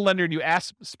go to the lender and you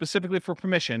ask specifically for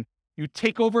permission. You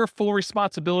take over full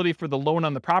responsibility for the loan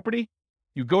on the property.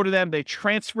 You go to them, they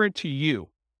transfer it to you.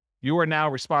 You are now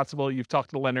responsible. You've talked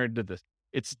to the lender and did this.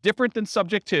 It's different than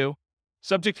subject to.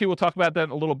 Subject to, we'll talk about that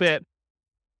in a little bit.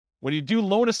 When you do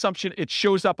loan assumption, it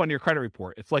shows up on your credit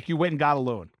report. It's like you went and got a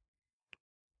loan.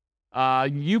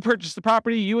 You purchase the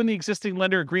property, you and the existing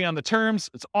lender agree on the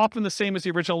terms. It's often the same as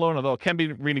the original loan, although it can be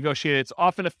renegotiated. It's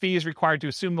often a fee is required to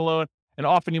assume the loan, and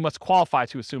often you must qualify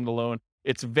to assume the loan.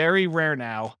 It's very rare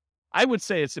now. I would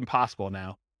say it's impossible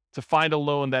now to find a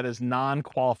loan that is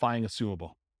non-qualifying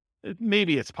assumable.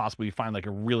 Maybe it's possible you find like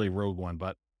a really rogue one,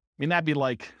 but I mean, that'd be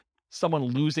like someone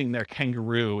losing their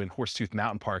kangaroo in Horsetooth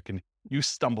Mountain Park and you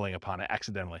stumbling upon it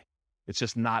accidentally. It's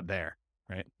just not there,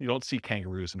 right? You don't see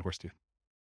kangaroos in Horsetooth.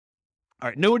 All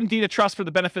right, note and deed of trust for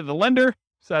the benefit of the lender.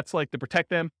 So that's like to protect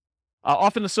them.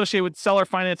 Often associated with seller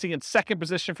financing in second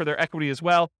position for their equity as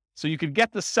well. So you could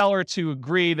get the seller to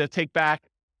agree to take back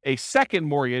a second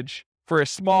mortgage for a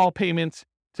small payment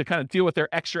to kind of deal with their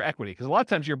extra equity. Because a lot of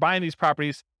times you're buying these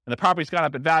properties and the property's gone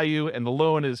up in value and the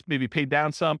loan is maybe paid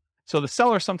down some. So the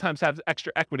seller sometimes has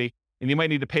extra equity and you might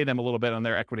need to pay them a little bit on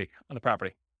their equity on the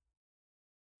property.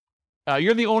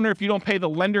 You're the owner. If you don't pay, the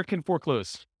lender can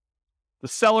foreclose. The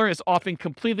seller is often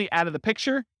completely out of the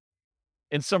picture.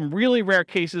 In some really rare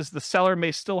cases, the seller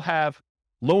may still have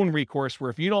loan recourse where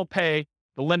if you don't pay,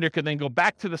 the lender could then go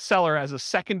back to the seller as a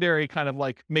secondary kind of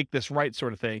like make this right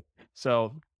sort of thing.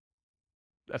 So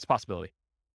that's a possibility.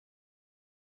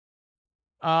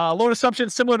 Loan assumption,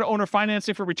 similar to owner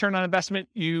financing for return on investment,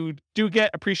 you do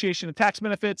get appreciation and tax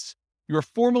benefits. You're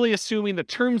formally assuming the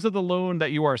terms of the loan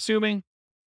that you are assuming.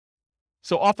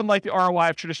 So often like the ROI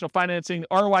of traditional financing, the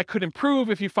ROI could improve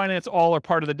if you finance all or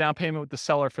part of the down payment with the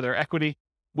seller for their equity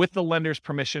with the lender's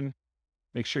permission.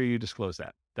 Make sure you disclose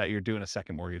that you're doing a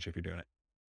second mortgage if you're doing it.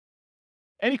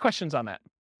 Any questions on that?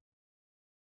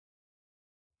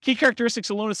 Key characteristics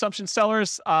of loan assumption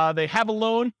sellers, they have a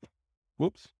loan.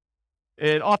 Whoops.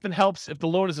 It often helps if the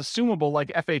loan is assumable like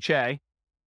FHA.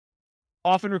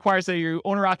 Often requires that you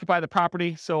owner occupy the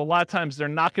property. So a lot of times they're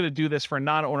not going to do this for a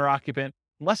non-owner occupant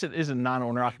unless it is a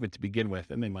non-owner occupant to begin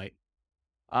with, and they might.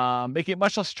 Make it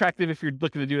much less attractive if you're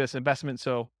looking to do this investment.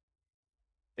 So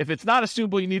if it's not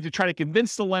assumable, you need to try to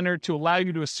convince the lender to allow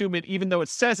you to assume it, even though it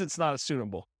says it's not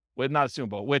assumable,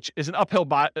 which is an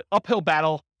uphill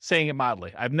battle, saying it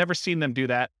mildly. I've never seen them do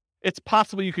that. It's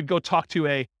possible you could go talk to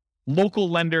a local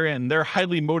lender and they're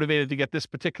highly motivated to get this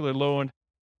particular loan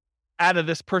out of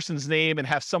this person's name and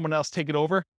have someone else take it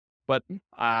over. But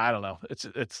I don't know.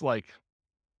 It's like,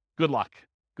 good luck.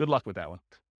 Good luck with that one.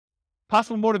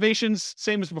 Possible motivations,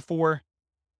 same as before.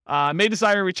 May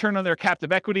desire a return on their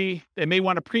captive equity. They may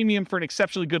want a premium for an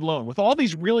exceptionally good loan. With all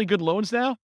these really good loans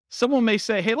now, someone may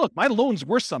say, hey, look, my loan's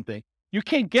worth something. You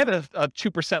can't get a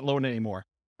 2% loan anymore.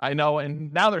 I know,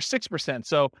 and now they're 6%.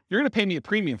 So you're going to pay me a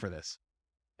premium for this.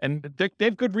 And they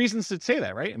have good reasons to say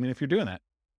that, right? I mean, if you're doing that.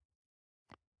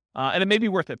 And it may be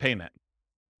worth it paying that.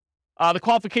 The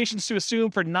qualifications to assume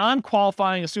for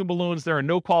non-qualifying assumable loans, there are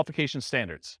no qualification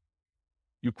standards.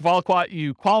 You qualify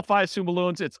assumable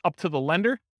loans, it's up to the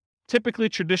lender, typically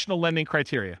traditional lending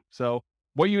criteria. So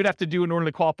what you would have to do in order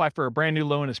to qualify for a brand new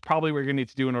loan is probably what you're going to need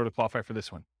to do in order to qualify for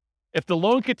this one. If the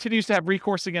loan continues to have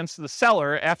recourse against the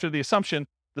seller after the assumption,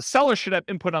 the seller should have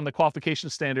input on the qualification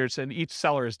standards, and each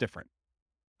seller is different,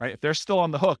 right? If they're still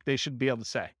on the hook, they should be able to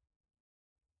say.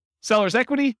 Seller's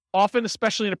equity, often,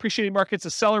 especially in appreciating markets, a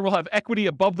seller will have equity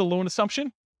above the loan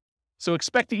assumption. So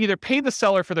expect to either pay the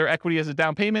seller for their equity as a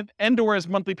down payment and or as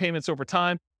monthly payments over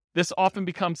time. This often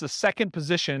becomes the second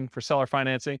position for seller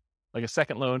financing, like a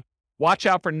second loan. Watch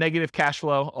out for negative cash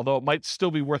flow, although it might still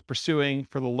be worth pursuing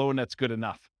for the loan that's good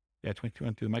enough. Yeah, 22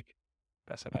 on to the mic.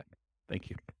 Pass that back.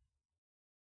 Thank you.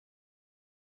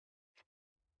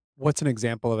 What's an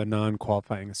example of a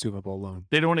non-qualifying assumable loan?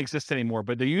 They don't exist anymore,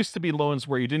 but there used to be loans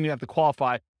where you didn't even have to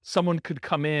qualify. Someone could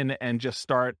come in and just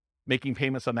start making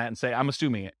payments on that and say, I'm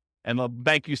assuming it. And the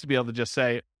bank used to be able to just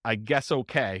say, I guess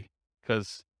okay,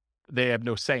 because they have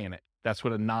no say in it. That's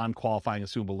what a non-qualifying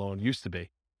assumable loan used to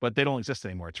be, but they don't exist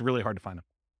anymore. It's really hard to find them.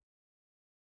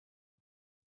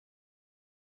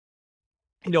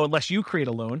 You know, unless you create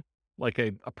a loan, like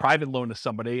a private loan to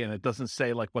somebody, and it doesn't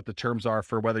say like what the terms are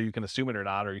for whether you can assume it or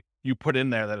not, or you put in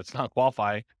there that it's not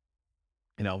qualifying,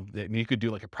 you know, you could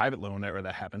do like a private loan where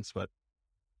that happens, but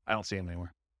I don't see them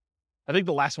anymore. I think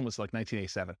the last one was like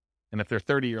 1987. And if they're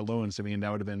 30-year loans, I mean,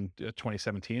 that would have been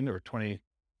 2017 or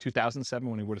 2007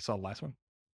 when we would have saw the last one.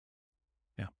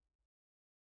 Yeah.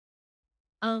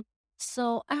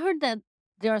 So I heard that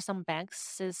there are some banks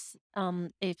says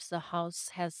if the house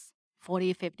has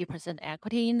 40-50%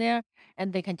 equity in there,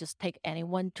 and they can just take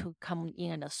anyone to come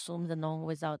in and assume the loan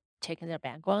without checking their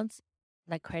backgrounds,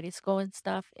 like credit score and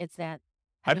stuff. Is that?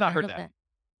 I've you not heard of that.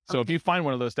 So if you find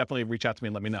one of those, definitely reach out to me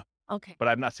and let me know. Okay. But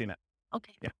I've not seen it.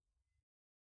 Okay. Yeah.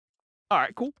 All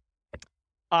right, cool.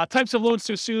 Types of loans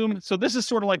to assume. So this is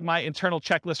sort of like my internal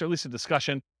checklist, or at least a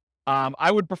discussion.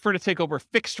 I would prefer to take over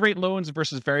fixed rate loans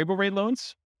versus variable rate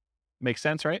loans. Makes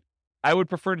sense, right? I would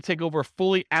prefer to take over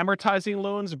fully amortizing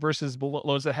loans versus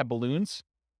loans that have balloons,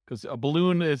 because a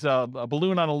balloon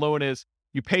on a loan is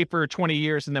you pay for 20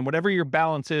 years, and then whatever your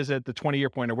balance is at the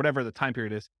 20-year point or whatever the time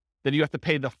period is, then you have to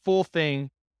pay the full thing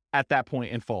at that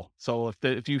point in full. So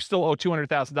if you still owe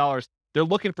 $200,000, they're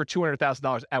looking for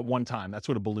 $200,000 at one time. That's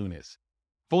what a balloon is.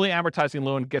 Fully amortizing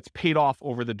loan gets paid off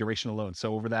over the duration of the loan.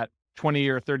 So over that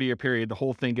 20-year, 30-year period, the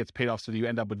whole thing gets paid off, so you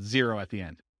end up with zero at the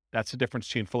end. That's the difference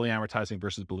between fully amortizing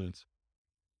versus balloons.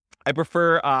 I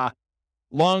prefer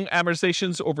long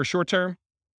amortizations over short term.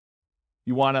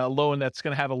 You want a loan that's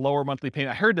going to have a lower monthly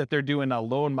payment. I heard that they're doing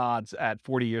loan mods at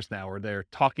 40 years now, or they're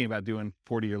talking about doing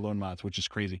 40-year loan mods, which is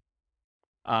crazy.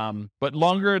 But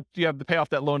longer you have to pay off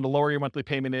that loan, the lower your monthly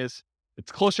payment is.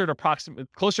 It's closer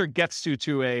it gets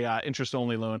to a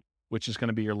interest-only loan, which is going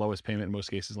to be your lowest payment in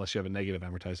most cases, unless you have a negative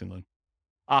amortizing loan.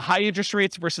 High interest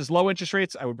rates versus low interest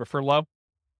rates, I would prefer low.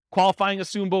 Qualifying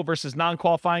assumable versus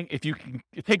non-qualifying. If you can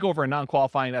take over a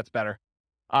non-qualifying, that's better.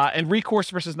 And recourse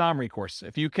versus non-recourse.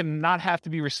 If you cannot have to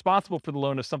be responsible for the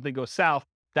loan if something goes south,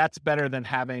 that's better than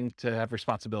having to have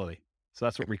responsibility. So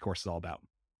that's what recourse is all about.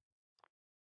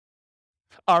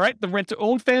 All right, the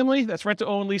rent-to-own family. That's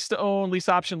rent-to-own, lease-to-own, lease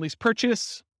option, lease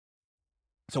purchase.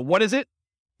 So what is it?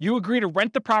 You agree to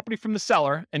rent the property from the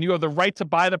seller, and you have the right to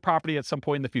buy the property at some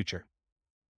point in the future.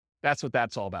 That's what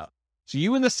that's all about. So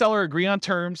you and the seller agree on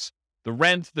terms, the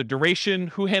rent, the duration,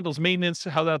 who handles maintenance,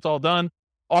 how that's all done.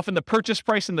 Often the purchase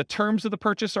price and the terms of the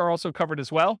purchase are also covered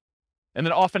as well. And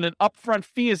then often an upfront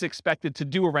fee is expected to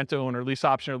do a rent-to-own or lease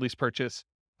option or lease purchase.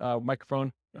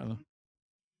 Microphone. I'm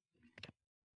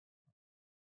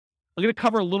going to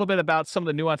cover a little bit about some of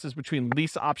the nuances between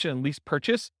lease option and lease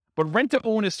purchase. But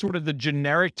rent-to-own is sort of the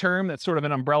generic term. That's sort of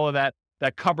an umbrella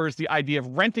that covers the idea of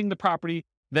renting the property,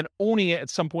 then owning it at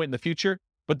some point in the future.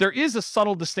 But there is a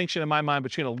subtle distinction in my mind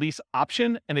between a lease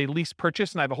option and a lease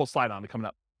purchase, and I have a whole slide on it coming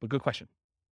up. But good question.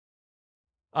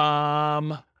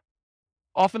 Often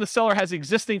the seller has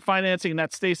existing financing, and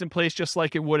that stays in place just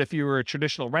like it would if you were a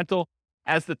traditional rental.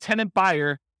 As the tenant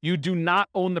buyer, you do not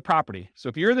own the property. So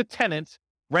if you're the tenant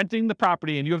renting the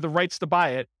property and you have the rights to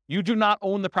buy it, you do not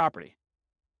own the property.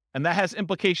 And that has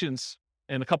implications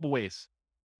in a couple ways.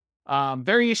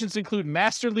 Variations include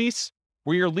master lease,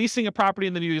 where you're leasing a property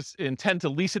and then you intend to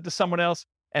lease it to someone else,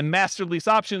 and master lease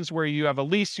options, where you have a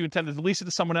lease, you intend to lease it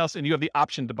to someone else, and you have the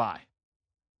option to buy.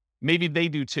 Maybe they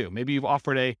do too. Maybe you've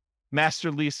offered a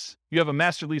master lease, you have a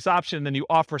master lease option, then you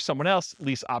offer someone else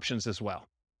lease options as well.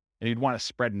 And you'd want a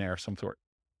spread in there of some sort.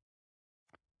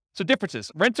 So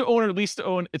differences. Rent to own or lease to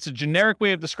own, it's a generic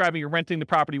way of describing you're renting the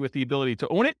property with the ability to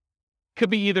own it. Could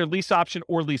be either lease option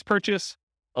or lease purchase.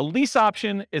 A lease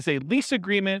option is a lease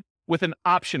agreement with an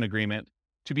option agreement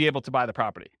to be able to buy the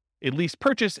property. A lease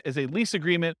purchase is a lease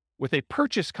agreement with a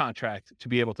purchase contract to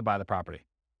be able to buy the property.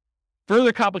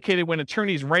 Further complicated when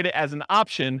attorneys write it as an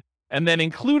option and then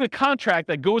include a contract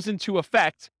that goes into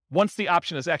effect once the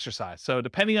option is exercised. So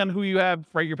depending on who you have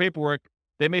write your paperwork,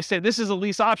 they may say, this is a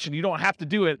lease option. You don't have to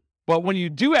do it. But when you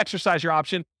do exercise your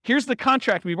option, here's the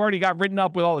contract we've already got written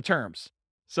up with all the terms.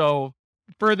 So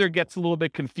further gets a little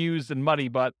bit confused and muddy,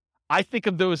 but I think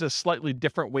of those as slightly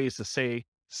different ways to say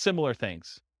similar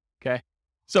things. Okay.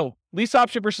 So lease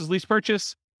option versus lease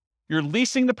purchase. You're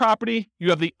leasing the property. You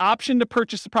have the option to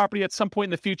purchase the property at some point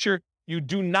in the future. You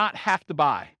do not have to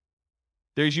buy.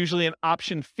 There's usually an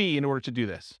option fee in order to do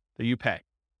this that you pay.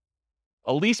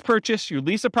 A lease purchase, you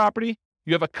lease a property.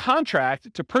 You have a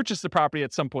contract to purchase the property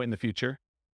at some point in the future.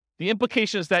 The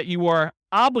implication is that you are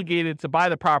obligated to buy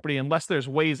the property unless there's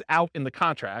ways out in the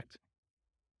contract,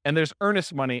 and there's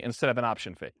earnest money instead of an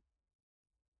option fee.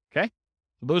 Okay?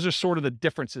 So those are sort of the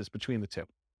differences between the two.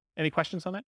 Any questions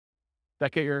on that? Did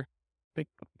that get your big?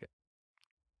 Okay.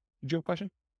 Did you have a question?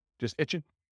 Just itching?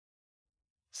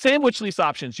 Sandwich lease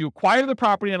options. You acquire the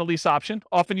property on a lease option,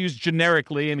 often used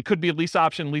generically, and it could be a lease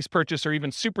option, lease purchase, or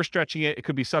even super stretching it, it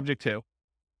could be subject to.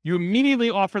 You immediately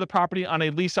offer the property on a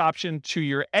lease option to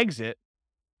your exit,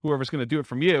 whoever's going to do it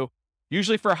from you,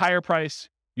 usually for a higher price,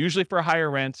 usually for a higher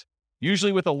rent,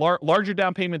 usually with a larger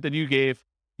down payment than you gave,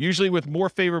 usually with more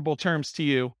favorable terms to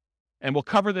you. And we'll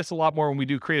cover this a lot more when we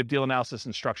do creative deal analysis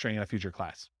and structuring in a future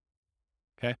class.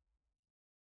 Okay.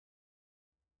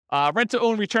 Rent to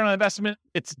own return on investment.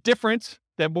 It's different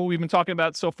than what we've been talking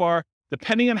about so far.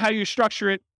 Depending on how you structure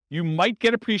it, you might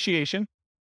get appreciation.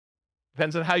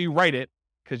 Depends on how you write it,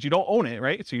 because you don't own it,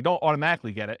 right? So you don't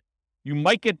automatically get it. You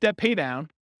might get debt pay down.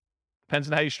 Depends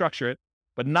on how you structure it,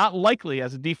 but not likely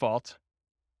as a default.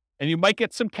 And you might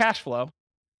get some cash flow.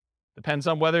 Depends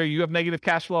on whether you have negative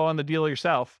cash flow on the deal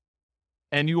yourself.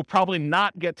 And you will probably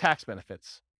not get tax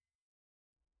benefits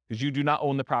because you do not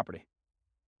own the property.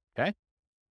 Okay?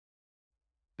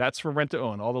 That's for rent to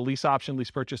own. All the lease option, lease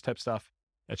purchase type stuff.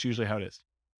 That's usually how it is.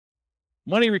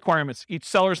 Money requirements. Each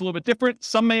seller is a little bit different.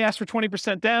 Some may ask for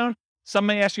 20% down. Some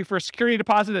may ask you for a security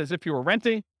deposit as if you were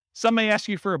renting. Some may ask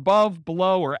you for above,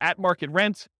 below, or at market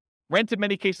rent. Rent in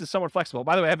many cases is somewhat flexible.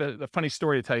 By the way, I have a funny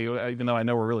story to tell you, even though I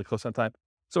know we're really close on time.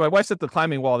 So my wife's at the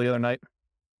climbing wall the other night,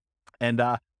 and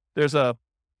there's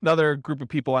another group of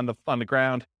people on the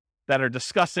ground that are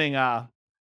discussing. The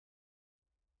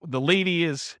lady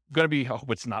is going to be. Oh,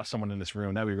 it's not someone in this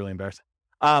room. That'd be really embarrassing.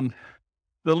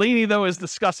 The lady though is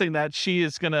discussing that she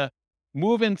is going to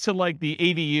move into like the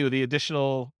ADU, the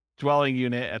additional dwelling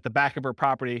unit at the back of her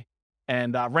property,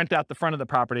 and rent out the front of the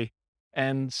property.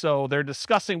 And so they're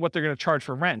discussing what they're going to charge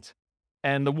for rent.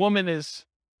 And the woman is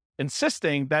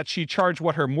insisting that she charge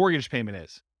what her mortgage payment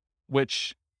is,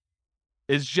 which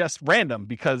is just random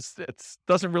because it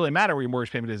doesn't really matter where your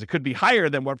mortgage payment is. It could be higher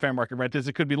than what fair market rent is.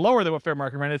 It could be lower than what fair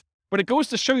market rent is. But it goes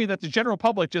to show you that the general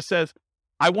public just says,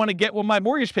 I want to get what my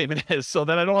mortgage payment is so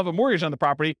that I don't have a mortgage on the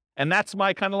property. And that's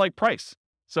my kind of like price.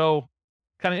 So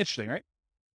kind of interesting, right?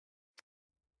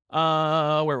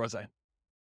 Where was I?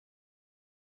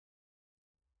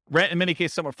 Rent in many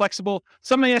cases somewhat flexible.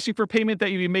 Some may ask you for payment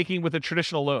that you'd be making with a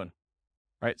traditional loan,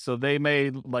 right? So they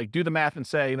may like do the math and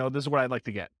say, this is what I'd like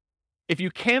to get. If you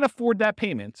can't afford that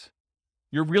payment,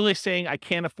 you're really saying I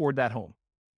can't afford that home,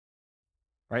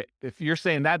 right? If you're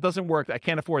saying that doesn't work, I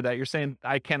can't afford that, you're saying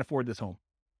I can't afford this home.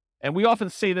 And we often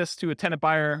say this to a tenant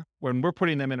buyer when we're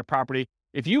putting them in a property.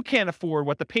 If you can't afford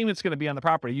what the payment's going to be on the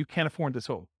property, you can't afford this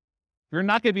home. You're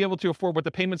not going to be able to afford what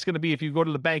the payment's going to be if you go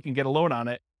to the bank and get a loan on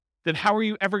it. Then how are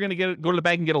you ever going to go to the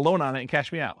bank and get a loan on it and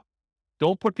cash me out?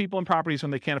 Don't put people in properties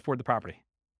when they can't afford the property.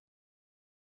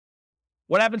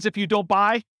 What happens if you don't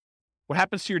buy? What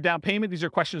happens to your down payment? These are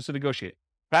questions to negotiate.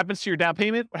 What happens to your down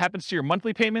payment? What happens to your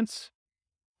monthly payments?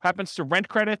 What happens to rent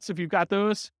credits if you've got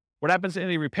those? What happens to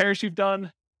any repairs you've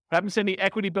done? What happens to any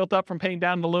equity built up from paying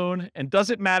down the loan? And does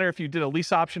it matter if you did a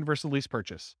lease option versus a lease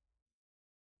purchase?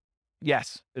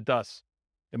 Yes, it does,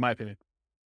 in my opinion.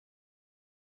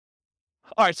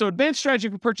 All right, so advanced strategy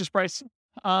for purchase price.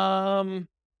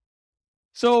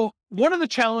 So one of the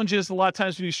challenges a lot of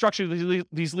times when you structure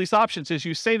these lease options is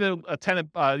you say to a tenant,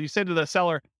 you say to the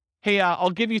seller, hey, I'll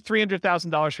give you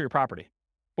 $300,000 for your property.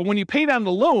 But when you pay down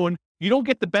the loan, you don't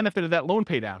get the benefit of that loan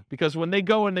pay down because when they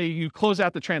go and you close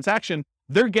out the transaction,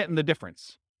 they're getting the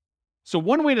difference. So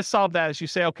one way to solve that is you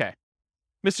say, okay,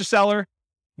 Mr. Seller,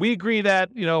 we agree that,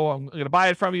 I'm going to buy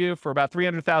it from you for about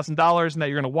 $300,000 and that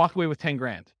you're going to walk away with 10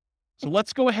 grand. So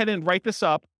let's go ahead and write this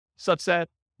up such that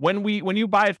when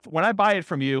I buy it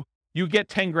from you, you get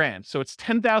 10 grand. So it's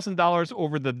 $10,000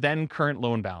 over the then current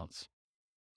loan balance.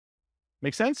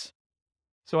 Make sense?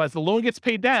 So as the loan gets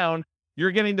paid down,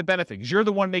 you're getting the benefit because you're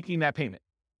the one making that payment.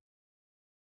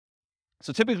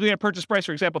 So typically a purchase price,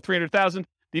 for example, $300,000,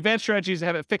 the advanced strategy is to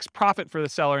have a fixed profit for the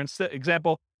seller.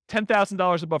 Example,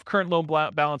 $10,000 above current loan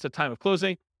balance at time of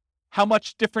closing. How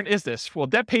much different is this? Well,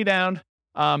 debt pay down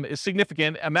is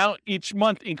significant. Amount each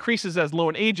month increases as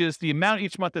loan ages. The amount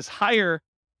each month is higher,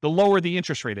 the lower the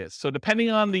interest rate is. So depending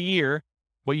on the year,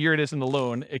 what year it is in the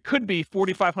loan, it could be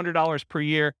 $4,500 per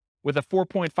year with a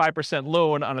 4.5%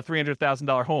 loan on a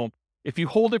 $300,000 home. If you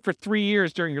hold it for 3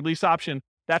 years during your lease option,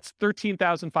 that's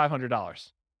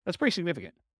 $13,500. That's pretty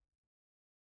significant.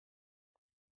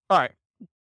 All right.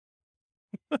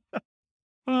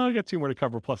 I got 2 more to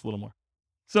cover, plus a little more.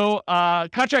 So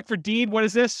contract for deed, what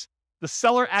is this? The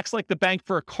seller acts like the bank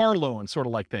for a car loan, sort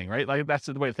of like thing, right? Like that's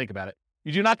the way to think about it.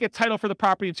 You do not get title for the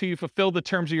property until you fulfill the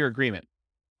terms of your agreement.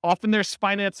 Often there's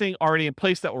financing already in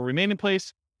place that will remain in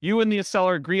place. You and the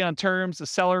seller agree on terms. The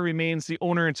seller remains the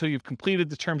owner until you've completed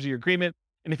the terms of your agreement.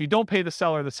 And if you don't pay the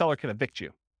seller can evict you.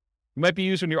 It might be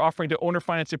used when you're offering to owner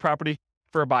finance your property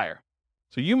for a buyer.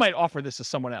 So you might offer this to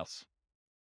someone else.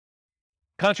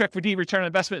 Contract for deed return on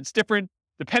investment, it's different.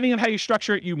 Depending on how you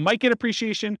structure it, you might get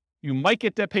appreciation, you might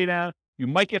get debt pay down, you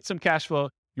might get some cash flow.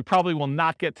 You probably will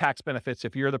not get tax benefits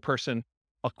if you're the person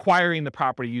acquiring the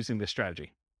property using this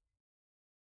strategy.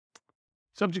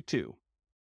 Subject 2.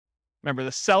 Remember,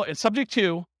 in subject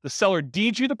 2, the seller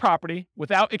deeds you the property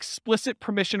without explicit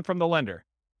permission from the lender.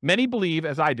 Many believe,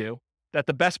 as I do, that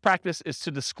the best practice is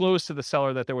to disclose to the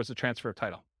seller that there was a transfer of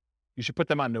title. You should put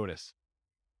them on notice.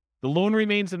 The loan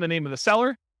remains in the name of the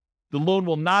seller. The loan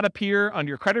will not appear on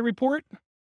your credit report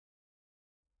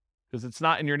because it's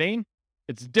not in your name.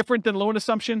 It's different than loan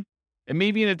assumption. It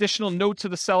may be an additional note to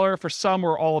the seller for some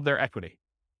or all of their equity.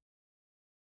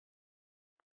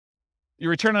 Your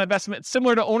return on investment,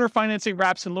 similar to owner financing,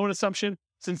 wraps, and loan assumption.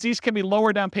 Since these can be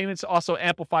lower down payments, also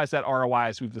amplifies that ROI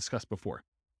as we've discussed before.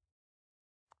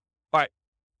 All right,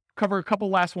 cover a couple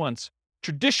last ones.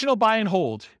 Traditional buy and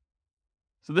hold.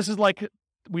 So this is like,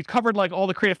 we've covered like all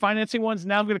the creative financing ones.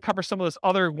 Now I'm going to cover some of those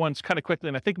other ones kind of quickly.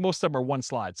 And I think most of them are one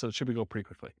slide, so it should go pretty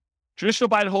quickly. Traditional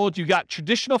buy and hold, you got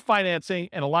traditional financing,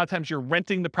 and a lot of times you're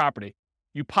renting the property.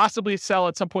 You possibly sell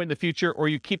at some point in the future, or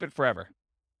you keep it forever.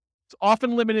 It's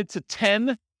often limited to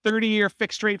 10, 30-year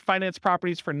fixed rate finance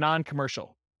properties for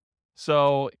non-commercial.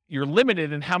 So you're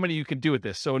limited in how many you can do with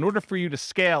this. So in order for you to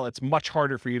scale, it's much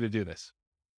harder for you to do this.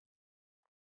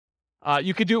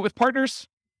 You could do it with partners.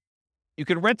 You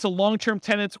can rent to long-term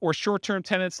tenants or short-term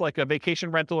tenants like a vacation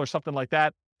rental or something like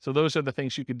that. So those are the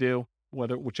things you could do,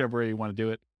 whichever way you want to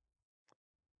do it.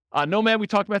 Nomad, we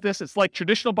talked about this. It's like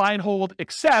traditional buy and hold,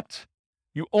 except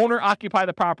you owner-occupy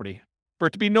the property. For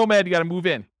it to be Nomad, you got to move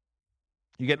in.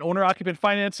 You get owner-occupant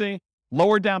financing.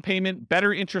 lower down payment,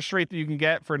 better interest rate that you can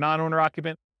get for a non-owner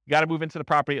occupant. You got to move into the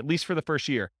property at least for the first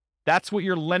year. That's what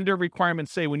your lender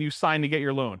requirements say when you sign to get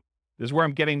your loan. This is where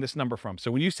I'm getting this number from. So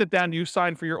when you sit down and you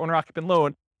sign for your owner occupant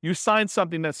loan, you sign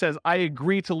something that says, I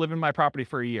agree to live in my property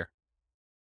for a year.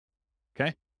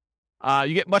 Okay.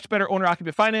 You get much better owner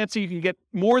occupant financing. You can get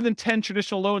more than 10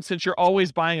 traditional loans since you're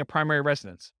always buying a primary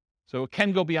residence. So it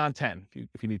can go beyond 10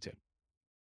 if you need to.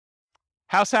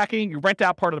 House hacking, you rent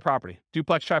out part of the property,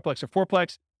 duplex, triplex, or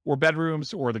fourplex, or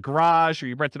bedrooms, or the garage, or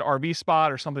you rent an RV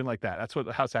spot or something like that. That's what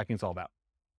the house hacking is all about.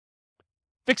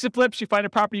 Fix and flips, you find a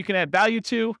property you can add value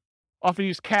to, often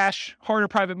use cash, hard or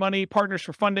private money, partners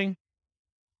for funding.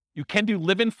 You can do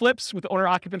live-in flips with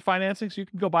owner-occupant financing, so you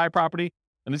can go buy a property.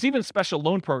 And there's even special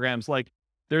loan programs, like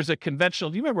there's a conventional,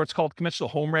 do you remember what's called conventional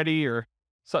home ready, or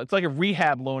so it's like a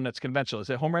rehab loan that's conventional. Is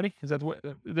it home ready? Is that what,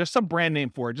 there's some brand name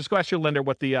for it. Just go ask your lender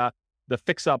what the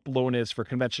fix-up loan is for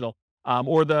conventional.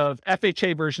 Or the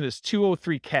FHA version is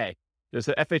 203K. There's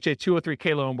the FHA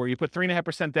 203K loan where you put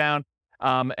 3.5% down,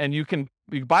 and you can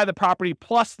buy the property,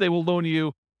 plus they will loan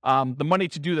you the money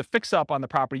to do the fix-up on the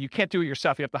property. You can't do it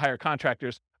yourself. You have to hire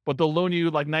contractors, but they'll loan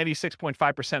you like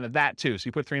 96.5% of that too. So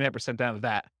you put 3.5% down of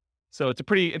that. So it's a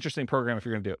pretty interesting program if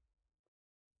you're going to do it.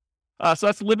 So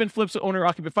that's live-in flips with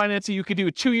owner-occupant financing. You could do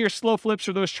a 2-year slow flips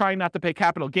for those trying not to pay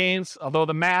capital gains, although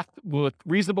the math with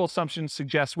reasonable assumptions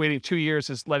suggests waiting 2 years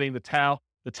is letting the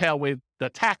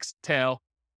tax tail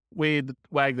wag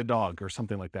the dog or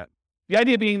something like that. The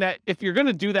idea being that if you're going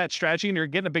to do that strategy and you're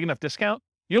getting a big enough discount,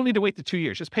 you don't need to wait the 2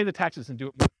 years. Just pay the taxes and do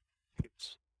it.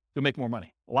 You'll make more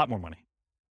money, a lot more money.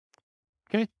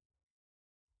 Okay?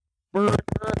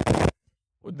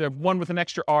 The one with an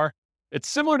extra R. It's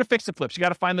similar to fix and flips. You got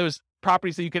to find those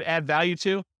properties that you could add value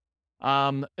to.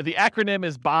 The acronym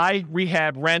is buy,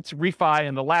 rehab, rent, refi,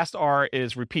 and the last R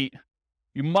is repeat.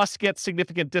 You must get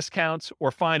significant discounts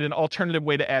or find an alternative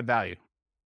way to add value.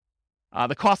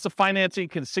 The cost of financing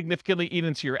can significantly eat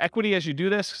into your equity as you do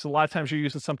this. So a lot of times you're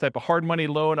using some type of hard money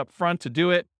loan up front to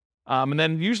do it. And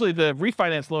then usually the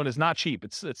refinance loan is not cheap.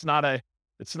 It's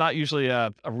not usually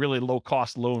a really low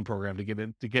cost loan program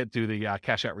to get to the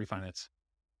cash out refinance.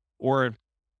 Or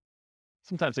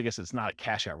sometimes I guess it's not a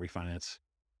cash out refinance.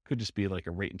 Could just be like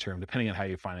a rate and term, depending on how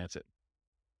you finance it.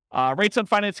 Rates on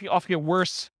financing often get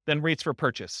worse than rates for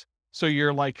purchase. So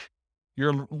your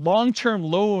long-term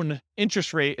loan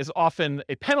interest rate is often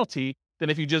a penalty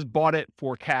than if you just bought it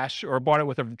for cash or bought it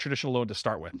with a traditional loan to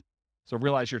start with. So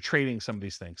realize you're trading some of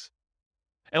these things.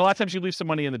 And a lot of times you leave some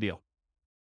money in the deal.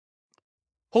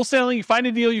 Wholesaling, you find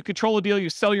a deal, you control a deal, you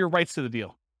sell your rights to the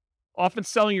deal. Often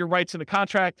selling your rights in a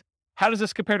contract. How does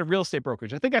this compare to real estate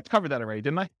brokerage? I think I covered that already,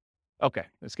 didn't I? Okay,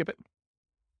 let's skip it.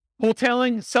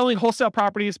 Wholesaling, selling wholesale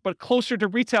properties, but closer to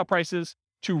retail prices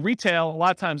to retail, a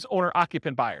lot of times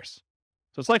owner-occupant buyers.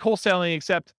 So it's like wholesaling,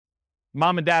 except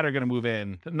mom and dad are going to move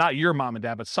in. Not your mom and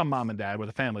dad, but some mom and dad with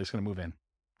a family is going to move in.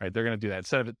 Right? They're going to do that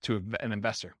instead of it to an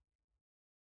investor.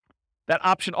 That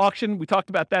option auction, we talked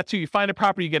about that too. You find a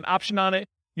property, you get an option on it.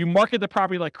 You market the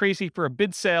property like crazy for a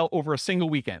bid sale over a single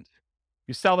weekend.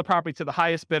 You sell the property to the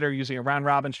highest bidder using a round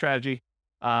robin strategy.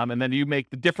 And then you make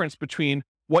the difference between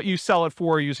what you sell it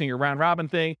for using your round robin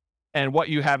thing and what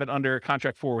you have it under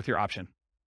contract for with your option.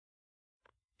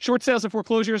 Short sales and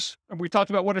foreclosures. We talked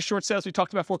about what are short sales. We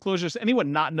talked about foreclosures.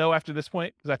 Anyone not know after this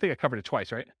point? Because I think I covered it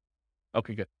twice, right?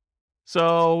 Okay, good.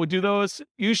 So we do those.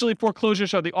 Usually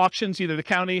foreclosures are the auctions, either the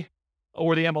county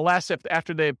or the MLS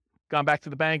after they've gone back to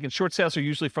the bank. And short sales are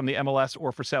usually from the MLS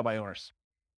or for sale by owners.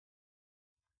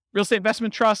 Real estate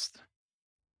investment trust.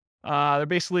 They're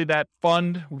basically that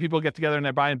fund where people get together and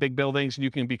they're buying big buildings and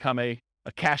you can become a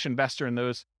cash investor in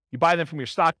those. You buy them from your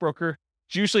stockbroker.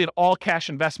 It's usually an all cash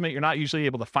investment. You're not usually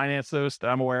able to finance those that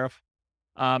I'm aware of.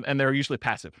 And they're usually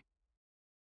passive.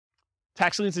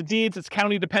 Tax liens and deeds, it's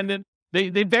county dependent.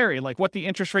 They vary, like what the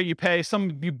interest rate you pay.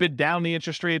 Some you bid down the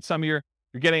interest rate. Some you're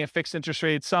getting a fixed interest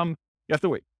rate. Some you have to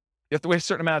wait. You have to wait a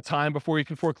certain amount of time before you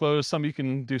can foreclose. Some you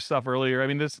can do stuff earlier. I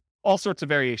mean, there's all sorts of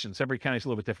variations. Every county's a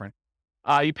little bit different.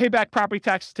 You pay back property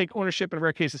taxes, take ownership in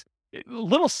rare cases. A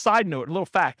little side note, a little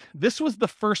fact. This was the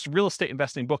first real estate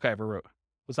investing book I ever wrote.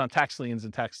 It was on tax liens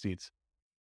and tax deeds.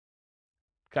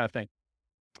 Kind of thing.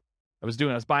 I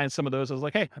was buying some of those. I was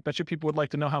like, hey, I bet you people would like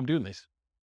to know how I'm doing these.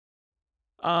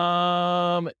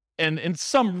 And in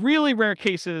some really rare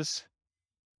cases,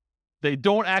 they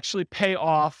don't actually pay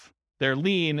off their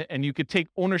lien, and you could take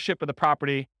ownership of the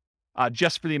property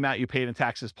just for the amount you paid in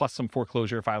taxes, plus some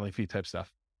foreclosure filing fee type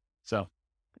stuff. So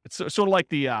it's sort of like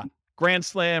the grand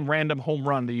slam random home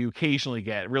run that you occasionally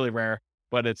get, really rare,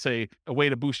 but it's a way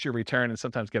to boost your return and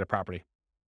sometimes get a property.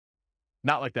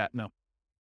 Not like that, no.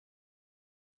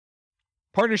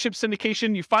 Partnership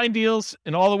syndication, you find deals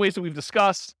in all the ways that we've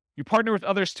discussed. You partner with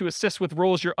others to assist with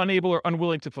roles you're unable or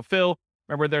unwilling to fulfill.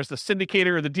 Remember, there's the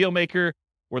syndicator or the deal maker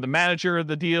or the manager of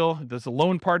the deal. There's a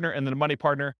loan partner and then a money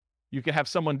partner. You can have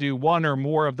someone do one or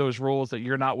more of those roles that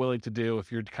you're not willing to do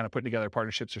if you're kind of putting together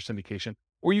partnerships or syndication.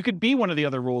 Or you could be one of the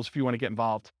other roles if you want to get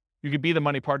involved. You could be the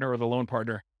money partner or the loan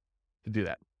partner to do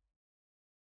that.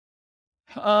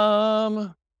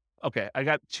 Okay, I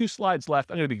got 2 slides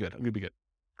left. I'm going to be good.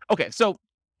 Okay, so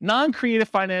non-creative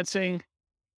financing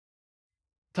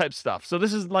type stuff. So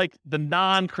this is like the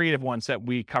non-creative ones that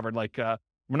we covered. Like we're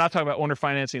not talking about owner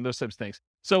financing and those types of things.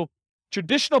 So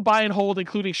traditional buy and hold,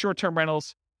 including short-term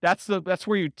rentals, that's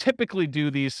where you typically do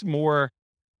these more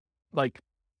like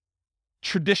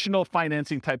traditional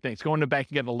financing type things. Going to the bank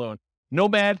and getting a loan.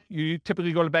 Nomad, you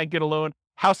typically go to the bank, get a loan.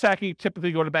 House hacking, you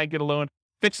typically go to the bank, get a loan.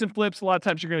 Fix and flips, a lot of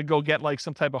times you're going to go get like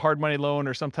some type of hard money loan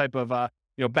or some type of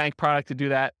bank product to do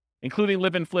that, including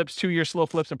live-in flips, 2-year slow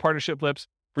flips, and partnership flips.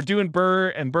 If we're doing Burr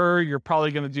and Burr, you're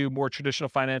probably going to do more traditional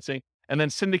financing. And then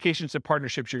syndications and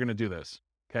partnerships, you're going to do those.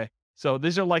 Okay. So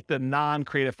these are like the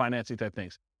non-creative financing type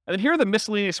things. And then here are the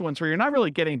miscellaneous ones where you're not really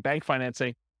getting bank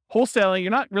financing. Wholesaling, you're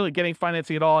not really getting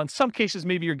financing at all. In some cases,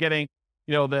 maybe you're getting,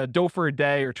 the dough for a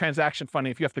day or transaction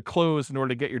funding if you have to close in order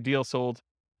to get your deal sold.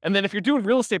 And then if you're doing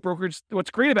real estate brokerage, what's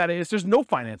great about it is there's no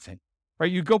financing,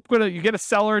 right? You get a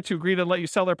seller to agree to let you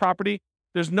sell their property.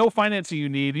 There's no financing you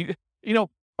need.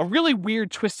 A really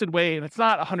weird, twisted way, and it's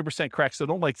not 100% correct, so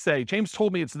don't say, James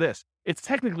told me it's this. It's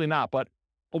technically not, but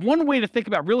one way to think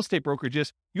about real estate brokerage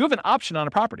is you have an option on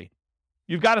a property.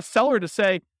 You've got a seller to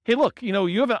say, hey, look, you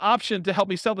have an option to help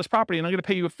me sell this property, and I'm going to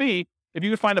pay you a fee if you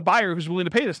can find a buyer who's willing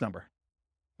to pay this number,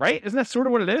 right? Isn't that sort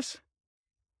of what it is?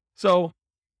 So,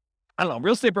 I don't know.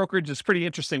 Real estate brokerage is a pretty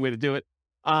interesting way to do it.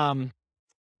 And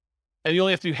you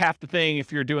only have to do half the thing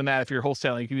if you're doing that. If you're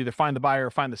wholesaling, you can either find the buyer or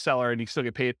find the seller and you still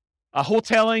get paid.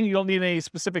 Wholesaling, you don't need any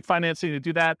specific financing to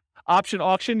do that. Option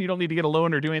auction, you don't need to get a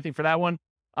loan or do anything for that one.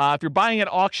 If you're buying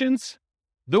at auctions,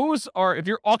 if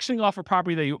you're auctioning off a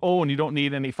property that you own, you don't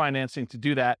need any financing to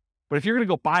do that. But if you're going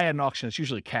to go buy at an auction, it's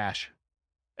usually cash.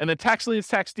 And then tax liens,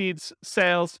 tax deeds,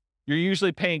 sales, you're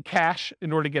usually paying cash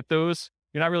in order to get those.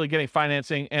 You're not really getting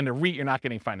financing, and a REIT, you're not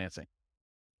getting financing.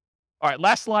 All right,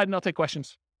 last slide, and I'll take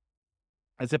questions.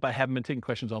 As if I haven't been taking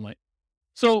questions all night.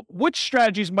 So which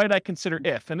strategies might I consider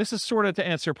if? And this is sort of to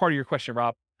answer part of your question,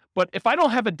 Rob. But if I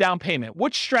don't have a down payment,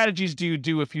 which strategies do you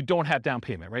do if you don't have down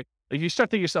payment, right? Like you start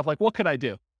thinking to yourself, like, what could I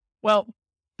do? Well,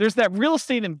 there's that real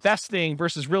estate investing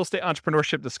versus real estate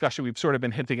entrepreneurship discussion we've sort of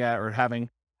been hinting at or having.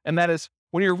 And that is,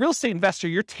 when you're a real estate investor,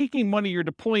 you're taking money, you're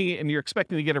deploying it, and you're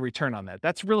expecting to get a return on that.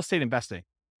 That's real estate investing.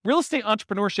 Real estate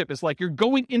entrepreneurship is like you're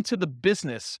going into the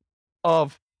business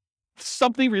of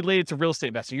something related to real estate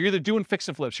investing. You're either doing fix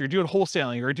and flips, you're doing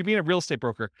wholesaling, or you're being a real estate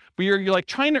broker, but you're like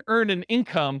trying to earn an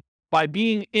income by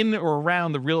being in or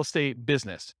around the real estate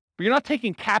business. But you're not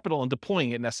taking capital and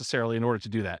deploying it necessarily in order to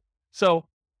do that. So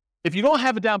if you don't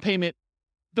have a down payment,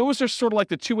 those are sort of like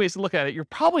the 2 ways to look at it. You're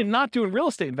probably not doing real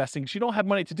estate investing because you don't have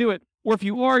money to do it. Or if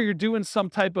you are, you're doing some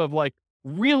type of like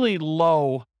really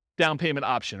low down payment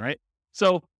option, right?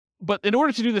 So, but in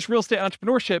order to do this real estate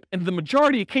entrepreneurship, in the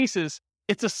majority of cases,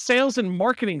 it's a sales and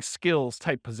marketing skills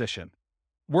type position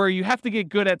where you have to get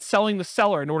good at selling the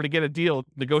seller in order to get a deal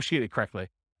negotiated correctly.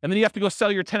 And then you have to go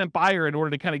sell your tenant buyer in order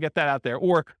to kind of get that out there.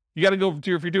 Or you got to go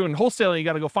do, if you're doing wholesaling, you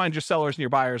got to go find your sellers and your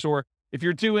buyers. Or if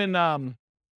you're doing,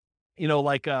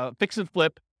 fix and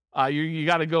flip, you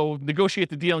got to go negotiate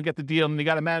the deal and get the deal, and you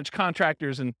got to manage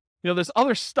contractors, and there's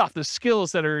other stuff, there's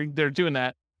skills that are doing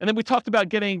that. And then we talked about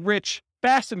getting rich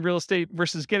fast in real estate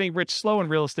versus getting rich slow in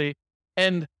real estate,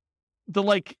 and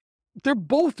they're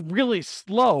both really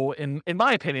slow in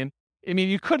my opinion. I mean,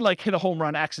 you could hit a home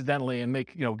run accidentally and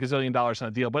make gazillion dollars on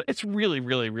a deal, but it's really,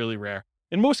 really, really rare.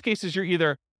 In most cases, you're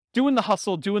either doing the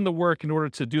hustle, doing the work in order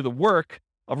to do the work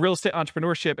of real estate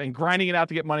entrepreneurship and grinding it out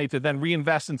to get money to then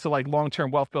reinvest into long-term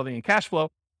wealth building and cash flow,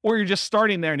 or you're just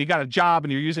starting there and you got a job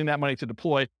and you're using that money to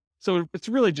deploy. So it's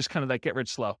really just kind of that get rich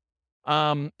slow.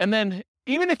 And then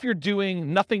even if you're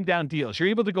doing nothing down deals, you're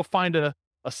able to go find a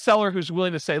seller who's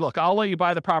willing to say, look, I'll let you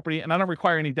buy the property and I don't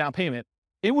require any down payment.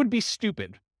 It would be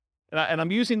stupid. And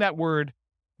I'm using that word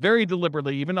very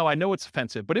deliberately, even though I know it's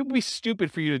offensive, but it would be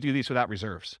stupid for you to do these without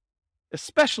reserves,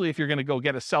 especially if you're going to go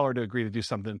get a seller to agree to do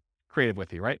something creative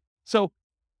with you, right? So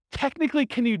technically,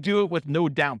 can you do it with no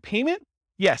down payment?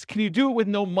 Yes. Can you do it with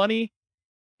no money?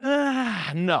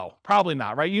 No, probably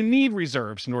not, right? You need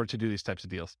reserves in order to do these types of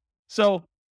deals. So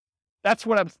that's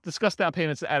what I've discussed, down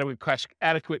payments,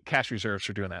 adequate cash reserves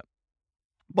for doing that.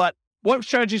 But what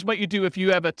strategies might you do if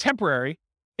you have a temporary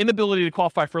inability to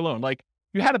qualify for a loan? Like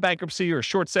you had a bankruptcy or a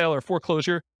short sale or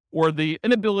foreclosure, or the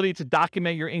inability to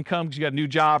document your income because you got a new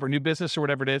job or new business or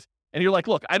whatever it is. And you're like,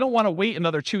 look, I don't want to wait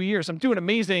another 2 years. I'm doing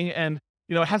amazing. And,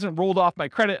 it hasn't rolled off my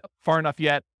credit far enough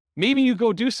yet. Maybe you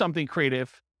go do something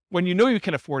creative when you know you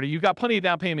can afford it. You got plenty of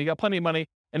down payment, you got plenty of money.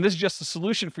 And this is just a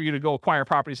solution for you to go acquire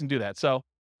properties and do that. So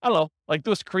I don't know, like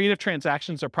those creative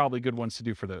transactions are probably good ones to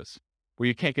do for those where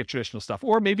you can't get traditional stuff.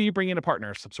 Or maybe you bring in a partner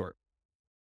of some sort.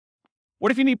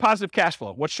 What if you need positive cash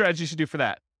flow? What strategies you do for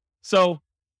that? So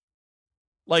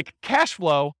like cash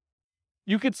flow,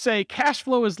 you could say cash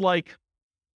flow is like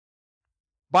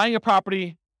buying a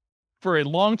property for a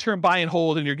long-term buy and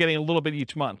hold, and you're getting a little bit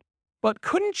each month. But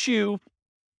couldn't you,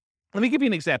 let me give you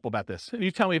an example about this, and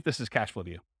you tell me if this is cash flow to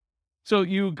you. So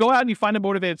you go out and you find a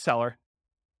motivated seller,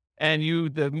 and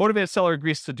the motivated seller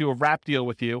agrees to do a wrap deal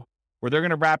with you, where they're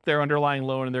going to wrap their underlying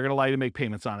loan and they're going to allow you to make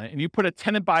payments on it. And you put a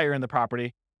tenant buyer in the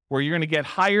property where you're going to get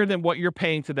higher than what you're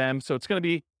paying to them. So it's going to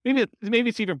be, maybe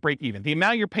it's even break even. The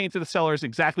amount you're paying to the seller is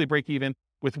exactly break even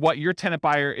with what your tenant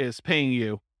buyer is paying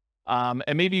you. And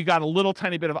maybe you got a little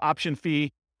tiny bit of option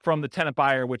fee from the tenant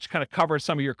buyer, which kind of covers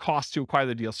some of your costs to acquire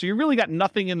the deal. So you really got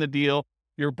nothing in the deal.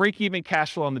 You're break-even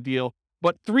cash flow on the deal.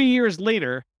 But 3 years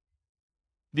later,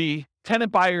 the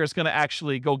tenant buyer is going to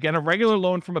actually go get a regular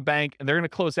loan from a bank, and they're going to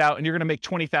close out, and you're going to make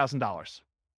 $20,000.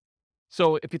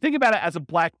 So if you think about it as a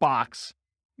black box,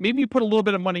 maybe you put a little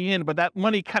bit of money in, but that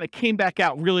money kind of came back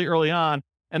out really early on.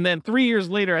 And then 3 years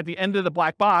later, at the end of the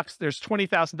black box, there's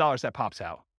 $20,000 that pops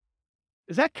out.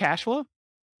 Is that cash flow?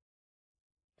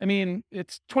 I mean,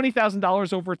 it's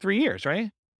 $20,000 over 3 years,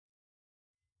 right?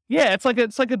 Yeah, it's like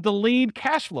a delayed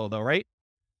cash flow though, right?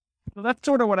 So that's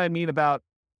sort of what I mean about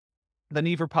the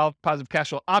need for positive cash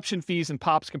flow, option fees and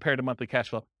pops compared to monthly cash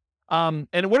flow. And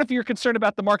what if you're concerned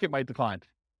about the market might decline?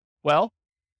 Well,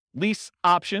 lease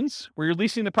options, where you're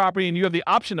leasing the property and you have the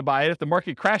option to buy it. If the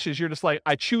market crashes, you're just like,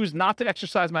 I choose not to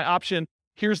exercise my option.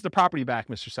 Here's the property back,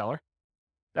 Mr. Seller.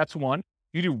 That's one.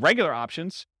 You do regular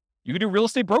options. You can do real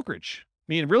estate brokerage.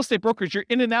 I mean, real estate brokerage, you're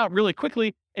in and out really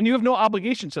quickly and you have no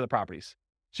obligation to the properties.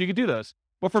 So you can do those.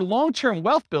 But for long-term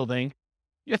wealth building,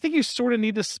 I think you sort of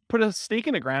need to put a stake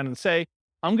in the ground and say,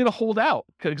 I'm going to hold out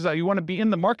because you want to be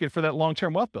in the market for that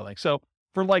long-term wealth building. So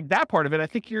for like that part of it, I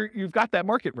think you've got that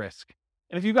market risk.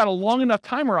 And if you've got a long enough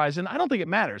time horizon, I don't think it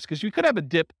matters because you could have a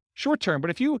dip short-term. But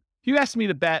if you asked me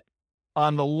to bet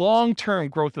on the long-term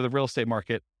growth of the real estate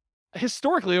market,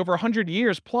 historically over 100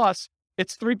 years plus,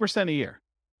 it's 3% a year.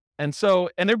 And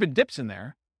there've been dips in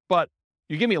there, but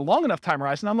you give me a long enough time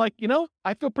horizon, I'm like,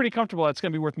 I feel pretty comfortable it's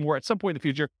going to be worth more at some point in the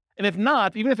future. And if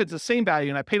not, even if it's the same value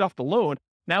and I paid off the loan,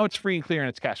 now it's free and clear and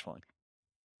it's cash flowing.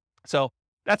 So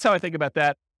that's how I think about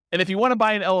that. And if you want to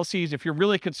buy in LLCs, if you're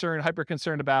really hyper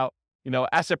concerned about,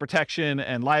 asset protection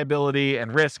and liability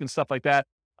and risk and stuff like that,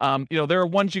 there are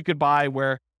ones you could buy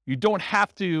where you don't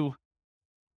have to,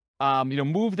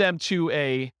 move them to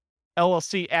a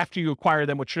LLC after you acquire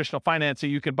them with traditional financing.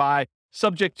 You could buy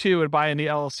subject to and buy in the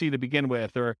LLC to begin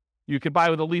with, or you could buy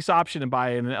with a lease option and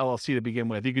buy in an LLC to begin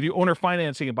with. You could do owner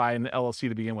financing and buy in an LLC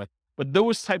to begin with. But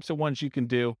those types of ones you can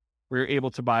do where you're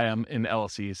able to buy them in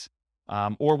LLCs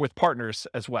or with partners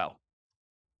as well.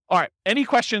 All right. Any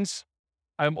questions?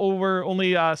 I'm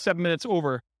only 7 minutes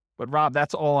over, but Rob,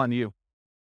 that's all on you.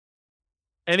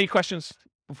 Any questions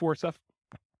before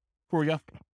we go?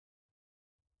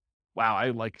 Wow,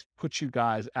 I put you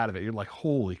guys out of it. You're like,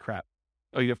 holy crap.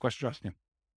 Oh, you have questions, Josh? Yeah.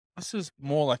 This is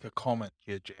more like a comment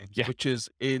here, James, Yeah. which is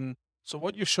so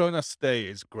what you're showing us today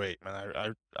is great,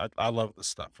 man. I love this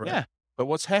stuff, right? Yeah. But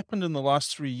what's happened in the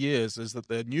last 3 years is that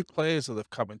there are new players that have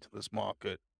come into this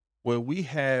market where we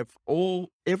have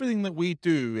everything that we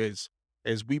do is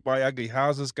we buy ugly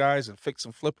houses, guys, and fix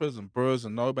and flippers and burrs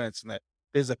and nomads and that.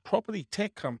 There's a property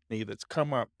tech company that's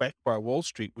come up backed by Wall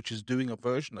Street, which is doing a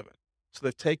version of it. So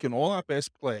they've taken all our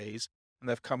best plays and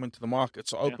they've come into the market.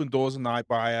 So Open Doors an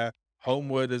iBuyer,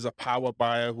 Homeward is a power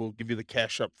buyer who will give you the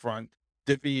cash up front.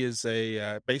 Divvy is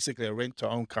basically a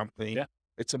rent-to-own company. Yeah.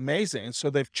 It's amazing. And so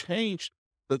they've changed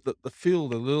the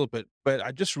field a little bit. But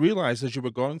I just realized as you were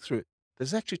going through it,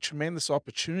 there's actually tremendous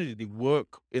opportunity to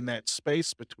work in that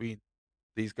space between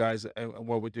these guys and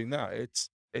what we're doing now. It's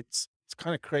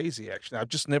kind of crazy, actually. I've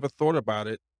just never thought about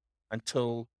it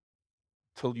until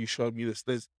you showed me this.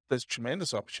 There's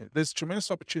tremendous opportunity. There's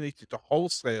tremendous opportunity to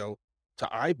wholesale to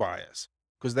iBuyers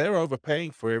because they're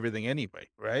overpaying for everything anyway,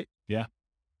 right? Yeah,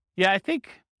 I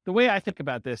think the way I think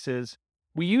about this is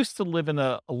we used to live in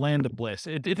a land of bliss.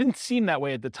 It didn't seem that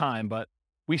way at the time, but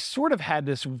we sort of had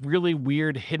this really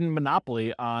weird hidden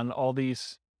monopoly on all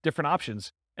these different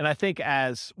options. And I think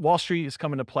as Wall Street is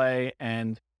coming to play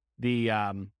and the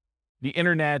the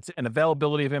internet and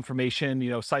availability of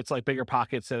information, sites like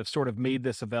BiggerPockets that have sort of made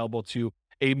this available to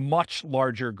a much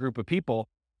larger group of people,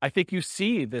 I think you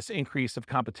see this increase of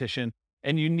competition,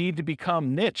 and you need to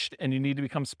become niched, and you need to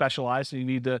become specialized, and you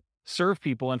need to serve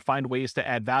people and find ways to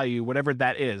add value, whatever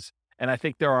that is. And I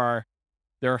think there are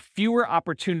fewer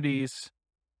opportunities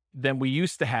than we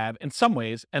used to have in some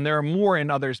ways, and there are more in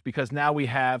others because now we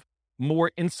have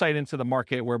more insight into the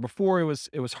market, where before it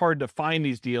was hard to find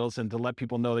these deals and to let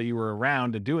people know that you were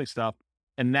around and doing stuff.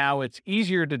 And now it's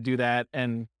easier to do that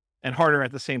and harder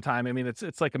at the same time. I mean,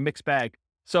 it's like a mixed bag.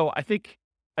 So I think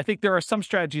there are some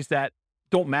strategies that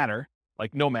don't matter,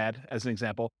 like Nomad as an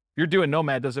example. If you're doing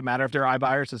Nomad, does it matter if there are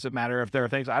iBuyers? Does it matter if there are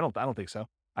things? I don't think so.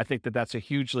 I think that's a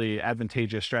hugely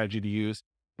advantageous strategy to use.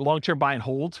 The long-term buy and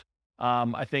hold,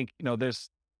 I think,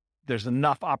 there's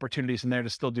enough opportunities in there to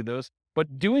still do those.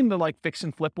 But doing the like fix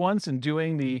and flip ones and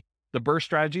doing the burst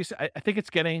strategies, I think it's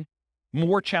getting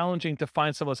more challenging to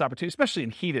find some of those opportunities, especially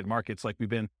in heated markets like we've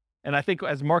been. And I think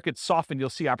as markets soften, you'll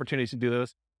see opportunities to do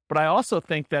those. But I also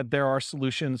think that there are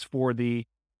solutions for the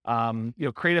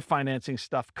creative financing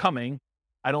stuff coming.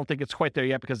 I don't think it's quite there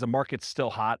yet because the market's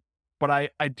still hot. But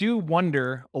I do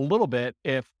wonder a little bit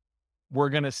if we're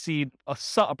going to see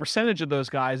a percentage of those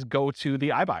guys go to the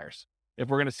iBuyers. If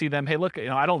we're going to see them, hey, look,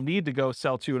 I don't need to go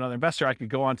sell to another investor. I could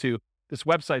go onto this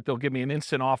website. They'll give me an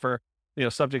instant offer,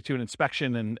 subject to an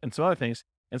inspection and some other things.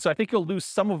 And so I think you'll lose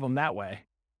some of them that way,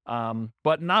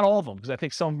 but not all of them, because I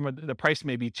think some of them, the price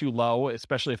may be too low,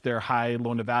 especially if they're high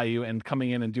loan to value, and coming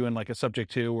in and doing like a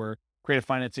subject to or creative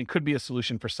financing could be a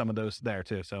solution for some of those there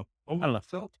too. So I don't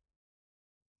know.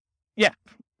 Yeah.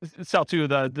 Sell to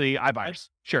the iBuyers.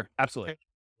 Sure. Absolutely.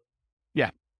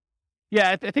 Yeah.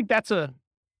 Yeah. I think that's a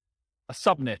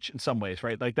sub niche in some ways,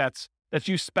 right? Like that's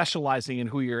you specializing in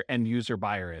who your end user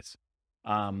buyer is.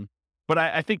 But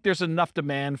I think there's enough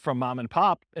demand from mom and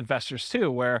pop investors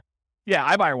too, where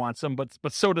iBuyer wants them,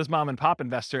 but so does mom and pop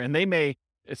investor. And they may,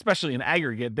 especially in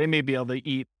aggregate, they may be able to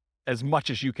eat as much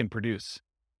as you can produce.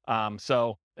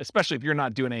 So especially if you're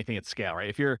not doing anything at scale, right?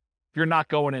 If you're not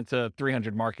going into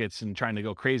 300 markets and trying to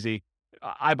go crazy,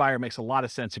 iBuyer makes a lot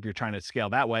of sense if you're trying to scale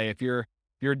that way. If you're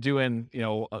doing,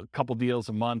 a couple deals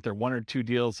a month or one or two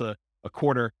deals a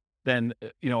quarter, then,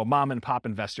 a mom and pop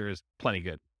investor is plenty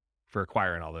good for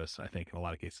acquiring all those, I think, in a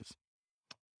lot of cases.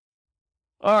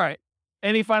 All right.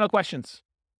 Any final questions?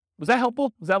 Was that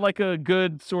helpful? Was that like a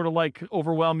good sort of like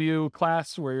overwhelm you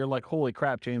class where you're like, holy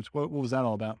crap, James, what was that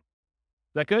all about?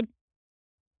 Is that good?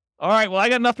 All right. Well, I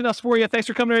got nothing else for you. Thanks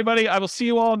for coming, everybody. I will see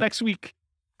you all next week.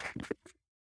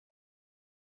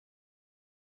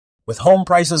 With home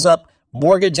prices up,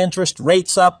 mortgage interest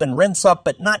rates up, and rents up,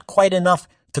 but not quite enough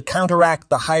to counteract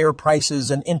the higher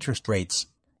prices and interest rates,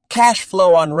 cash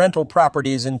flow on rental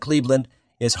properties in Cleveland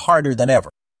is harder than ever.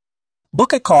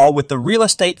 Book a call with the Real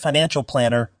Estate Financial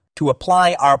Planner to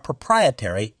apply our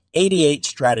proprietary 88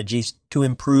 strategies to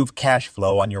improve cash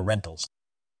flow on your rentals.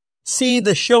 See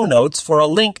the show notes for a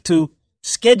link to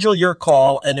schedule your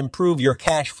call and improve your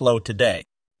cash flow today.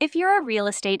 If you're a real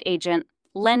estate agent,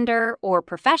 lender, or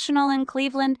professional in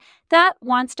Cleveland that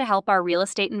wants to help our real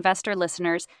estate investor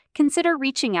listeners, consider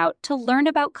reaching out to learn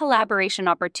about collaboration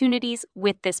opportunities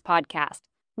with this podcast.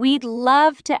 We'd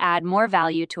love to add more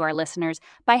value to our listeners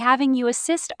by having you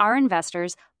assist our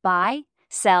investors buy,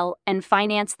 sell, and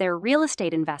finance their real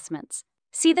estate investments.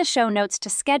 See the show notes to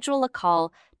schedule a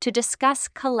call to discuss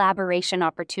collaboration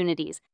opportunities